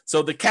 Okay.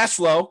 So the cash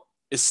flow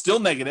is still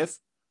negative,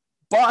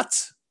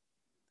 but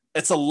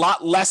it's a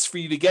lot less for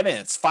you to get in.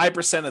 It's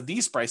 5% of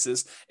these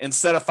prices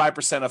instead of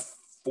 5% of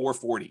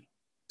 440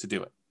 to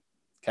do it.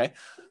 Okay.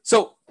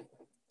 So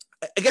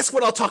I guess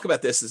what I'll talk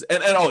about this is,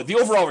 and the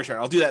overall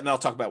return, I'll do that and I'll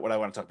talk about what I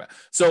want to talk about.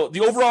 So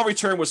the overall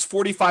return was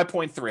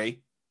 45.3,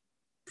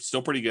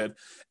 still pretty good.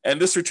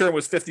 And this return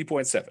was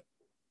 50.7.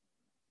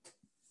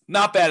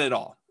 Not bad at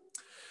all.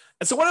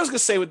 And so what I was going to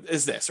say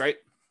is this, right?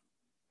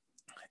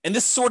 And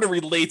this sort of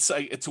relates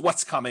to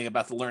what's coming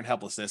about the learned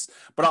helplessness,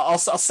 but I'll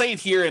say it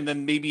here, and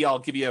then maybe I'll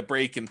give you a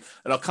break, and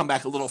I'll come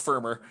back a little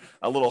firmer,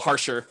 a little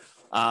harsher,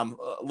 a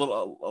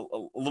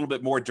little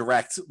bit more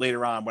direct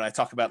later on when I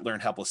talk about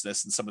learned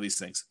helplessness and some of these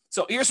things.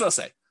 So here's what I'll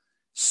say: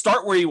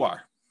 start where you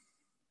are.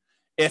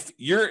 If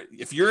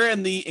you're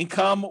in the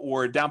income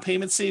or down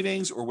payment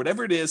savings or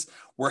whatever it is,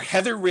 where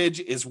Heather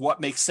Ridge is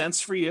what makes sense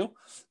for you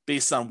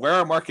based on where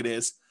our market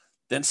is,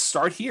 then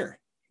start here.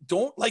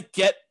 Don't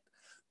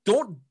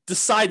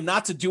decide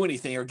not to do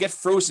anything or get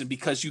frozen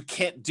because you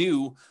can't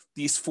do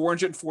these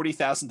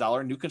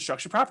 $440,000 new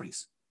construction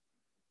properties.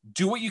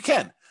 Do what you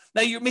can.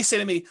 Now you may say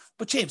to me,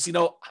 but James,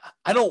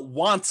 I don't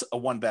want a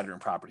 1-bedroom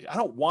property. I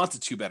don't want a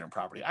 2-bedroom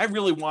property. I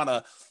really want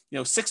a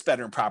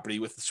 6-bedroom property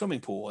with a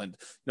swimming pool and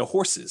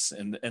horses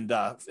and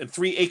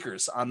 3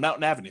 acres on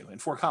Mountain Avenue in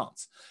Fort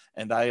Collins.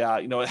 And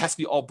it has to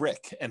be all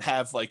brick and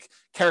have like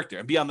character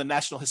and be on the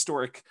National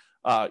Historic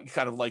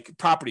kind of like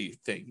property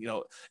thing,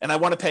 and I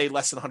want to pay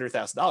less than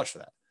 $100,000 for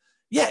that.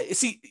 Yeah.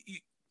 See,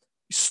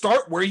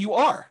 start where you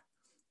are.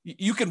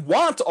 You can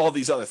want all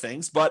these other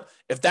things, but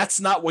if that's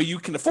not what you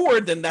can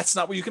afford, then that's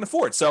not what you can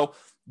afford. So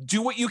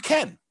do what you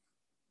can.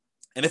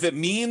 And if it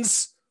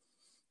means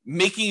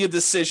making a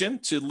decision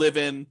to live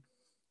in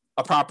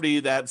a property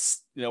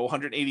that's,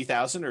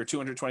 $180,000 or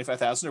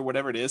 $225,000 or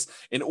whatever it is,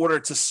 in order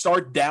to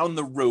start down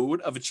the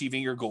road of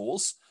achieving your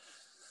goals,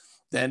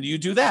 then you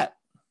do that.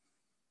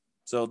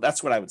 So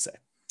that's what I would say.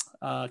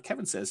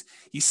 Kevin says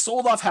he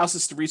sold off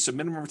houses to reach the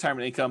minimum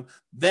retirement income.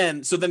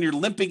 Then you're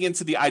limping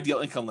into the ideal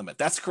income limit.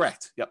 That's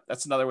correct. Yep.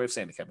 That's another way of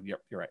saying it, Kevin. You're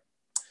right.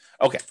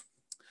 Okay.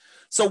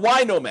 So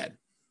why Nomad?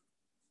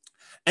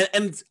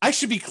 And I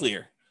should be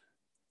clear.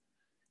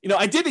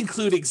 I did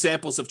include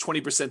examples of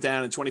 20%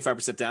 down and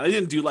 25% down. I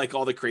didn't do like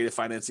all the creative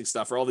financing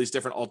stuff or all these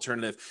different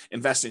alternative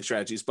investing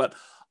strategies, but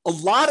a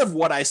lot of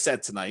what I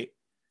said tonight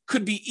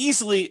could be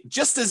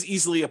just as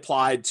easily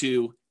applied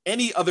to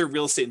any other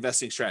real estate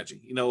investing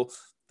strategy.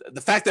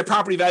 The fact that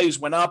property values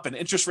went up and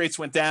interest rates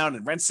went down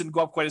and rents didn't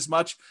go up quite as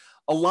much.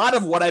 A lot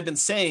of what I've been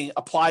saying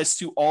applies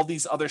to all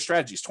these other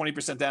strategies: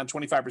 20% down,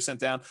 25%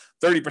 down,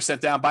 30%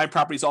 down, buying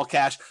properties all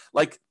cash.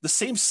 Like the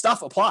same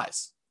stuff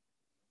applies.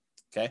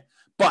 Okay.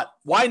 But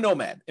why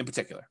Nomad in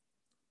particular?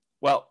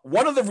 Well,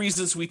 one of the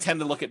reasons we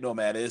tend to look at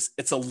Nomad is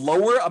it's a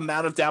lower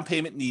amount of down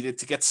payment needed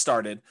to get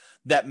started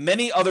than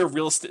many other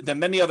real estate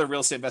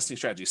investing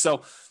strategies.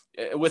 So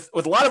with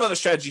a lot of other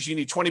strategies, you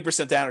need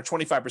 20% down or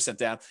 25%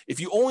 down. If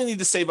you only need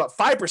to save up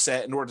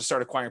 5% in order to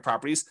start acquiring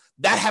properties,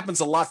 that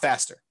happens a lot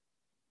faster.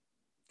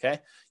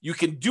 Okay. You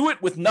can do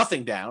it with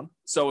nothing down.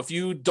 So if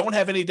you don't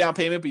have any down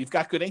payment, but you've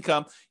got good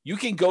income, you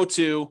can go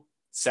to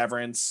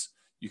Severance,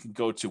 you can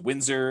go to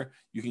Windsor,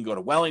 you can go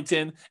to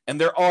Wellington,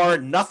 and there are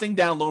nothing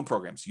down loan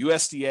programs,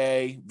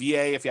 USDA,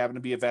 VA, if you happen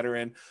to be a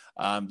veteran.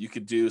 You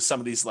could do some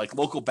of these like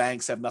local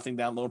banks have nothing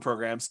down loan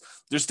programs.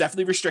 There's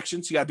definitely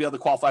restrictions. You got to be able to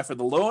qualify for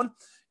the loan.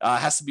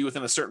 has to be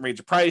within a certain range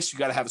of price. You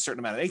got to have a certain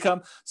amount of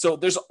income. So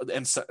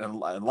and a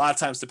lot of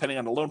times, depending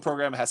on the loan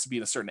program, it has to be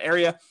in a certain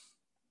area.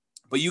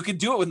 But you could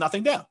do it with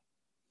nothing down.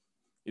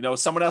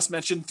 Someone else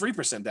mentioned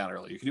 3% down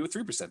earlier. You can do it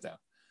 3% down.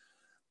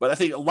 But I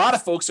think a lot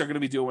of folks are going to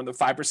be doing the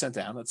 5%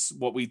 down. That's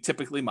what we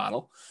typically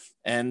model.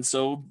 And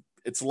so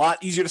it's a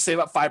lot easier to save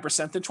up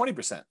 5% than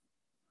 20%.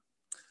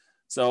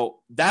 So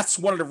that's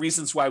one of the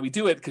reasons why we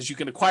do it, because you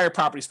can acquire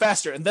properties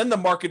faster, and then the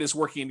market is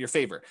working in your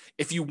favor.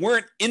 If you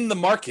weren't in the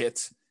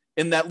market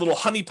in that little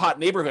honeypot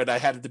neighborhood I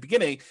had at the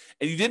beginning,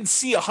 and you didn't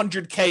see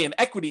 $100K in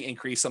equity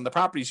increase on the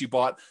properties you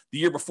bought the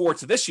year before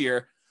to this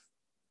year,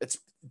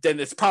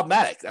 then it's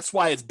problematic. That's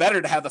why it's better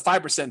to have the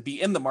 5%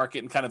 be in the market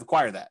and kind of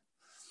acquire that.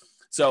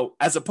 So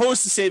as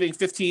opposed to saving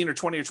 15 or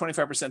 20 or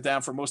 25%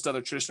 down for most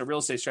other traditional real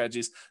estate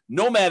strategies,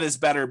 Nomad is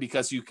better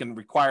because you can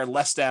require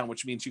less down,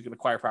 which means you can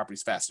acquire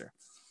properties faster.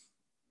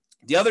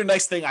 The other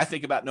nice thing I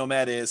think about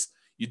Nomad is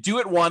you do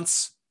it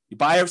once, you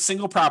buy a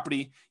single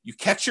property, you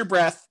catch your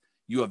breath,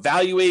 you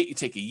evaluate, you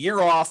take a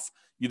year off,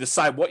 you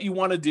decide what you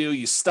want to do,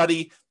 you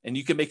study, and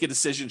you can make a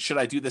decision. Should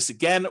I do this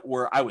again?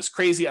 Or I was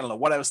crazy. I don't know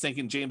what I was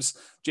thinking. James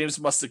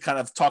must have kind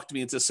of talked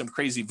me into some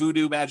crazy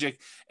voodoo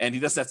magic, and he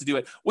doesn't have to do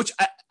it, which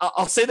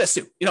I'll say this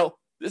too.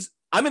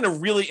 I'm in a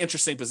really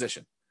interesting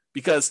position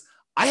because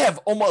I have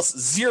almost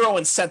zero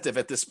incentive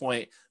at this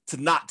point to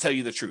not tell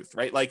you the truth,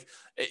 right? Like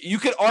you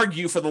could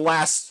argue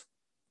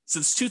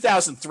since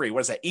 2003,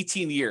 what is that,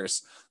 18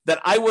 years, that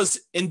I was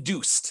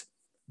induced,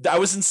 that I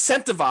was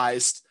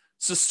incentivized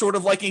to sort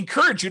of like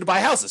encourage you to buy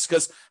houses,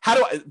 because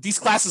these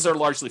classes are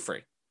largely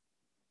free.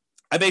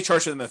 I may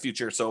charge for them in the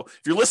future. So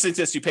if you're listening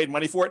to this, you paid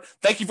money for it.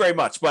 Thank you very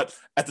much. But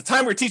at the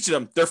time we're teaching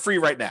them, they're free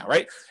right now,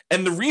 right?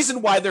 And the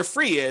reason why they're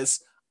free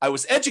is I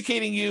was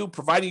educating you,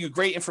 providing you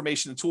great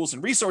information and tools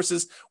and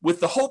resources with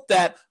the hope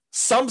that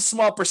some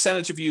small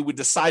percentage of you would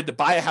decide to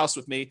buy a house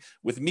with me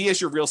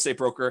as your real estate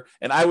broker,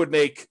 and I would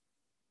make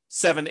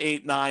 $7,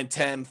 $8, $9,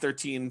 $10,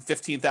 $13,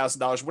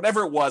 $15,000,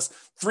 whatever it was.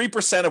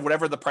 3% of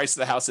whatever the price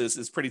of the house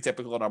is pretty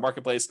typical in our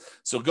marketplace.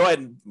 So go ahead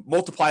and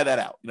multiply that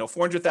out.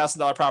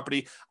 $400,000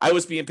 property, I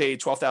was being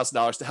paid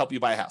 $12,000 to help you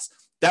buy a house.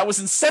 That was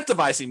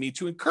incentivizing me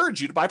to encourage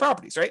you to buy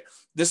properties, right?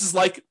 This is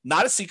like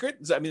not a secret.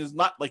 I mean, it's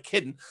not like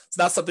hidden. It's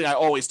not something I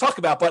always talk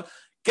about, but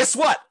guess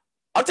what?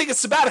 I'm taking a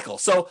sabbatical.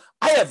 So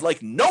I have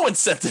like no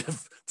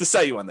incentive to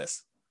sell you on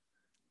this.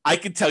 I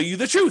can tell you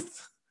the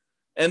truth.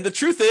 And the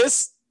truth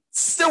is,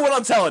 still what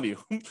I'm telling you.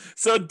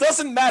 So it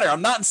doesn't matter.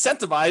 I'm not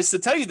incentivized to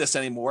tell you this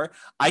anymore.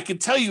 I can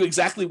tell you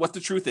exactly what the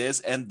truth is,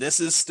 and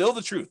this is still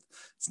the truth.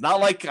 It's not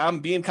like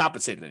I'm being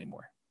compensated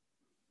anymore.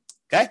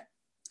 Okay?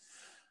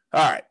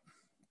 All right.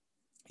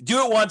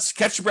 Do it once,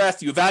 catch your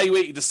breath, you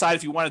evaluate, you decide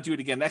if you want to do it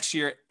again next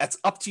year. That's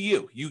up to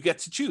you. You get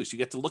to choose. You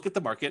get to look at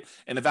the market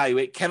and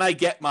evaluate, can I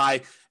get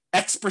my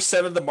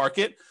X% of the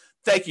market?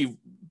 Thank you,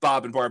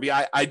 Bob and Barbie.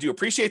 I do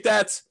appreciate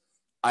that.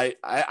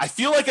 I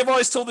feel like I've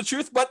always told the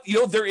truth, but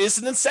there is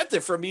an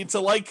incentive for me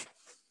to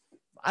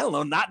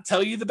not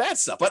tell you the bad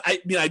stuff. But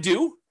I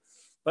do.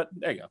 But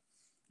there you go.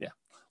 Yeah.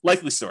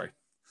 Likely story.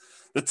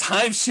 The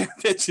timeshare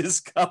pitch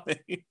is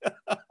coming.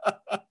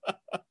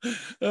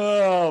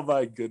 Oh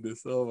my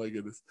goodness.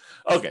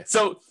 Okay.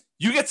 So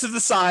you get to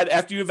decide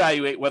after you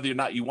evaluate whether or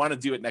not you want to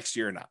do it next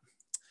year or not.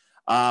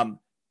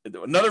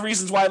 Another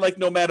reasons why I like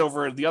Nomad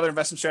over the other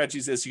investment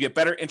strategies is you get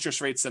better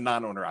interest rates than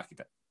non-owner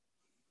occupant.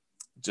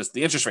 Just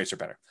the interest rates are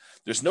better.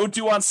 There's no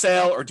due on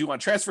sale or due on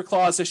transfer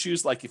clause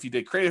issues like if you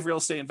did creative real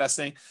estate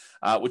investing,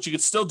 which you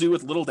could still do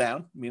with little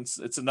down. I mean,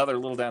 it's another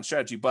little down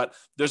strategy, but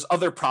there's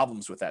other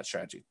problems with that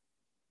strategy.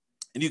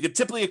 And you could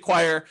typically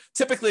acquire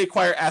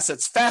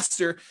assets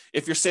faster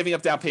if you're saving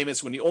up down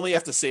payments when you only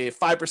have to save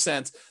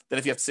 5% than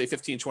if you have to save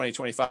 15, 20,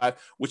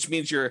 25, which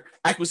means your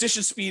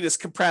acquisition speed is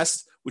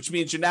compressed, which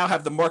means you now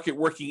have the market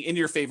working in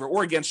your favor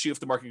or against you if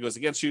the market goes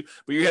against you,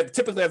 but you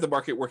typically have the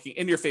market working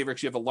in your favor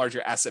because you have a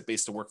larger asset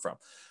base to work from.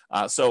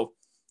 So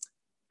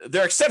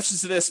there are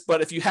exceptions to this, but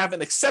if you have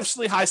an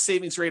exceptionally high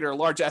savings rate or a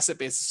large asset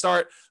base to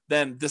start,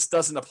 then this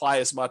doesn't apply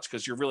as much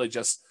because you're really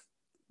just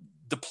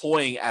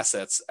deploying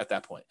assets at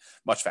that point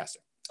much faster.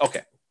 Okay.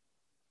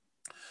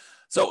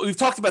 So we've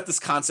talked about this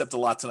concept a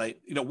lot tonight.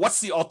 What's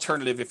the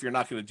alternative if you're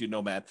not going to do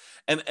Nomad?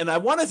 And I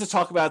wanted to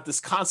talk about this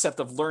concept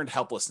of learned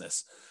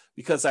helplessness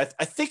because I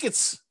think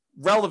it's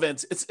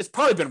relevant. It's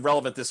probably been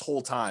relevant this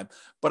whole time,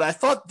 but I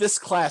thought this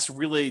class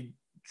really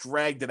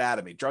drug it out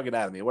of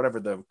me, whatever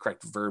the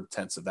correct verb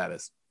tense of that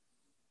is.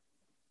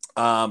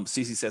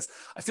 Cece says,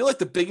 I feel like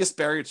the biggest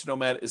barrier to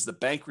Nomad is the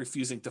bank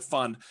refusing to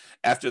fund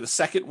after the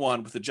second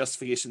one with the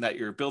justification that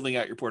you're building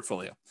out your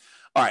portfolio.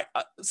 All right.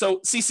 So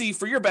Cece,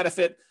 for your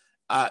benefit,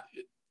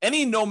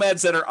 any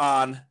Nomads that are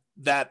on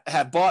that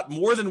have bought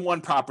more than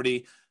one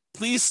property,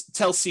 please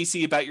tell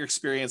Cece about your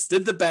experience.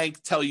 Did the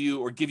bank tell you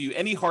or give you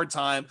any hard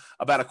time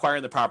about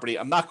acquiring the property?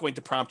 I'm not going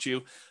to prompt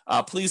you.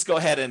 Please go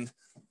ahead and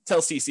tell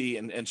Cece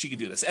and she can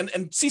do this. And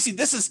Cece,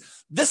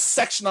 this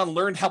section on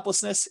learned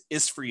helplessness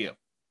is for you.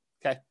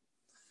 Okay.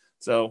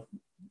 So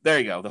there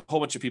you go. The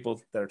whole bunch of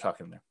people that are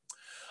talking there.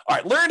 All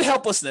right. Learned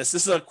helplessness.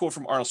 This is a quote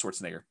from Arnold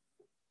Schwarzenegger.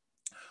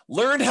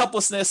 Learned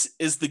helplessness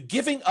is the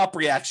giving up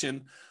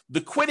reaction,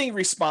 the quitting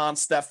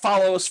response that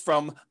follows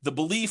from the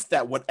belief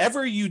that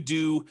whatever you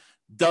do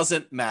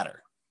doesn't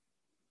matter.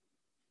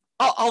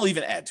 I'll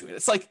even add to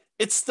it.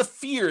 It's the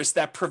fears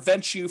that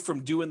prevent you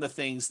from doing the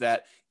things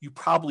that you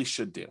probably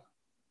should do.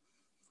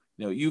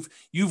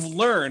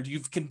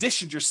 You've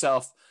conditioned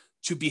yourself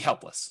to be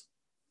helpless,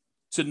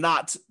 to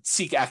not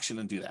seek action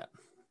and do that.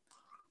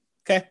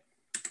 Okay.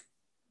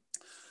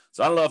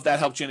 So I don't know if that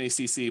helped you in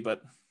ACC,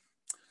 but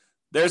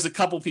there's a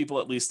couple people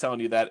at least telling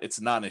you that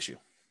it's not an issue.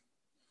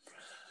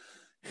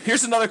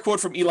 Here's another quote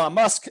from Elon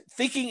Musk,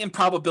 thinking in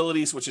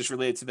probabilities, which is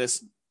related to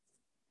this.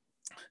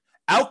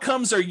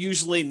 Outcomes are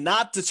usually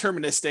not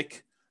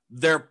deterministic,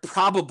 they're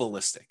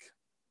probabilistic.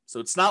 So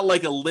it's not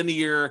like a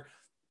linear,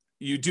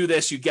 you do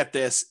this, you get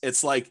this.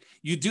 It's like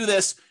you do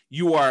this,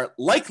 you are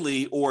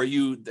likely, or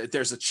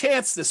there's a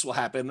chance this will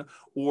happen,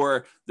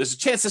 or there's a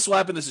chance this will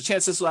happen, there's a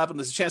chance this will happen,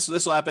 there's a chance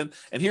this will happen.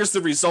 And here's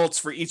the results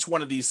for each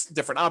one of these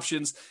different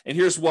options. And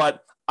here's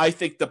what I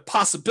think the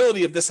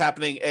possibility of this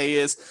happening A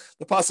is,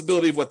 the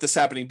possibility of what this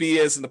happening B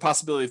is, and the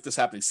possibility of this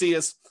happening C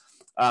is.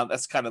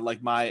 That's kind of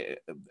like my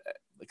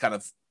kind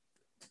of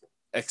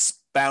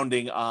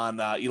expounding on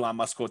Elon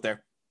Musk quote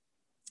there.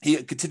 He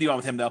continue on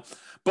with him though,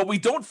 but we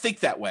don't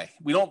think that way.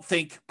 We don't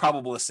think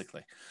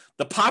probabilistically.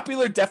 The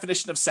popular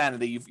definition of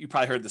sanity, you've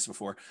probably heard this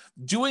before,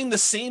 doing the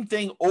same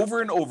thing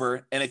over and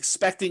over and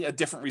expecting a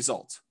different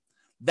result.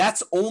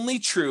 That's only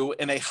true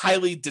in a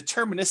highly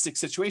deterministic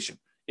situation.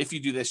 If you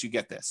do this, you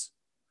get this.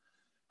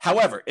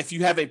 However, if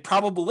you have a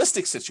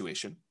probabilistic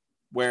situation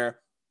where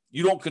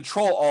you don't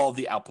control all of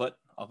the output,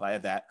 I'll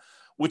add that,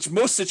 which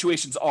most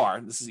situations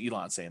are, this is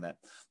Elon saying that,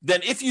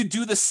 then if you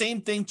do the same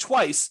thing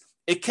twice,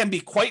 it can be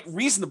quite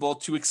reasonable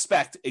to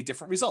expect a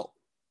different result.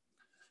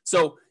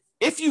 So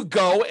if you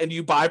go and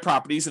you buy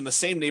properties in the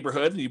same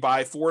neighborhood and you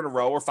buy 4 in a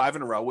row or 5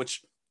 in a row,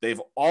 which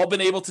they've all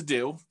been able to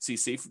do,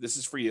 CC, this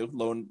is for you,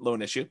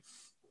 loan issue.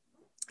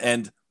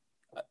 And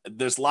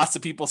there's lots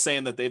of people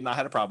saying that they've not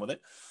had a problem with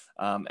it.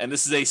 And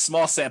this is a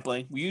small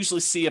sampling. We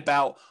usually see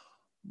about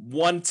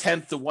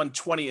 1/10 to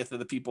 1/20 of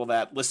the people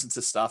that listen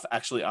to stuff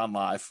actually on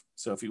live.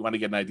 So if you want to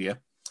get an idea,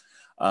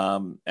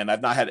 and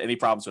I've not had any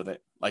problems with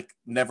it, like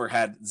never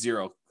had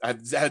zero.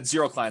 I've had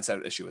 0 clients that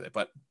had an issue with it,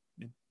 but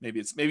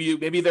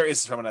maybe there is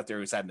someone out there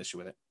who's had an issue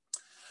with it.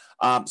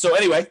 So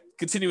anyway,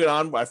 continuing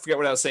on, I forget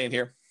what I was saying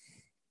here.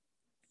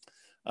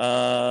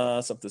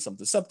 Something,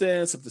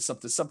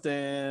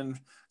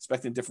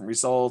 expecting different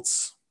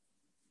results.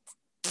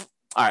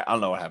 All right, I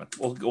don't know what happened.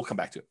 We'll come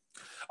back to it.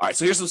 All right,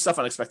 so here's some stuff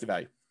on expected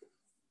value.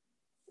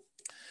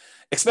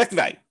 Expected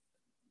value.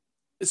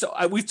 So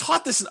we've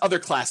taught this in other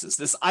classes,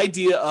 this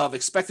idea of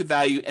expected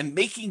value and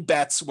making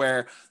bets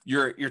where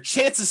your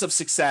chances of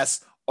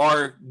success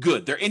are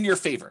good. They're in your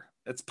favor.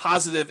 That's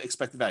positive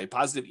expected value,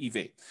 positive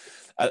EV.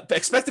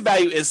 Expected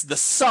value is the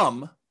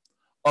sum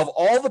of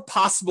all the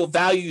possible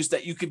values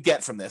that you could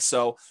get from this.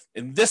 So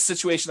in this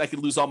situation, I could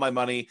lose all my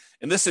money.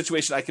 In this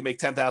situation, I can make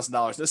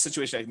 $10,000. In this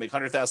situation, I can make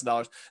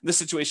 $100,000. In this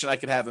situation, I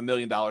could have $1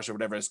 million or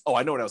whatever it is. Oh,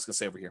 I know what I was going to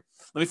say over here.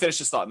 Let me finish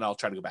this thought and I'll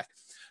try to go back.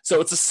 So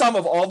it's a sum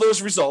of all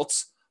those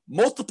results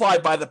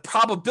multiplied by the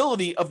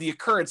probability of the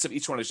occurrence of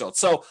each one of the results.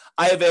 So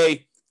I have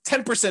a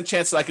 10%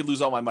 chance that I could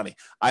lose all my money.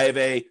 I have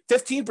a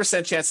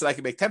 15% chance that I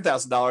can make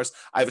 $10,000.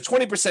 I have a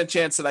 20%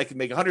 chance that I can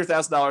make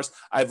 $100,000.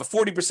 I have a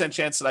 40%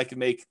 chance that I can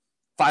make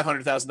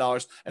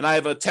 $500,000, and I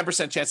have a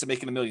 10% chance of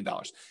making $1 million.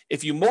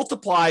 If you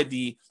multiply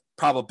the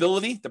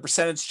probability, the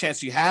percentage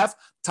chance you have,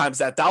 times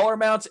that dollar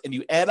amount, and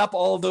you add up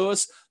all of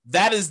those,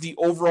 that is the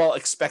overall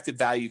expected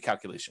value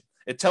calculation.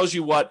 It tells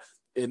you what,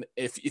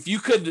 if you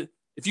could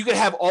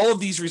have all of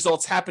these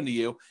results happen to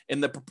you in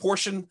the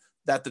proportion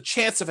that the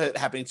chance of it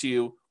happening to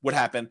you would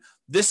happen,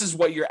 this is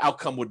what your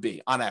outcome would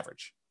be on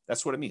average.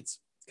 That's what it means.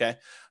 Okay.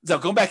 So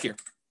going back here.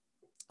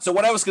 So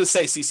what I was going to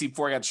say, CC,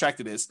 before I got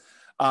distracted is,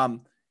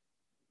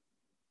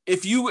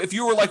 if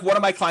you were like one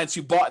of my clients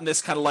who bought in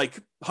this kind of like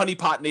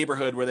honeypot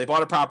neighborhood where they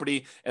bought a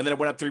property and then it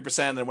went up 3%,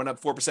 then it went up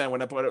 4%,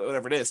 went up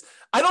whatever it is,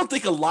 I don't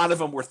think a lot of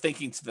them were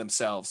thinking to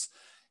themselves,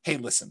 hey,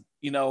 listen,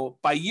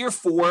 by year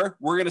 4,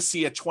 we're going to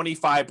see a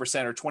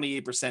 25% or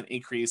 28%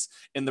 increase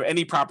in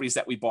any properties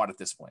that we bought at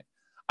this point.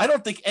 I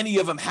don't think any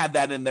of them had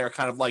that in their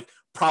kind of like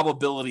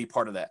probability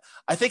part of that.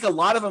 I think a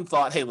lot of them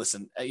thought, hey,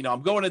 listen,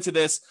 I'm going into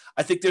this.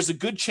 I think there's a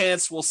good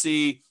chance we'll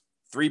see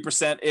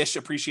 3%-ish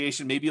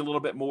appreciation, maybe a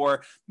little bit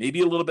more, maybe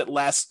a little bit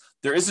less.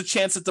 There is a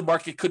chance that the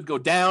market could go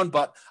down,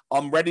 but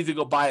I'm ready to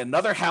go buy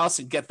another house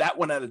and get that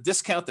one at a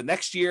discount the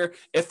next year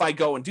if I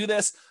go and do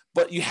this.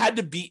 But you had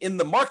to be in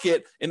the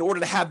market in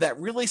order to have that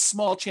really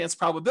small chance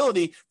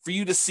probability for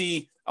you to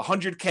see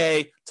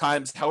 100K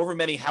times however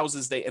many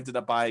houses they ended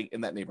up buying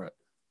in that neighborhood.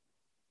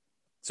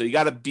 So you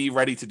got to be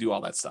ready to do all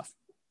that stuff.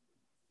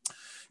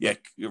 Yeah,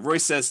 Roy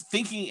says,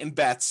 Thinking in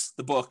Bets,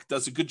 the book,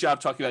 does a good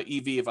job talking about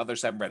EV if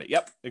others haven't read it.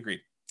 Yep,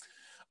 agreed.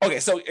 Okay,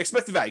 so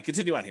expected value,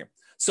 continue on here.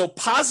 So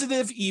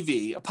positive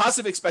EV, a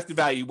positive expected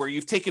value, where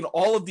you've taken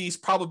all of these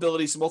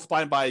probabilities and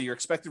multiplying by your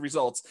expected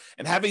results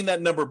and having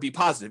that number be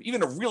positive,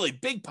 even a really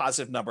big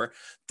positive number,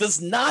 does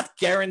not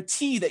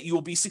guarantee that you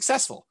will be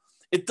successful.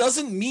 It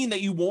doesn't mean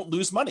that you won't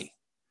lose money.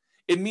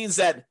 It means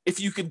that if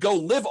you could go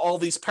live all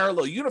these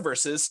parallel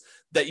universes,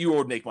 that you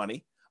would make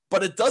money,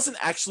 but it doesn't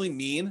actually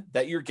mean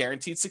that you're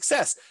guaranteed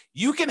success.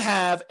 You can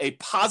have a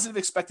positive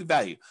expected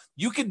value.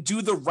 You can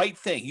do the right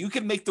thing. You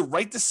can make the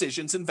right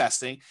decisions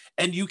investing,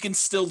 and you can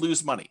still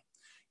lose money.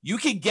 You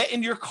can get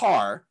in your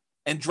car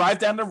and drive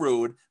down the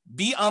road,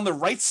 be on the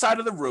right side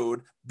of the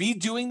road, be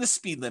doing the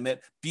speed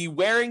limit, be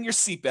wearing your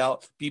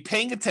seatbelt, be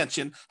paying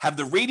attention, have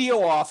the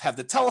radio off, have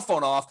the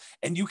telephone off,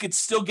 and you could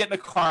still get in a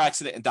car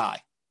accident and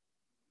die.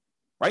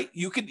 Right?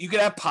 You could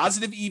have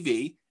positive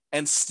EV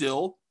and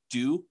still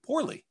do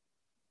poorly.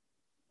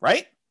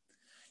 Right?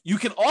 You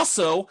can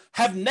also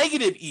have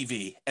negative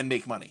EV and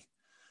make money.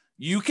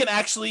 You can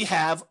actually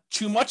have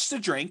too much to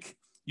drink.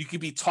 You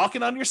could be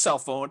talking on your cell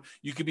phone.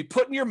 You could be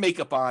putting your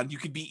makeup on. You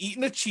could be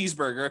eating a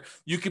cheeseburger.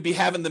 You could be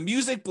having the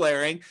music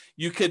blaring.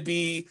 You could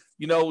be,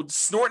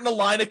 snorting a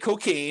line of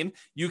cocaine.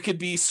 You could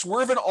be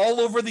swerving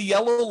all over the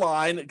yellow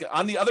line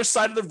on the other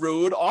side of the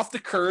road, off the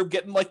curb,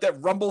 getting like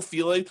that rumble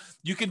feeling.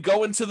 You could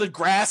go into the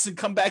grass and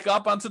come back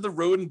up onto the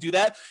road and do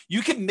that.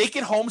 You can make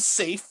it home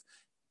safe.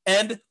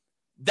 And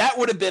that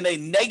would have been a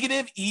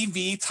negative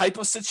EV type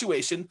of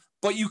situation,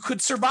 but you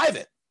could survive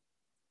it.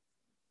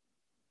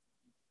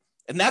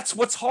 And that's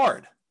what's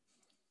hard.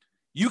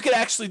 You could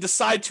actually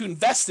decide to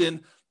invest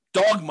in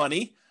dog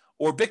money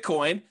or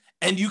Bitcoin,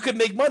 and you could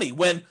make money.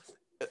 When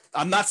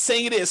I'm not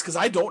saying it is, because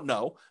I don't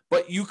know,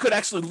 but you could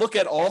actually look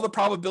at all the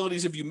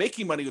probabilities of you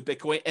making money with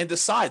Bitcoin and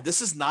decide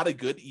this is not a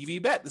good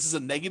EV bet. This is a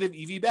negative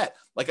EV bet.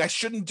 Like, I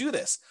shouldn't do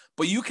this.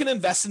 But you can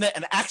invest in it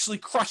and actually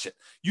crush it.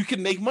 You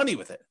can make money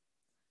with it.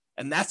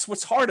 And that's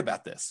what's hard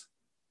about this.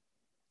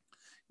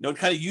 To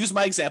kind of use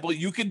my example,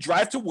 you could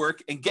drive to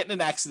work and get in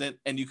an accident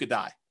and you could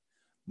die.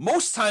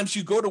 Most times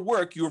you go to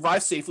work, you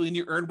arrive safely, and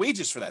you earn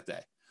wages for that day.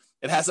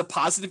 It has a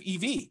positive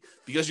EV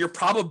because your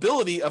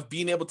probability of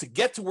being able to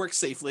get to work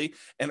safely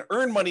and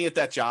earn money at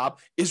that job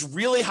is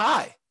really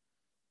high.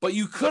 But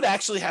you could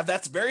actually have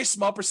that very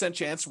small percent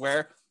chance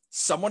where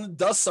someone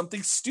does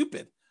something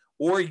stupid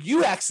or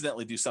you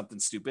accidentally do something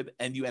stupid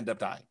and you end up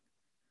dying.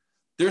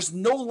 There's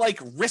no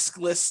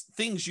riskless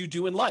things you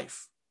do in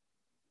life.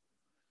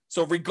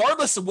 So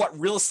regardless of what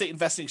real estate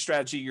investing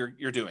strategy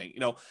you're doing,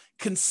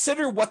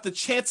 consider what the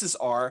chances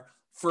are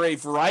for a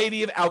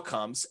variety of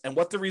outcomes and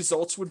what the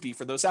results would be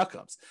for those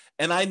outcomes.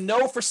 And I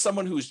know for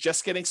someone who's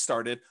just getting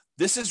started,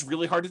 this is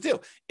really hard to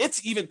do.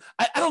 It's even,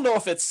 I don't know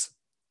if it's,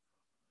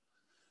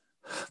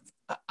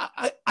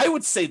 I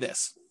would say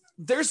this,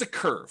 there's a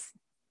curve.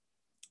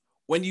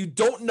 When you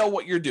don't know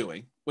what you're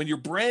doing, when you're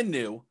brand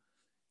new,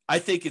 I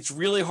think it's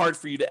really hard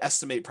for you to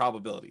estimate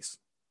probabilities.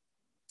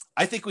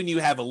 I think when you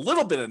have a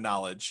little bit of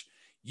knowledge,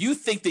 you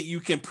think that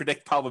you can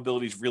predict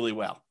probabilities really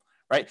well,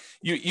 right?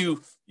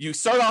 You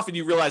start off and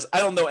you realize, I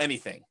don't know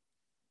anything.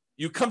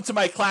 You come to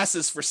my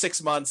classes for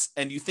 6 months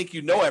and you think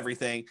you know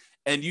everything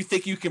and you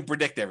think you can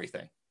predict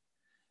everything.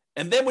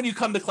 And then when you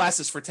come to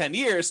classes for 10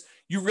 years,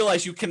 you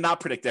realize you cannot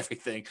predict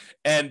everything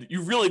and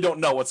you really don't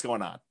know what's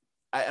going on.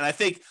 And I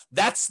think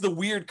that's the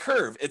weird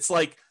curve. It's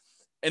like,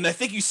 and I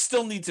think you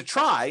still need to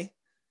try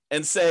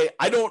and say,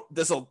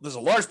 there's a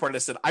large part of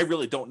this that I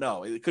really don't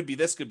know. It could be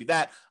this, could be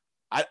that.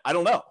 I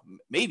don't know,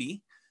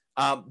 maybe.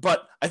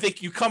 But I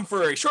think you come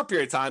for a short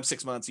period of time,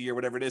 6 months, a year,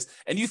 whatever it is,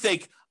 and you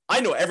think,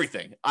 I know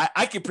everything.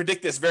 I can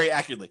predict this very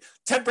accurately.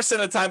 10% of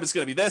the time it's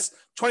going to be this,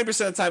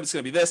 20% of the time it's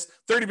going to be this,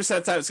 30% of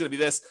the time it's going to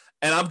be this,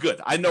 and I'm good.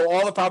 I know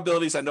all the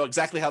probabilities. I know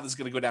exactly how this is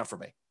going to go down for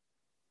me.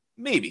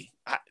 Maybe.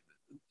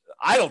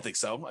 I don't think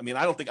so. I mean,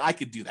 I don't think I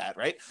could do that,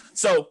 right?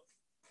 So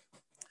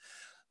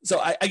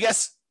I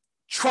guess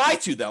try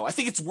to, though. I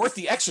think it's worth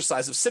the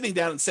exercise of sitting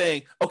down and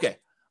saying, okay,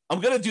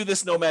 I'm going to do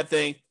this Nomad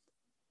thing.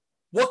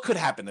 What could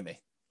happen to me?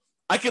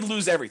 I could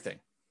lose everything.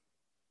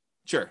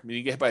 Sure. I mean,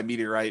 you get hit by a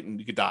meteorite and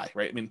you could die,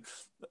 right? I mean,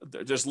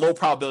 there's low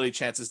probability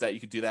chances that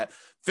you could do that.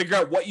 Figure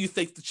out what you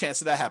think the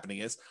chance of that happening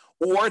is.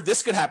 Or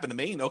this could happen to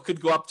me,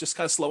 could go up just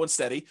kind of slow and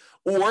steady.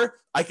 Or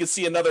I could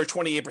see another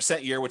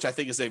 28% year, which I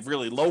think is a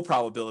really low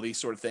probability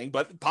sort of thing,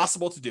 but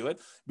possible to do it.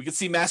 We could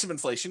see massive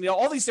inflation.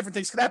 All these different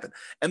things could happen.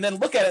 And then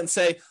look at it and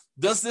say,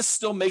 does this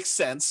still make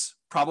sense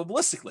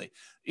probabilistically?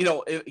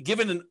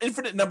 Given an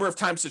infinite number of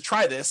times to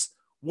try this,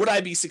 would I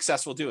be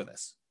successful doing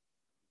this?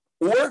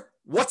 Or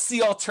what's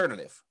the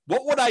alternative?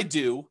 What would I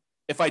do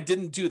if I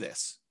didn't do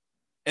this?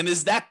 And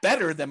is that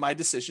better than my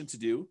decision to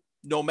do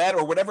Nomad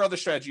or whatever other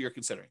strategy you're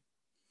considering?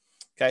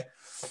 Okay.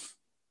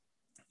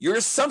 Your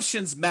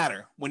assumptions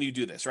matter when you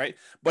do this, right?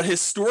 But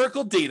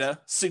historical data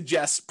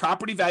suggests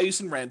property values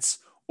and rents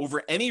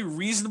over any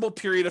reasonable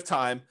period of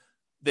time,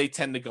 they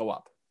tend to go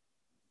up.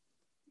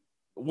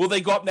 Will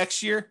they go up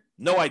next year?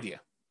 No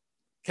idea.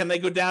 Can they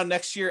go down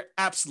next year?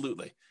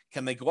 Absolutely.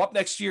 Can they go up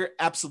next year?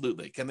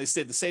 Absolutely. Can they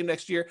stay the same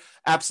next year?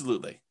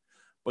 Absolutely.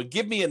 But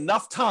give me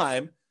enough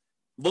time,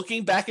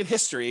 looking back at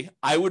history,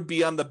 I would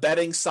be on the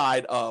betting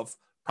side of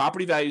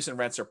property values and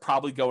rents are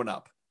probably going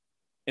up.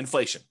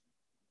 Inflation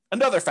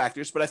and other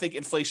factors, but I think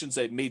inflation's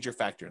a major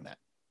factor in that.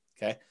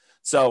 Okay.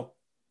 So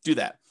do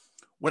that.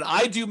 When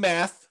I do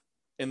math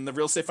in the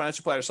real estate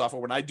financial planner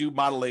software when I do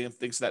modeling and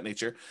things of that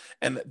nature.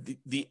 And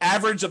the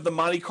average of the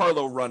Monte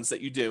Carlo runs that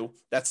you do,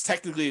 that's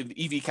technically an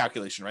EV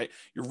calculation, right?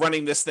 You're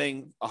running this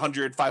thing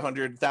 100,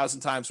 500,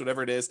 1,000 times,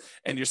 whatever it is.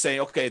 And you're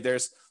saying, okay,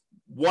 there's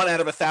 1 out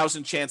of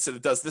 1,000 chance that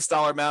it does this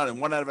dollar amount and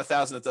 1 out of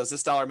 1,000 that does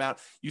this dollar amount.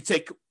 You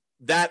take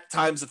that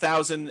times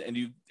 1,000 and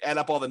you add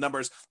up all the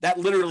numbers. That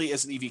literally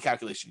is an EV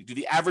calculation. You do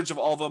the average of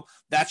all of them.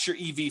 That's your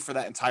EV for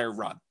that entire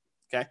run.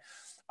 Okay.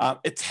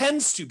 It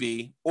tends to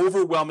be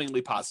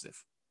overwhelmingly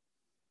positive.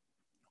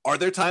 Are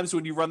there times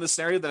when you run this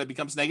scenario that it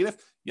becomes negative?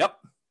 Yep,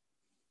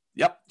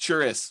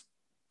 sure is.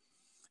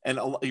 And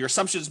your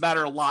assumptions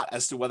matter a lot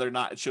as to whether or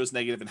not it shows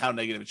negative and how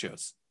negative it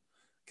shows.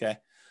 Okay.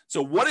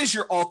 So what is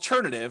your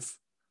alternative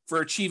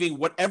for achieving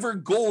whatever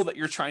goal that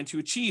you're trying to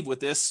achieve with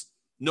this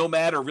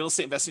nomad or real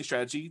estate investing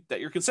strategy that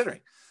you're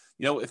considering?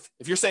 You know, if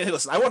you're saying, hey,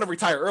 listen, I want to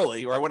retire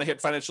early, or I want to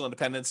hit financial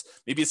independence,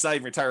 maybe it's not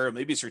even retire early,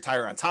 maybe it's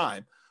retire on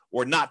time,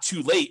 or not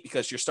too late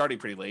because you're starting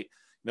pretty late.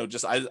 You know,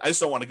 I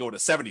just don't want to go to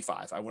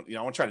 75. I want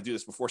to try to do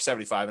this before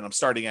 75, and I'm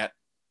starting at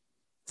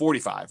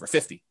 45 or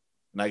 50,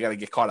 and I got to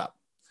get caught up.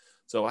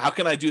 So how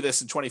can I do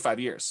this in 25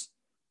 years?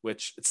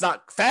 Which it's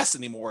not fast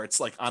anymore. It's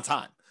like on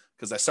time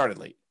because I started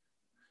late,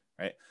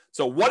 right?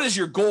 So what is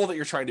your goal that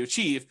you're trying to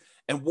achieve,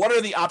 and what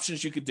are the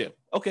options you could do?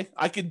 Okay,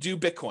 I could do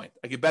Bitcoin.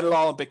 I could bet it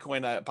all on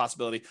Bitcoin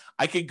possibility.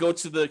 I could go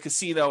to the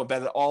casino and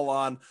bet it all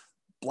on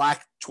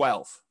Black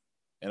 12.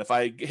 And if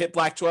I hit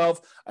Black 12,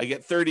 I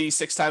get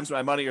 36 times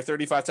my money or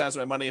 35 times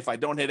my money. If I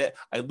don't hit it,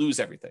 I lose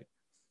everything.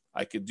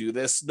 I could do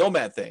this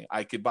Nomad thing.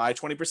 I could buy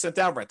 20%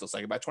 down rentals. I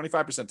could buy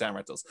 25% down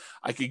rentals.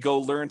 I could go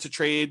learn to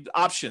trade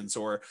options,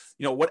 or,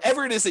 you know,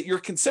 whatever it is that you're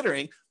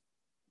considering,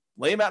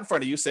 lay them out in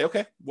front of you. Say,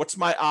 okay, what's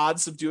my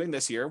odds of doing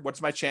this here?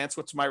 What's my chance?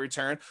 What's my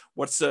return?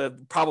 What's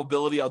the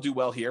probability I'll do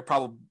well here?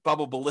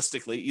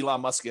 Probabilistically,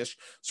 Elon Musk-ish,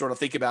 sort of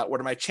think about what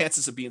are my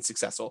chances of being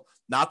successful?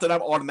 Not that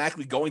I'm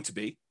automatically going to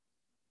be,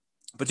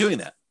 but doing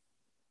that.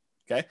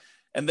 Okay.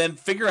 And then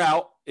figure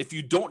out, if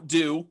you don't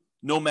do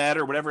Nomad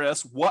or whatever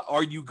else, what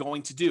are you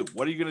going to do?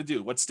 What are you going to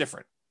do? What's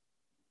different?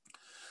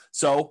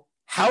 So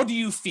how do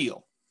you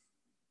feel?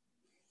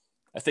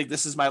 I think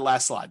this is my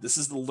last slide. This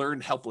is the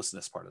learned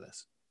helplessness part of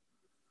this.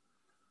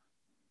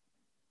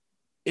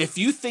 If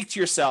you think to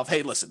yourself,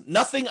 hey, listen,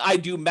 nothing I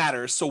do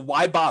matters, so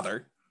why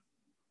bother?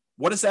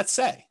 What does that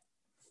say?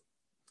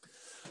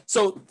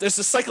 So there's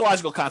a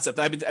psychological concept.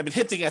 I've been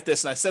hinting at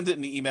this, and I sent it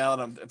in the email.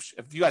 And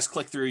if you guys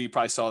click through, you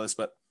probably saw this.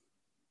 But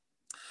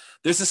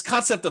there's this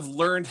concept of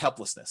learned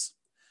helplessness,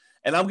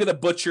 and I'm going to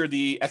butcher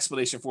the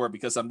explanation for it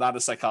because I'm not a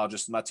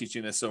psychologist. I'm not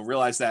teaching this, so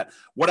realize that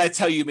what I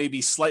tell you may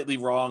be slightly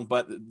wrong,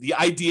 but the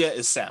idea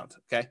is sound.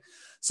 Okay,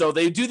 so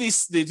they do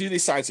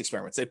these science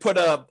experiments. They put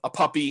a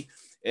puppy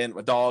and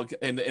a dog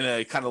in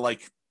a kind of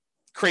like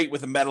crate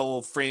with a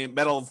metal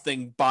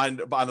thing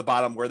bind on the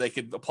bottom where they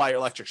could apply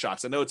electric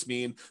shocks. I know it's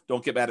mean.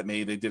 Don't get mad at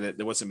me. They did it.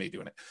 It wasn't me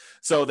doing it.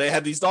 So they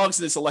had these dogs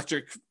in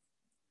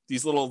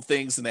these little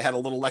things, and they had a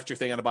little electric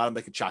thing on the bottom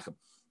that could shock them.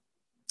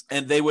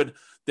 And they would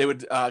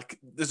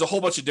there's a whole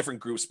bunch of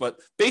different groups, but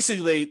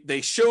basically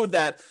they showed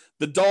that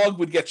the dog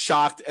would get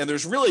shocked, and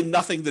there's really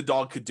nothing the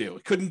dog could do.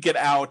 It couldn't get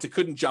out. It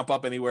couldn't jump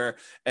up anywhere.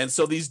 And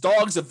so these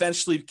dogs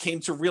eventually came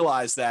to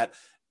realize that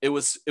it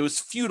was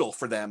futile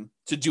for them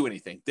to do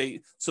anything.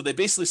 So they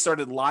basically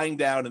started lying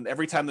down, and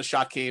every time the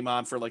shock came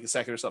on for like a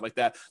second or something like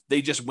that,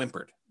 they just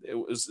whimpered. It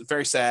was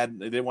very sad.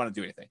 They didn't want to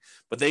do anything,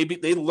 but they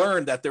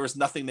learned that there was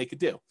nothing they could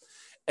do.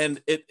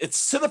 And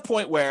it's to the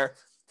point where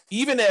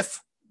even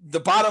if the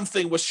bottom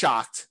thing was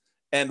shocked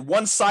and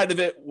one side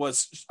of it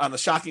was on a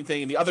shocking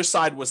thing and the other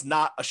side was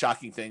not a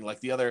shocking thing, like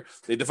the other,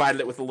 they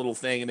divided it with a little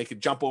thing and they could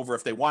jump over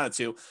if they wanted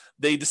to.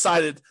 They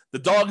decided, the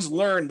dogs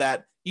learned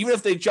that even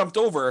if they jumped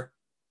over,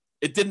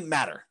 it didn't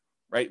matter,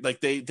 right?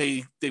 Like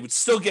they would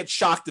still get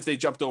shocked if they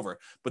jumped over.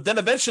 But then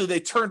eventually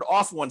they turned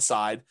off one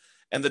side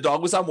and the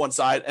dog was on one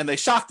side and they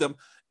shocked them.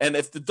 And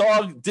if the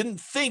dog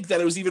didn't think that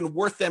it was even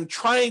worth them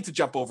trying to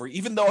jump over,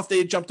 even though if they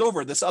had jumped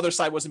over, this other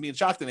side wasn't being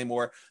shocked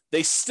anymore,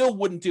 they still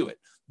wouldn't do it.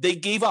 They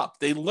gave up.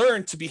 They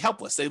learned to be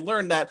helpless. They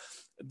learned that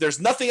there's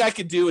nothing I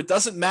could do. It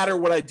doesn't matter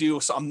what I do,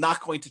 so I'm not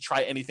going to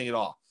try anything at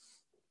all.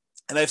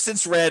 And I've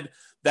since read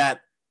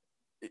that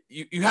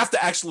you have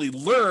to actually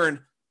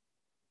learn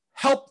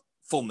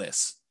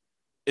helpfulness.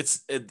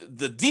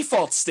 The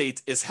default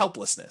state is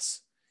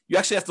helplessness. You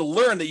actually have to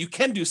learn that you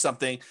can do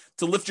something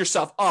to lift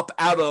yourself up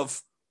out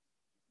of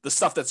the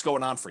stuff that's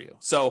going on for you.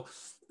 So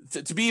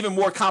to be even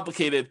more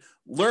complicated,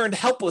 learned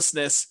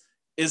helplessness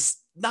is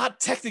not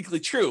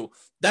technically true.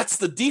 That's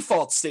the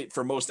default state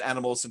for most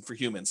animals and for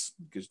humans,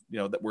 because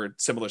that we're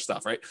similar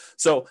stuff, right?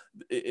 So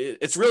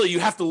it's really, you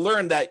have to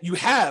learn that you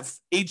have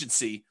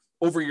agency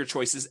over your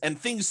choices, and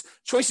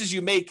choices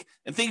you make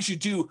and things you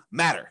do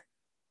matter.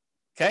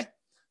 Okay,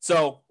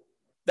 so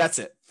that's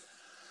it.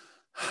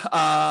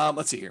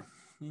 Let's see here.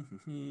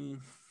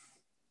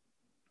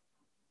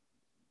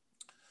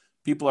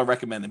 People are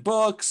recommending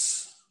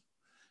books.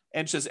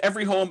 And says,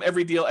 every home,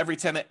 every deal, every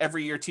tenant,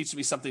 every year teaches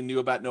me something new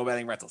about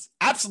nomading rentals.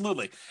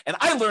 Absolutely. And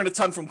I learn a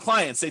ton from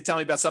clients. They tell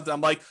me about something.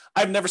 I'm like,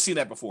 I've never seen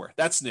that before.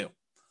 That's new.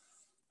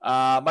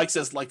 Mike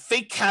says, like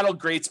fake cattle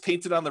grates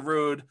painted on the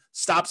road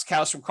stops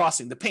cows from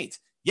crossing the paint.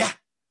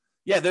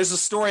 Yeah, there's a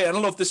story. I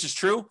don't know if this is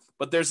true,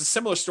 but there's a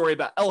similar story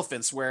about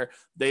elephants where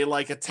they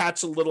like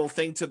attach a little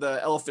thing to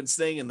the elephant's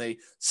thing and they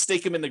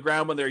stake them in the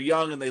ground when they're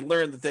young, and they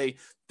learn that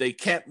they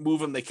can't move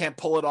them, they can't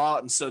pull it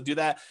out, and so do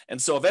that.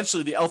 And so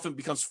eventually the elephant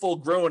becomes full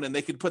grown, and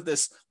they can put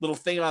this little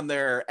thing on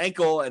their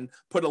ankle and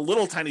put a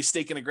little tiny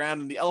stake in the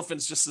ground, and the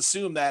elephants just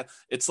assume that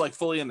it's like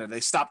fully in there. They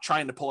stop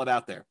trying to pull it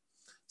out there.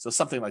 So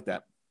something like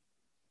that.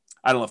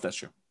 I don't know if that's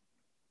true.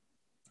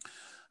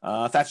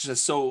 Thatcher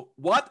says, so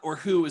what or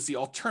who is the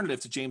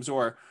alternative to James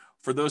Orr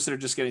for those that are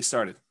just getting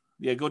started?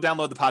 Yeah, go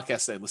download the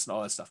podcast today, listen to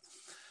all that stuff.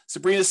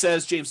 Sabrina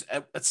says, James,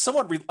 a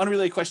somewhat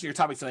unrelated question to your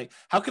topic tonight.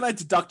 How can I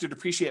deduct or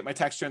depreciate my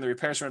tax return the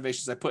repairs and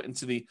renovations I put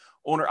into the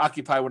owner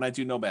occupy when I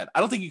do Nomad? I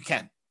don't think you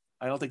can.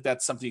 I don't think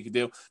that's something you can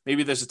do.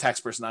 Maybe there's a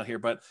tax person out here,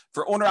 but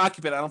for owner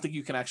occupant, I don't think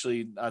you can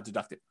actually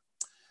deduct it.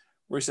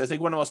 Where he says, I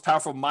think one of the most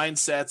powerful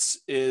mindsets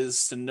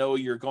is to know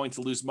you're going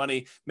to lose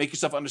money. Make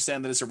yourself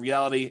understand that it's a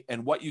reality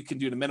and what you can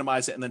do to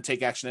minimize it, and then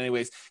take action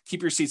anyways.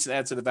 Keep your receipts and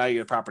add to the value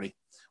of the property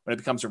when it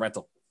becomes a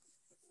rental.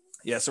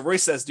 Yeah, so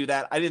Royce says do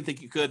that. I didn't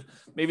think you could.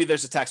 Maybe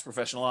there's a tax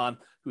professional on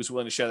who's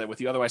willing to share that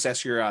with you. Otherwise,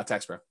 ask your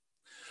tax pro.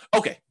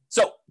 Okay,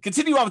 so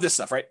continue on with this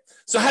stuff, right?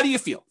 So how do you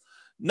feel?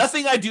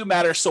 Nothing I do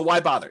matters, so why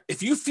bother?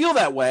 If you feel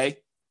that way,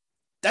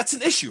 that's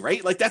an issue,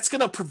 right? Like that's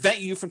going to prevent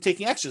you from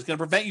taking action. It's going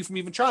to prevent you from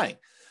even trying.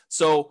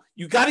 So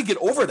you got to get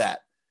over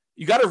that.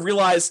 You got to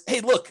realize,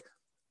 hey, look,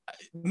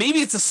 maybe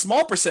it's a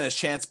small percentage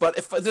chance, but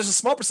if there's a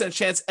small percentage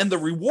chance and the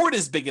reward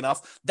is big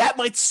enough, that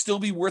might still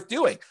be worth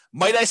doing.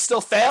 Might I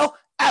still fail?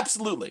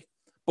 Absolutely.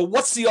 But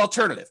what's the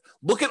alternative?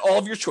 Look at all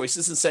of your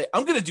choices and say,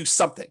 I'm going to do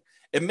something.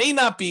 It may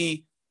not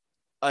be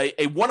a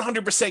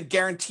 100%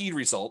 guaranteed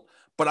result,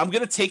 but I'm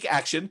going to take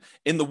action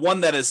in the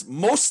one that is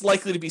most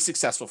likely to be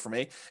successful for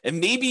me.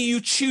 And maybe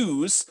you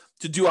choose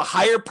to do a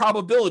higher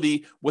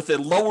probability with a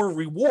lower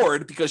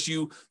reward because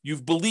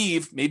you've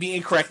believed, maybe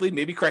incorrectly,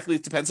 maybe correctly,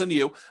 it depends on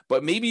you,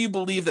 but maybe you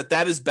believe that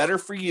that is better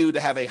for you to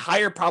have a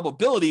higher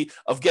probability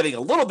of getting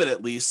a little bit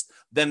at least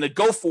than to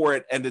go for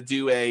it and to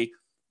do a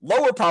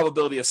lower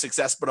probability of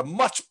success, but a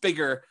much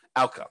bigger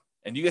outcome.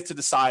 And you get to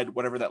decide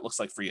whatever that looks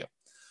like for you.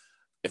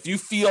 If you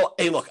feel,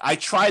 hey, look, I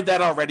tried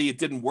that already, it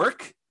didn't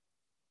work.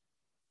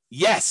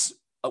 Yes,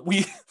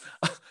 we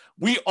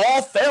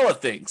all fail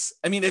at things.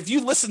 I mean, if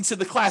you listen to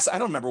the class, I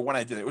don't remember when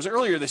I did it. It was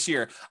earlier this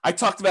year. I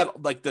talked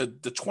about like the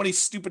 20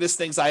 stupidest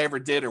things I ever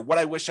did or what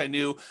I wish I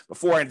knew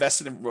before I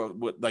invested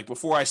in, like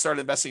before I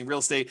started investing in real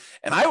estate.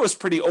 And I was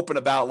pretty open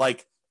about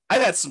like,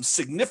 I've had some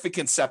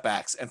significant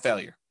setbacks and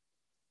failure.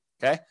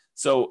 Okay.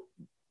 So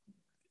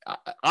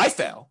I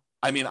fail.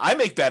 I mean, I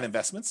make bad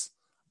investments.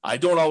 I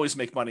don't always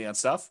make money on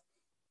stuff.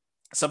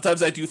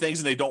 Sometimes I do things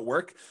and they don't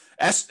work.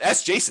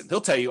 Ask Jason.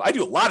 He'll tell you I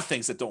do a lot of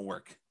things that don't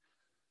work,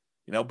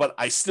 but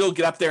I still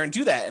get up there and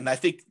do that. And I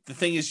think the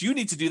thing is you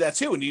need to do that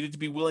too. And you need to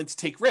be willing to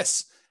take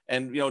risks.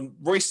 And,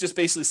 Royce just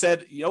basically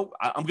said,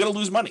 I'm going to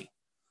lose money.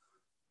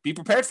 Be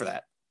prepared for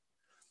that.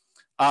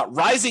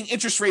 Rising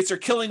interest rates are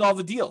killing all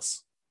the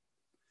deals.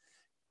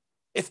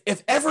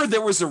 If ever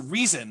there was a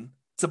reason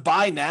to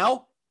buy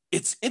now,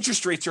 it's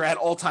interest rates are at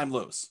all-time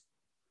lows.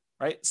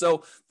 Right.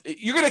 So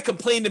you're going to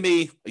complain to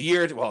me a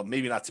year, well,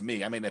 maybe not to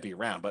me, I may not be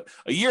around, but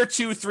a year,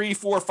 2, 3,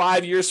 4,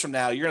 5 years from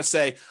now, you're going to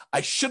say,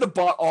 I should have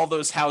bought all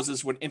those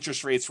houses when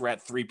interest rates were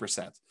at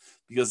 3%,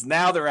 because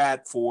now they're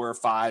at 4,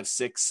 5,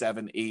 6,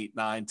 7, 8,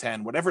 9,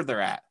 10, whatever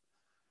they're at.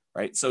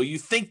 Right. So you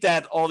think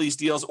that all these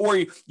deals, or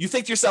you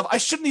think to yourself, I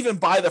shouldn't even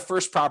buy the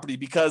first property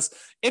because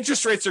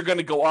interest rates are going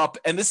to go up.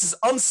 And this is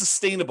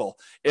unsustainable.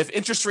 If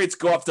interest rates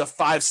go up to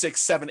 5, 6,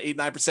 7, 8,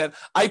 9%,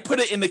 I put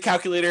it in the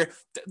calculator.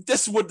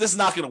 This is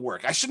not going to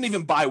work. I shouldn't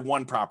even buy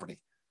one property.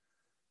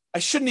 I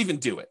shouldn't even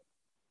do it.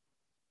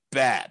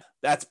 Bad.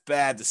 That's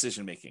bad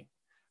decision making.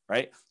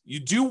 Right. You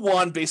do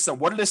one based on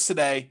what it is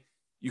today.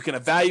 You can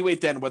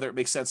evaluate then whether it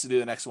makes sense to do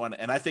the next one.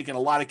 And I think in a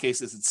lot of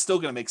cases, it's still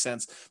going to make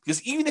sense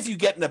because even if you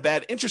get in a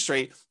bad interest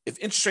rate, if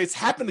interest rates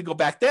happen to go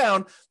back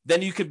down,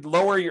 then you could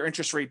lower your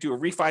interest rate, do a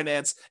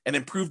refinance and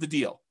improve the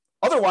deal.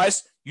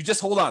 Otherwise, you just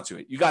hold on to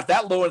it. You got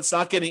that low and it's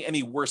not getting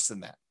any worse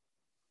than that.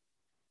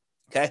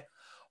 Okay.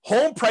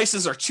 Home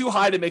prices are too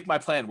high to make my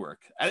plan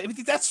work. I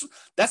think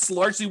that's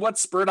largely what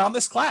spurred on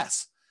this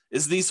class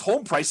is these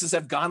home prices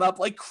have gone up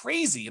like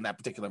crazy in that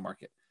particular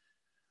market.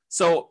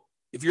 So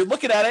if you're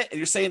looking at it and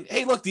you're saying,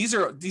 hey, look,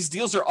 these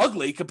deals are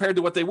ugly compared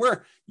to what they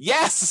were.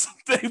 Yes,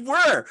 they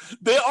were.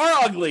 They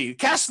are ugly.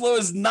 Cash flow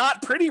is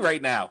not pretty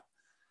right now.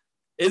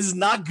 It is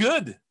not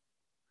good. I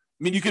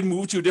mean, you can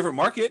move to a different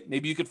market.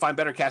 Maybe you could find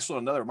better cash flow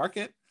in another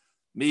market.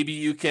 Maybe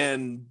you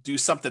can do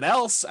something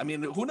else. I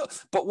mean, who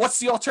knows? But what's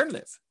the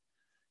alternative?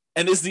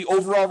 And is the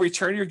overall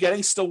return you're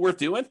getting still worth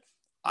doing?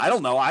 I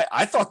don't know.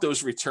 I thought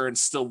those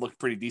returns still looked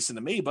pretty decent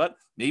to me, but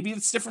maybe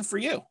it's different for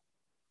you,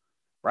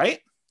 right?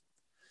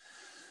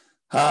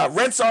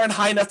 Rents aren't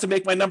high enough to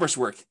make my numbers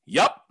work.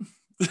 Yup.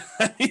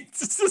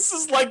 This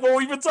is like what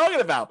we've been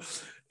talking about.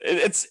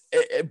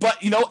 But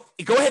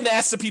go ahead and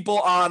ask the people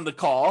on the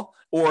call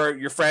or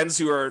your friends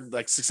who are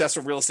like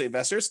successful real estate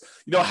investors,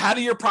 how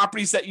do your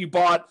properties that you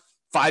bought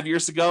 5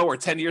 years ago or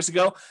 10 years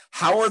ago,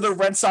 how are the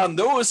rents on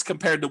those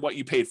compared to what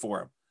you paid for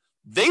them?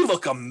 They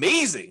look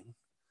amazing.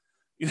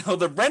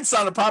 The rents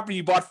on a property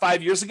you bought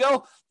 5 years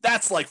ago,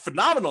 that's like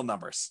phenomenal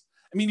numbers.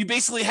 I mean, you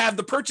basically have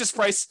the purchase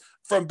price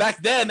from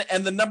back then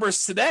and the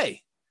numbers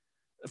today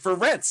for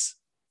rents.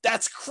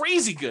 That's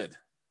crazy good,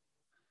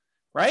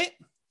 right?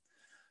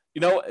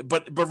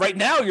 But right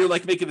now you're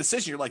like making a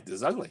decision. You're like, this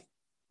is ugly.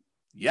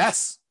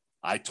 Yes,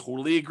 I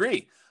totally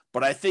agree.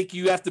 But I think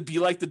you have to be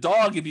like the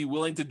dog and be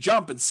willing to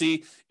jump and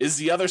see, is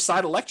the other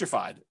side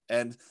electrified?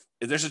 And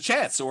if there's a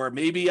chance, or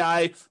maybe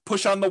I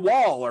push on the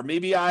wall, or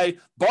maybe I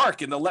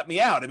bark and they'll let me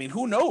out. I mean,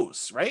 who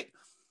knows, right?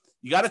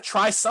 You got to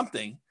try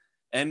something.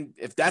 And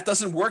if that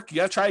doesn't work, you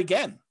got to try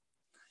again.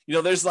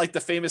 There's like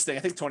the famous thing.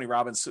 I think Tony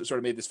Robbins sort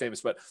of made this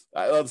famous, but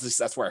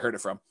that's where I heard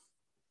it from.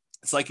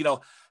 It's like,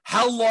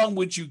 how long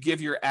would you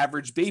give your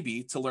average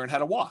baby to learn how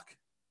to walk?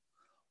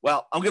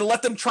 Well, I'm going to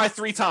let them try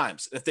 3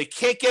 times. If they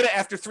can't get it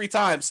after 3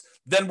 times,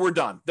 then we're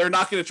done. They're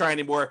not going to try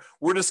anymore.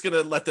 We're just going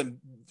to let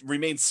them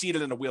remain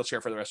seated in a wheelchair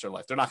for the rest of their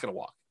life. They're not going to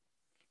walk.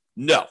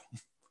 No.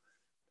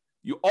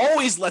 You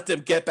always let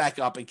them get back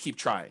up and keep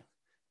trying.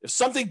 If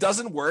something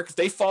doesn't work, if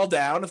they fall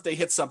down, if they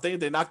hit something,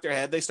 they knock their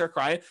head, they start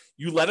crying,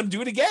 you let them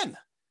do it again.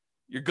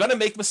 You're going to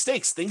make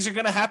mistakes. Things are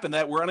going to happen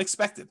that were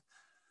unexpected.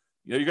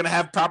 You're going to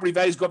have property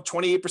values go up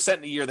 28%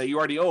 in a year that you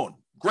already own.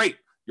 Great.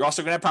 You're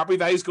also going to have property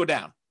values go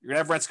down. You're going to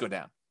have rents go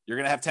down. You're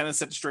going to have tenants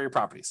that destroy your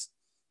properties.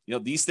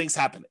 These things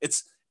happen.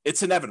 It's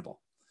inevitable.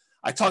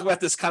 I talk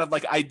about this kind of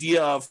like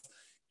idea of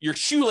your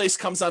shoelace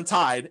comes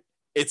untied.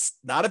 It's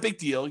not a big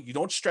deal. You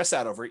don't stress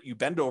out over it. You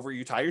bend over,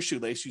 you tie your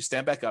shoelace, you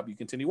stand back up, you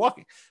continue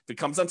walking. If it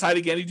comes untied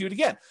again, you do it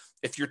again.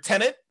 If your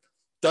tenant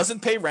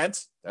doesn't pay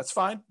rent, that's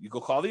fine. You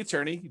go call the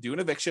attorney, you do an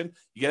eviction,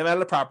 you get them out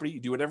of the property, you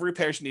do whatever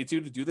repairs you need to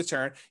do the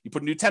turn, you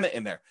put a new tenant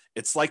in there.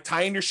 It's like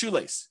tying your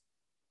shoelace.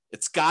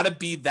 It's got to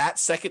be that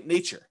second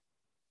nature.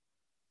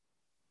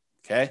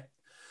 Okay?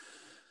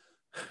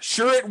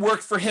 Sure, it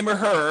worked for him or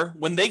her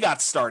when they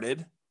got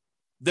started.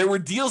 There were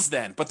deals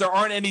then, but there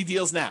aren't any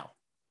deals now.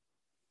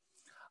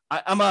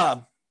 I'm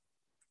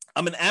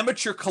an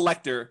amateur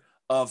collector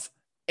of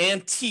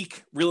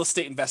antique real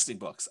estate investing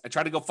books. I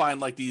try to go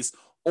find like these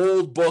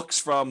old books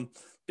from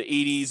the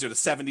 80s or the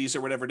 70s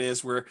or whatever it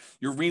is, where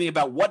you're reading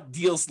about what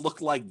deals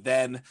look like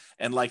then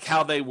and like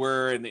how they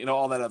were and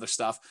all that other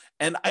stuff.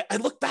 And I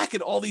look back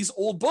at all these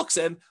old books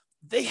and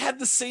they had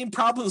the same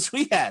problems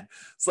we had.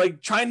 It's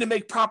like trying to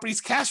make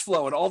properties cash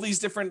flow and all these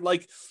different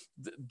like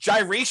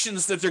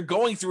gyrations that they're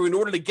going through in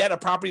order to get a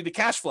property to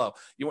cash flow.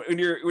 When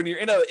you're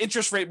in an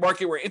interest rate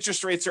market where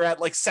interest rates are at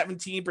like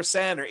 17%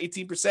 or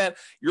 18%,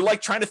 you're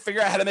like trying to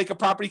figure out how to make a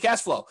property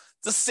cash flow.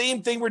 It's the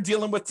same thing we're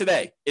dealing with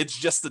today. It's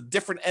just the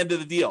different end of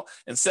the deal.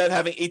 Instead of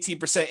having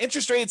 18%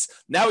 interest rates,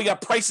 now we got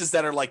prices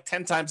that are like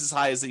 10 times as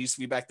high as they used to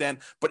be back then,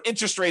 but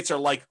interest rates are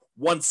like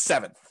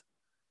 1/7.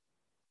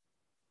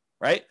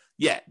 Right?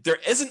 Yeah, there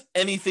isn't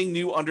anything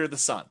new under the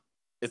sun.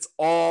 It's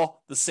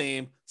all the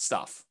same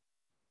stuff.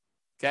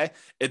 Okay?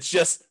 It's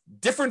just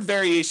different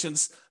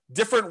variations,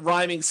 different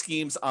rhyming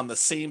schemes on the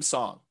same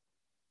song.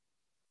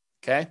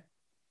 Okay?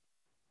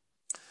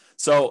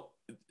 So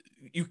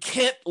you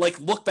can't like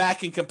look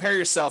back and compare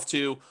yourself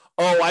to,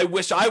 oh, I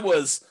wish I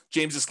was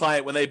James's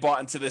client when they bought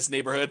into this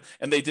neighborhood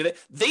and they did it.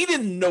 They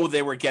didn't know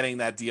they were getting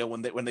that deal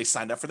when they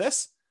signed up for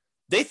this.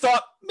 They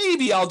thought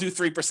maybe I'll do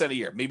 3% a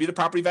year. Maybe the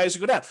property values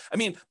will go down. I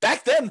mean,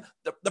 back then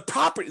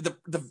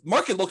the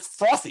market looked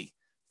frothy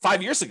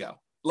 5 years ago.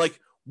 Like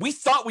we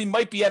thought we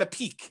might be at a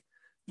peak.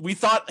 We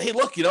thought, hey,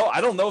 look,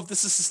 I don't know if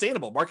this is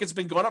sustainable. Market's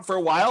been going up for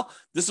a while.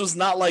 This was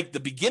not like the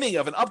beginning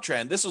of an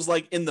uptrend. This was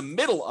like in the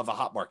middle of a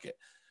hot market.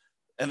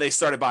 And they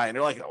started buying.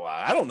 They're like, oh,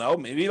 I don't know.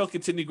 Maybe it'll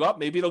continue to go up.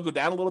 Maybe it'll go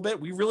down a little bit.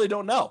 We really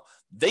don't know.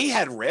 They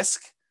had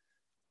risk.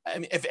 I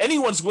mean, if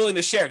anyone's willing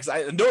to share, because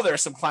I know there are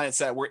some clients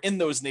that were in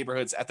those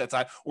neighborhoods at that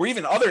time, or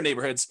even other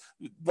neighborhoods,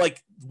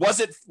 like,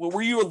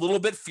 were you a little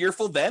bit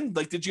fearful then?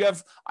 Like,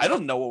 I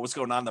don't know what was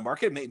going on in the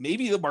market.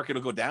 Maybe the market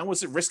will go down.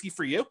 Was it risky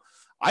for you?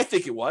 I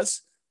think it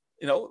was.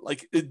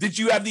 Like, did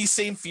you have these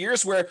same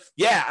fears where,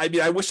 yeah, I mean,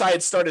 I wish I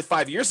had started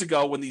 5 years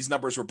ago when these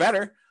numbers were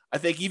better. I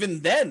think even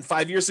then,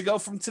 5 years ago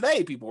from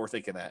today, people were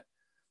thinking that.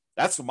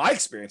 That's what my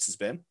experience has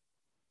been.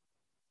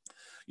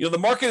 The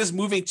market is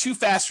moving too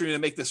fast for me to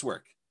make this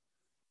work.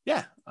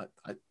 Yeah,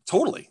 I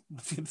totally.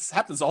 This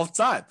happens all the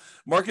time.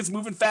 Market's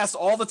moving fast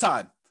all the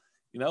time,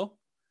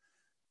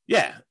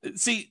 Yeah.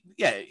 See,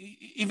 yeah,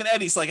 even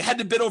Eddie's like, I had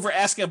to bid over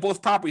asking on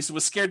both properties and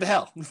was scared to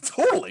hell.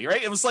 Totally,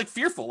 right? It was like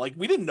fearful. Like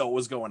we didn't know what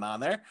was going on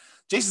there.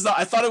 Jason's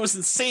I thought it was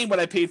insane what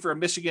I paid for a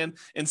Michigan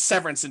in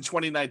severance in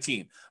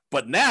 2019.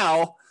 But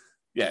now,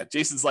 yeah,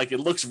 Jason's like, it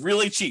looks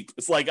really cheap.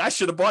 It's like, I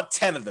should have bought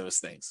 10 of those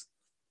things.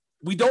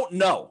 We don't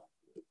know.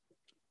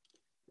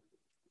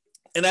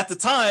 And at the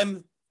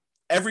time,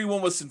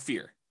 everyone was in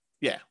fear.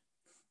 Yeah.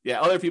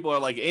 Yeah. Other people are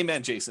like,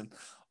 amen, Jason.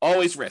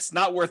 Always risk.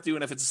 Not worth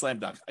doing if it's a slam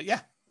dunk.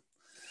 Yeah.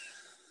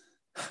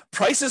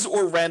 Prices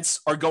or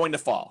rents are going to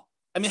fall.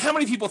 I mean, how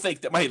many people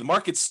think that the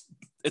market's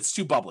it's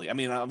too bubbly? I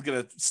mean, I'm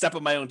going to step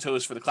on my own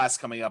toes for the class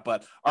coming up,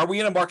 but are we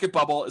in a market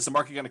bubble? Is the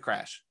market going to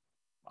crash?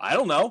 I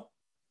don't know.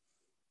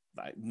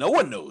 No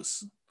one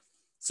knows.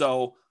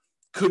 So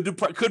could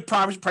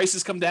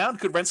prices come down?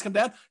 Could rents come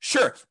down?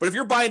 Sure. But if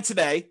you're buying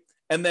today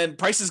and then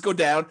prices go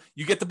down,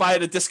 you get to buy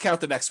at a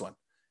discount the next one.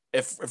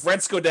 If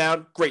rents go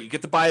down, great. You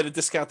get to buy at a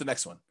discount the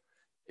next one.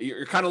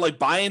 You're kind of like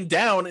buying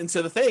down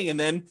into the thing, and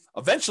then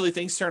eventually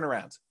things turn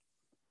around.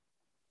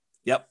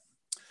 Yep.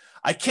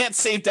 I can't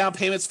save down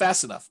payments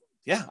fast enough.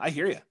 Yeah, I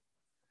hear you.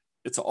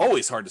 It's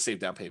always hard to save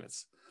down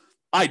payments.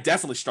 I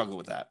definitely struggle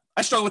with that.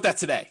 I struggle with that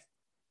today.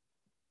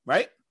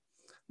 Right?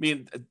 I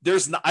mean,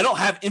 I don't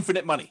have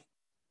infinite money.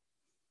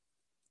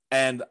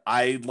 And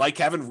I like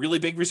having really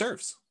big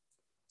reserves.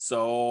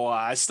 So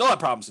I still have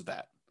problems with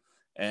that.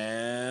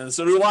 And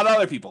so do a lot of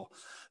other people.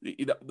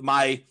 You know,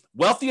 my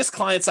wealthiest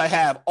clients I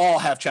have all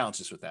have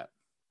challenges with that.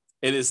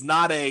 It is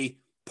not a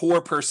poor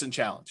person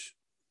challenge.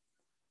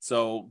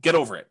 So get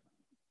over it,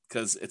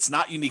 because it's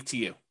not unique to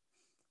you.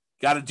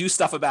 Got to do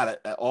stuff about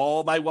it.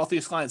 All my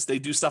wealthiest clients, they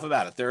do stuff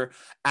about it. They're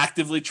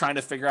actively trying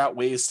to figure out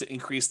ways to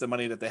increase the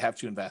money that they have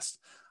to invest.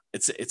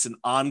 It's an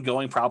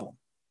ongoing problem.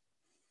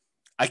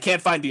 I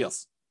can't find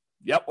deals.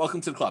 Yep,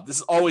 welcome to the club. This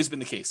has always been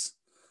the case.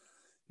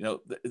 You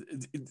know,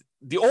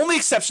 the only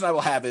exception I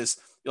will have is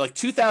like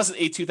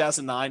 2008,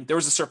 2009, there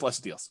was a surplus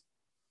of deals.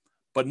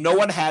 But no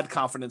one had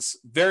confidence.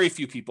 Very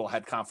few people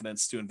had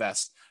confidence to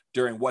invest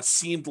during what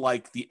seemed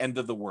like the end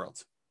of the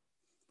world.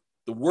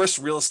 The worst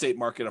real estate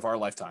market of our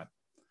lifetime.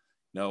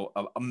 You know,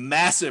 a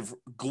massive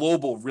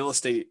global real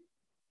estate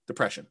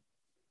depression.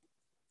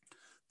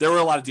 There were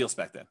a lot of deals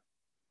back then.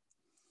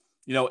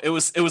 You know, it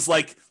was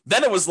like,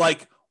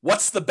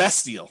 what's the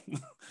best deal?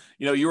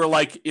 You know, you were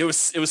like, it was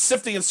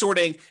sifting and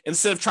sorting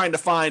instead of trying to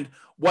find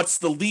what's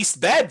the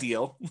least bad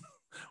deal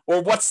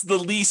or what's the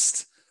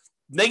least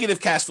negative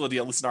cash flow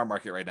deal, at least in our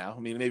market right now. I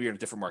mean, maybe you're in a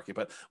different market,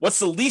 but what's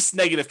the least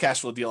negative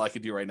cash flow deal I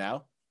could do right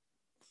now?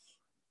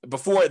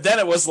 Before then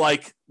it was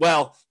like,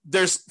 well,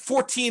 there's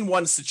 14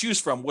 ones to choose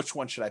from. Which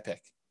one should I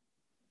pick?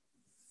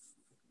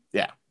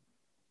 Yeah.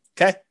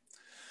 Okay.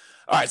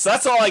 All right. So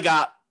that's all I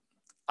got.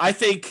 I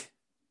think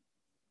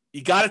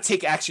you got to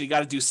take action. You got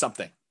to do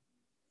something.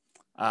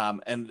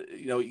 And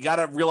you know, you got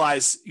to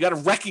realize, you got to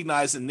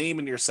recognize and name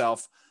in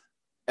yourself,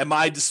 am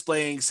I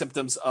displaying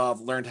symptoms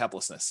of learned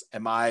helplessness?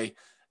 Am I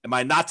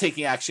not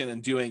taking action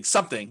and doing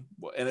something?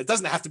 And it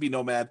doesn't have to be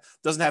Nomad,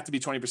 doesn't have to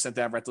be 20%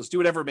 down rentals. Do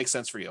whatever makes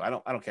sense for you. I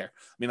don't care.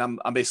 I mean,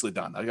 I'm basically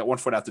done. I got 1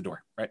 foot out the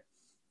door, right?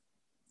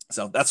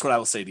 So that's what I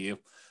will say to you.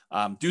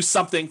 Do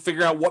something,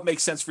 figure out what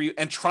makes sense for you,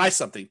 and try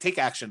something. Take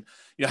action.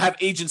 You know, have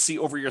agency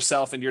over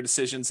yourself and your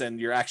decisions and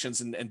your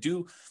actions, and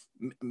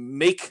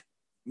make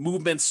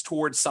movements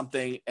towards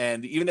something.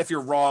 And even if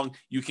you're wrong,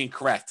 you can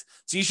correct.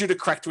 It's easier to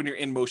correct when you're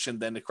in motion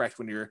than to correct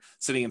when you're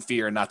sitting in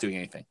fear and not doing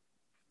anything.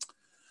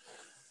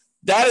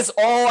 That is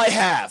all I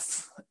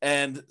have.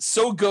 And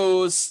so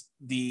goes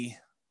the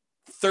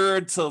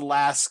third to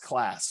last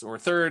class, or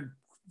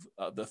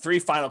the 3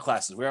 final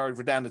classes. We're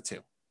down to 2.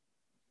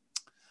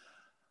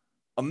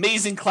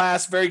 Amazing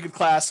class, very good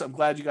class. I'm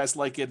glad you guys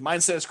like it.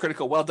 Mindset is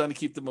critical. Well done to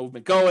keep the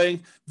movement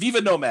going.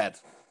 Viva Nomad.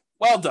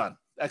 Well done.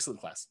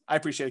 Excellent class. I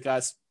appreciate it,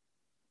 guys.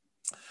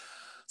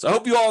 So I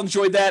hope you all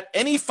enjoyed that.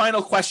 Any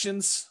final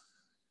questions?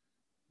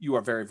 You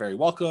are very, very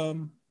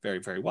welcome. Very,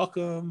 very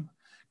welcome.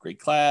 Great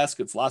class,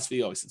 good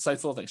philosophy, always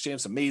insightful. Thanks,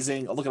 James.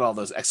 Amazing. I'll look at all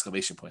those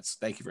exclamation points.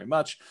 Thank you very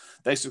much.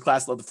 Thanks for the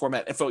class. Love the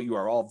format info. You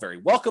are all very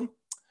welcome.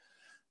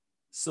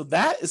 So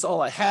that is all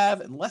I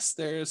have, unless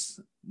there's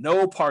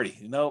no party.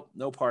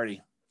 No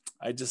party.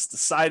 I just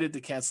decided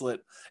to cancel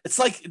it. It's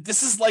like,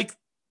 this is like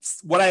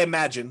what I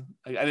imagine.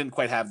 I didn't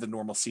quite have the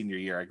normal senior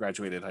year. I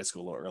graduated high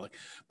school a little early.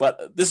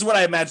 But this is what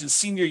I imagine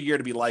senior year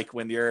to be like,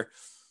 when you're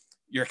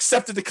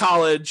accepted to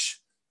college.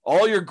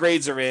 All your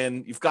grades are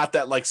in. You've got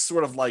that like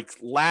sort of like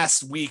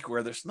last week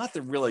where there's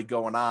nothing really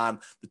going on.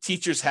 The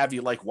teachers have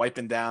you like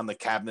wiping down the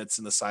cabinets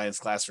in the science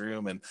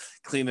classroom and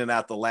cleaning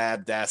out the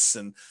lab desks.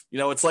 And, you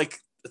know, it's like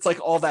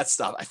all that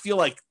stuff. I feel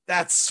like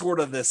that's sort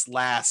of this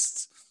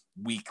last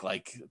week.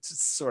 Like,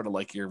 it's sort of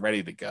like you're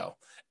ready to go.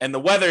 And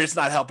the weather is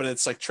not helping.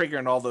 It's like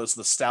triggering all those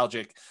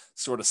nostalgic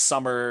sort of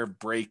summer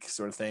break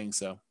sort of thing.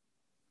 So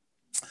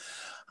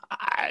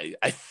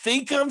I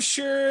think, I'm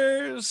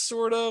sure,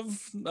 sort of,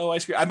 no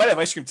ice cream. I might have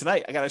ice cream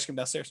tonight. I got ice cream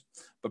downstairs,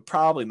 but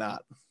probably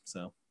not.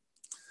 So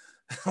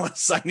I want to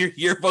sign your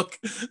yearbook.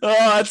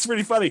 Oh, that's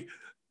pretty funny.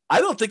 I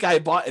don't think I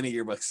bought any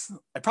yearbooks.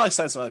 I probably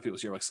signed some other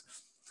people's yearbooks.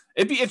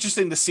 It'd be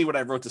interesting to see what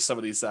I wrote to some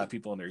of these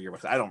people in their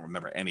yearbooks. I don't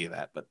remember any of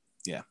that, but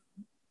yeah.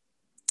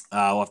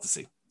 We'll have to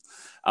see.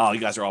 Oh, you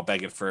guys are all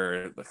begging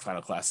for the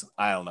final class.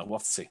 I don't know. We'll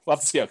have to see. We'll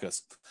have to see how it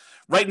goes.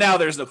 Right now,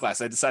 there's no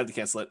class. I decided to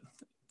cancel it.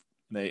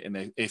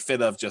 In a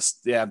fit of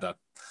just, yeah, I'm done.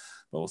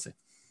 But we'll see.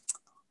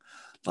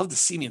 Love to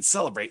see me and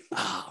celebrate.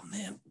 Oh,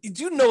 man. You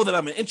do know that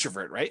I'm an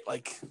introvert, right?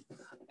 Like,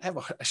 I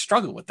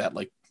struggle with that.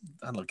 Like,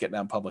 I don't know, getting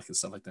out in public and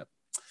stuff like that.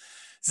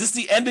 Is this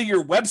the end of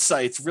your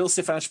website, Real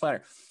Estate Financial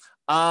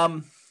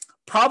Planner?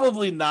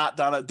 Probably not,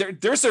 Donna.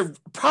 There's a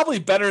probably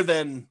better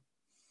than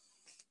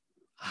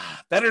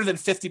better than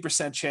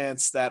 50%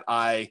 chance that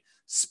I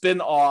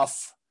spin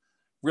off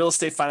Real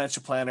Estate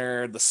Financial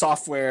Planner, the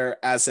software,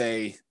 as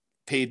a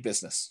paid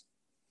business.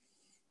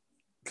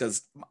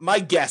 Because my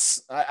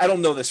guess, I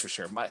don't know this for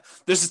sure.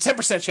 There's a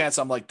 10% chance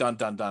I'm like,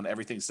 done.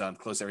 Everything's done.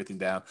 Close everything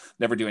down.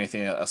 Never do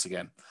anything else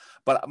again.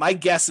 But my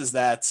guess is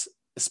that,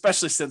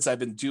 especially since I've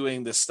been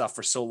doing this stuff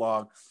for so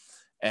long,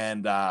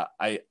 and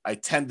I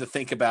tend to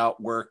think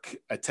about work.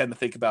 I tend to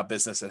think about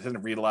business. I tend to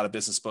read a lot of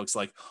business books.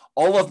 Like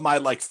all of my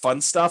like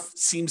fun stuff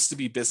seems to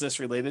be business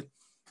related.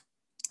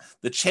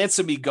 The chance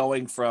of me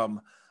going from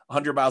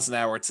 100 miles an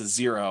hour to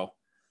 0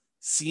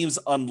 seems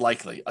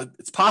unlikely.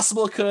 It's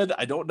possible it could.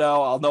 I don't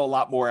know. I'll know a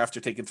lot more after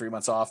taking 3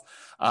 months off.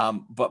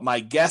 But my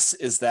guess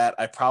is that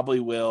I probably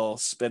will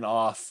spin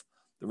off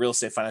the Real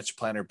Estate Financial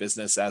Planner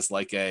business as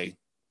like a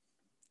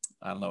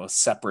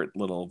separate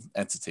little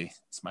entity.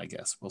 It's my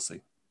guess. We'll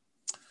see.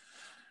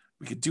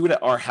 We could do it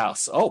at our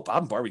house. Oh,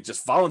 Bob and Barbie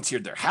just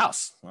volunteered their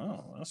house.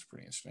 Oh, that's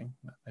pretty interesting.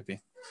 That might be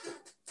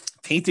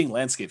painting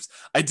landscapes.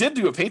 I did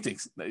do a painting.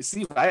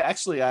 Steve,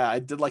 I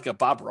did like a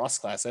Bob Ross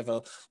class. I have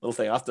a little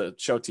thing. I'll have to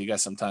show it to you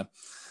guys sometime.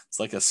 It's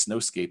like a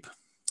snowscape.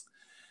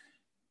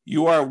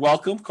 You are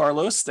welcome,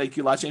 Carlos. Thank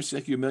you a lot, James.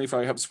 Thank you a million for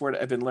all your help and support.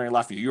 I've been learning a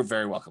lot from you. You're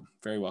very welcome.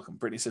 Very welcome.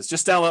 Brittany says,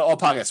 just download all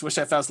podcasts. Wish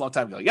I found this a long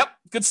time ago. Yep.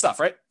 Good stuff,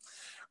 right?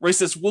 Roy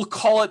says, we'll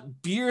call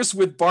it Beers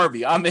with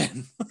Barbie. I'm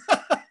in.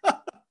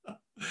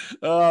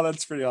 Oh,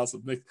 that's pretty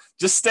awesome.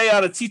 Just stay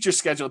on a teacher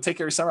schedule. Take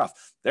care of your summer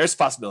off. There's a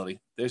possibility.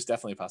 There's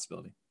definitely a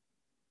possibility.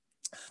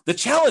 The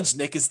challenge,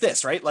 Nick, is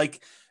this, right?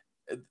 Like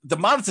the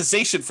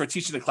monetization for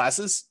teaching the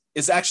classes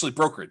is actually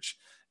brokerage.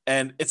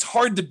 And it's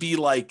hard to be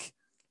like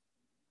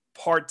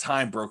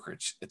part-time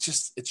brokerage.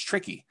 It's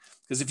tricky.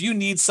 Because if you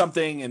need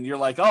something and you're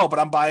like, oh, but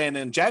I'm buying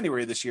in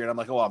January this year. And I'm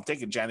like, oh, well, I'm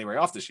taking January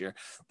off this year.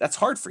 That's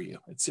hard for you.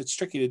 It's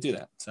tricky to do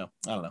that. So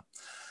I don't know.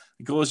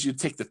 The goal is you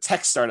take the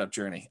tech startup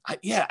journey.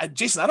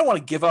 Jason, I don't want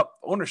to give up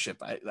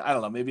ownership. I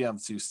don't know. Maybe I'm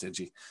too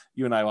stingy.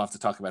 You and I will have to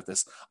talk about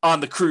this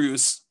on the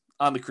cruise.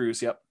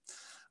 Yep.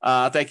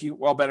 Thank you,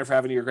 Well Better, for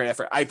having your great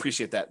effort. I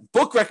appreciate that.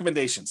 Book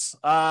recommendations.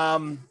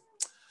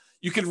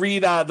 You can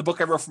read the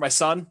book I wrote for my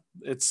son.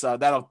 It's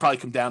that'll probably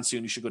come down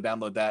soon. You should go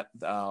download that.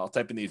 I'll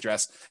type in the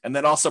address. And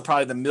then also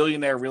probably The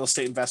Millionaire Real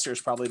Estate Investor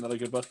is probably another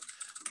good book.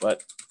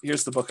 But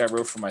here's the book I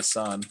wrote for my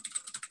son.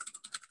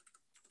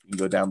 You can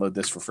go download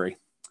this for free.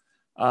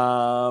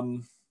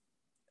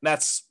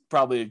 That's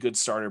probably a good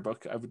starter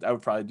book. I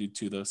would probably do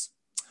 2 of those.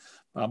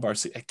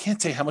 I can't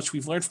tell you how much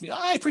we've learned from you.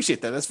 I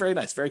appreciate that. That's very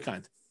nice. Very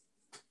kind.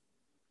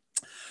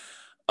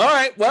 All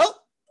right.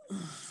 Well,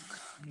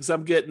 because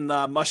I'm getting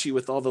mushy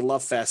with all the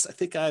love fest, I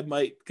think I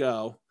might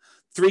go.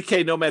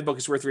 3K Nomad book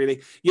is worth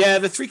reading. Yeah,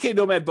 the 3K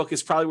Nomad book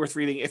is probably worth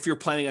reading if you're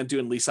planning on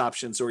doing lease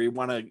options or you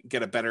want to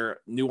get a better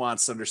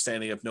nuanced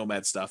understanding of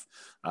Nomad stuff.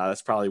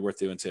 That's probably worth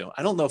doing too.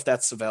 I don't know if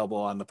that's available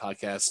on the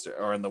podcast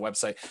or on the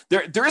website.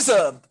 There is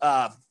a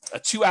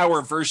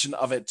 2-hour version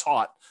of it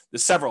taught.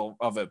 There's several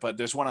of it, but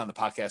there's one on the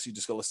podcast. You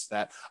just go listen to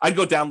that. I'd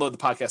go download the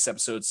podcast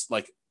episodes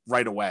like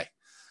right away.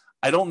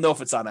 I don't know if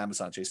it's on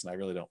Amazon, Jason. I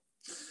really don't.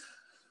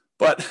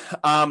 But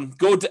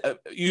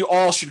you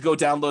all should go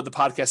download the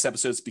podcast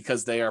episodes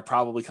because they are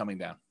probably coming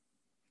down.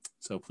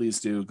 So please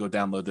do go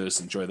download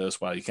those, enjoy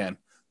those while you can.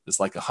 There's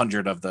like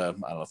 100 of the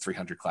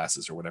 300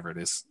 classes or whatever it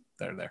is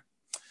that are there.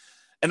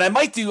 And I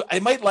might do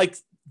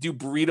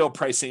burrito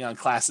pricing on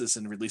classes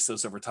and release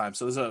those over time.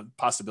 So there's a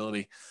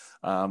possibility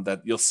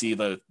that you'll see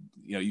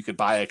you could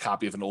buy a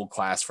copy of an old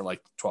class for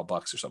like $12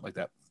 or something like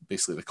that.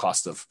 Basically the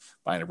cost of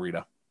buying a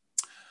burrito.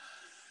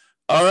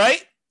 All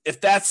right. If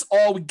that's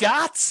all we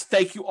got,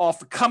 thank you all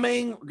for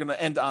coming. We're going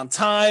to end on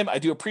time. I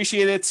do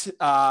appreciate it.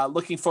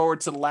 Looking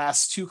forward to the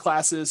last 2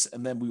 classes,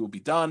 and then we will be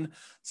done.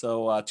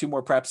 So 2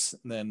 more preps,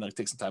 and then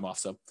take some time off.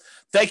 So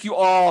thank you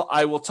all.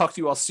 I will talk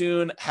to you all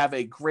soon. Have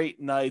a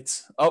great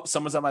night. Oh,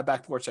 someone's on my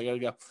back porch. I got to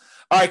go.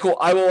 All right, cool.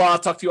 I will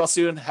talk to you all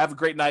soon. Have a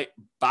great night.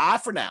 Bye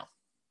for now.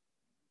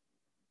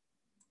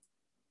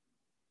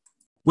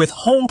 With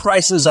home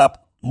prices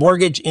up,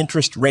 mortgage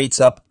interest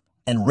rates up,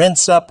 and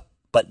rents up,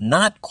 but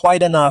not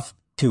quite enough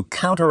to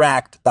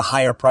counteract the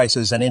higher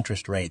prices and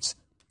interest rates,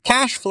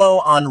 cash flow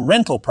on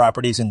rental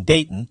properties in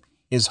Dayton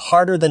is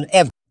harder than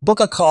ever. Book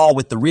a call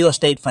with the Real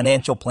Estate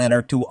Financial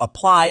Planner to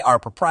apply our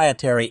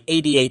proprietary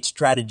 88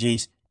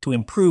 strategies to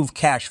improve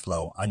cash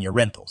flow on your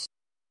rentals.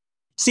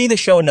 See the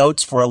show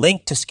notes for a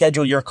link to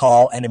schedule your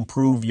call and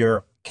improve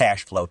your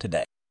cash flow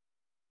today.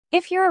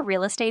 If you're a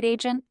real estate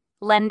agent,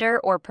 lender,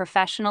 or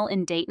professional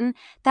in Dayton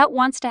that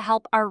wants to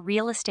help our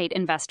real estate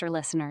investor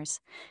listeners,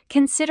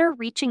 consider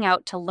reaching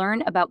out to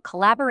learn about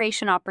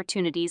collaboration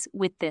opportunities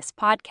with this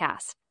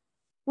podcast.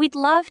 We'd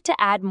love to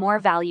add more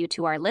value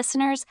to our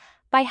listeners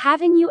by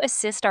having you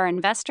assist our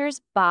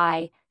investors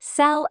buy,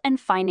 sell, and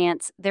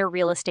finance their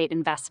real estate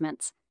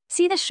investments.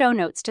 See the show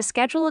notes to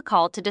schedule a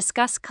call to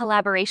discuss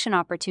collaboration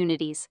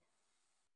opportunities.